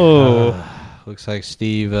Oh. looks like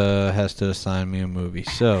Steve has to assign me a movie.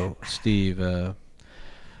 So, Steve,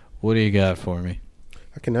 what do you got for me?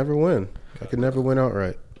 I can never win. I can never win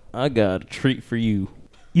outright. I got a treat for you.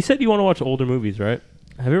 You said you want to watch older movies, right?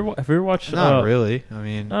 Have you ever watched? Not really. I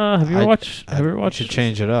mean, Have you ever watched? Have you ever watched? should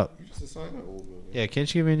change it up. You just assigned an old movie. Yeah,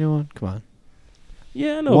 can't you give me a new one? Come on.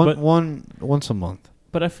 Yeah, no, Once a month.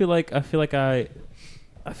 but I feel like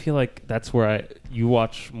that's where you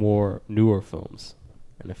watch more newer films,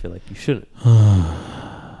 and I feel like you shouldn't.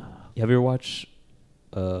 Have you ever watched?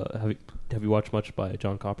 Have you watched much by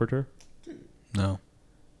John Carpenter? No,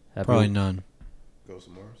 Have probably you? none. Ghost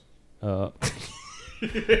of Mars.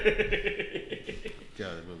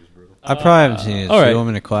 God, that movie's brutal. I probably haven't seen it. all So right. you want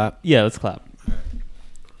me to clap? Yeah, let's clap.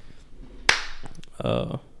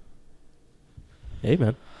 Hey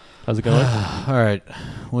man, how's it going? All right.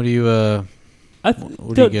 What do you? What do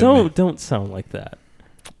you Don't give me? don't sound like that.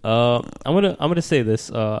 I'm gonna say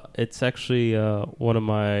this. It's actually one of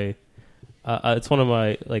my. It's one of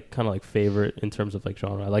my like kind of like favorite in terms of like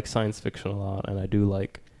genre. I like science fiction a lot, and I do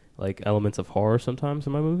like elements of horror sometimes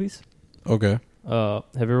in my movies. Okay. Have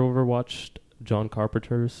you ever watched John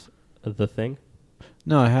Carpenter's The Thing?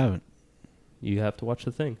 No, I haven't. You have to watch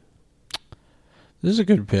The Thing This is a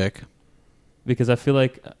good pick. because I feel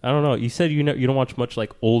like I don't know. You said you don't watch much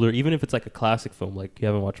like older, even if it's like a classic film. Like you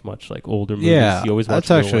haven't watched much like older movies. Yeah, You always watch. that's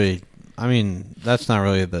newer ones. actually. I mean, that's not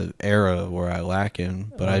really the era where I lack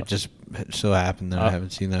in, but I just so happened that I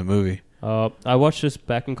haven't seen that movie. I watched this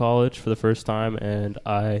back in college for the first time, and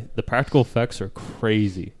the practical effects are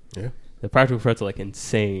crazy. Yeah. The practical effects are like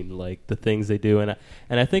insane, like the things they do, and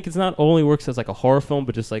I think it's not only works as like a horror film,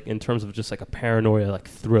 but just like in terms of just like a paranoia like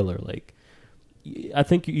thriller. Like, I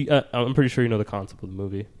think I'm pretty sure you know the concept of the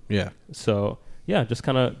movie. Yeah. So yeah, just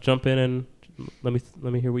kind of jump in and let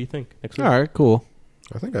me hear what you think next week. All right. Cool.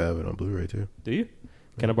 I think I have it on Blu-ray too. Do you?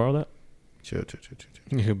 Can I borrow that? Chill.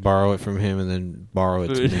 You could borrow it from him and then borrow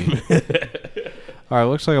it to me. All right.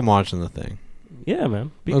 Looks like I'm watching the thing. Yeah,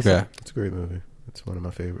 man. Be Okay. excited. It's a great movie. It's one of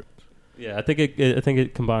my favorites. Yeah, I think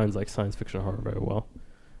it combines like science fiction and horror very well.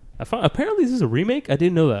 Apparently this is a remake. I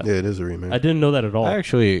didn't know that. Yeah, it is a remake. I didn't know that at all. I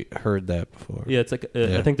actually heard that before. Yeah, it's like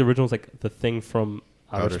Yeah. I think the original is like The Thing from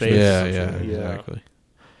Outer Outer Space. Space. Yeah, Yeah. exactly.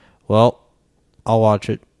 Well, I'll watch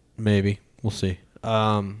it. Maybe we'll see.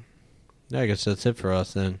 Yeah, I guess that's it for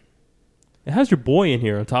us then. It has your boy in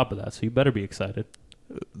here on top of that, so you better be excited.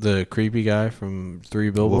 The creepy guy from Three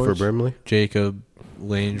Billboards. Wilford Brimley. Jacob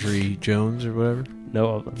Landry Jones or whatever.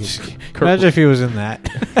 No, Imagine if he was in that.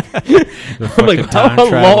 The I'm like, fucking how time long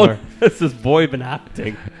traveler. has this boy been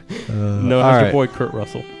acting? No, it all has your right. boy Kurt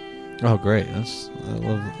Russell. Oh, great! I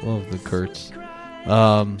love the Kurtz.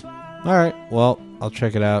 All right. Well, I'll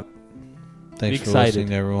check it out. Thanks Be for excited.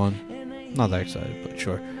 listening, everyone. Not that excited, but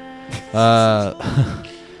sure.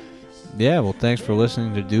 Yeah. Well, thanks for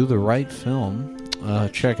listening to Do the Right Film.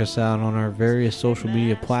 Check us out on our various social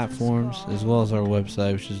media platforms, as well as our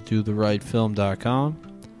website, which is dotherightfilm.com.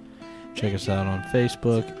 Check us out on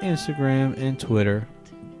Facebook, Instagram, and Twitter.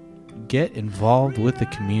 Get involved with the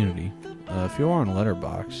community. If you're on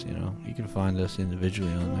Letterboxd, you can find us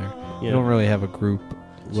individually on there. We Yeah. don't really have a group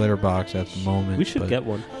Letterboxd at the moment. We should but get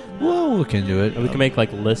one. We'll look into it. And we can make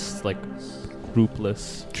like lists, like group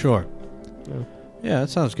lists. Sure. Yeah. Yeah,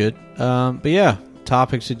 that sounds good. But yeah,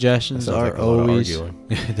 topic suggestions Sounds are like a lot of always arguing.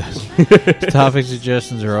 it does. Topic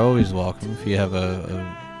suggestions are always welcome. If you have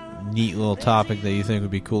a neat little topic that you think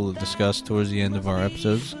would be cool to discuss towards the end of our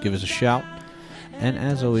episodes, give us a shout. And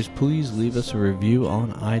as always, please leave us a review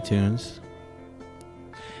on iTunes.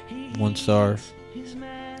 1 star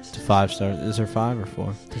to 5 stars. Is there 5 or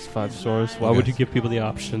 4? Just 5 stars. Why Okay. would you give people the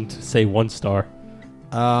option to say 1 star?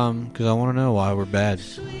 Because I want to know why we're bad.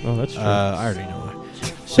 Oh, that's true. I already know why.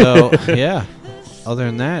 So, yeah. Other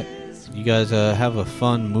than that, you guys have a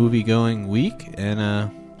fun movie-going week, and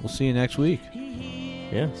we'll see you next week.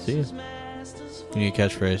 Yeah, see you. You need a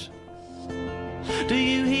catchphrase. Do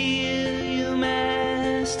you hear your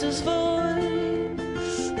master's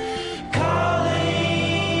voice calling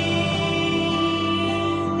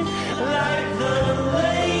like the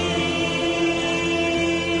lady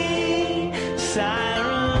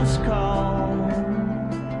sirens call?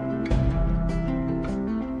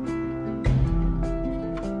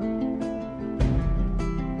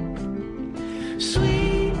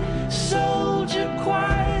 Sweet soldier,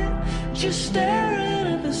 quiet, just staring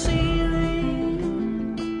at the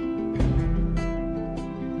ceiling.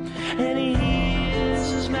 And he hears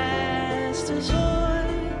his master's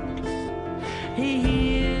voice. He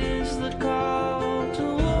hears the call to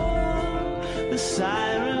war, the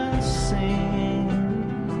sirens sing.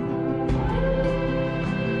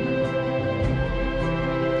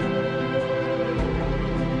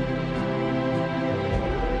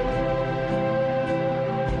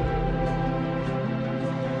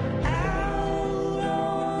 Out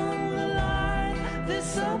on the line, there's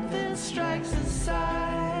something strikes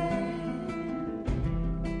inside.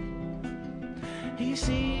 He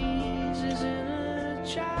sees his inner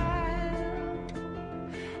child.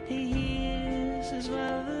 He hears his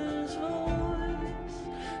mother's voice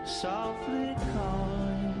softly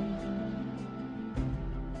calling.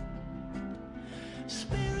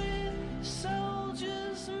 Spirit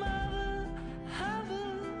soldiers, mother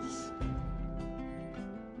hovers.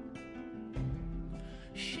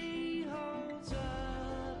 She holds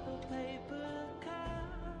up a paper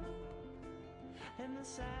cup and the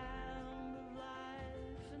side.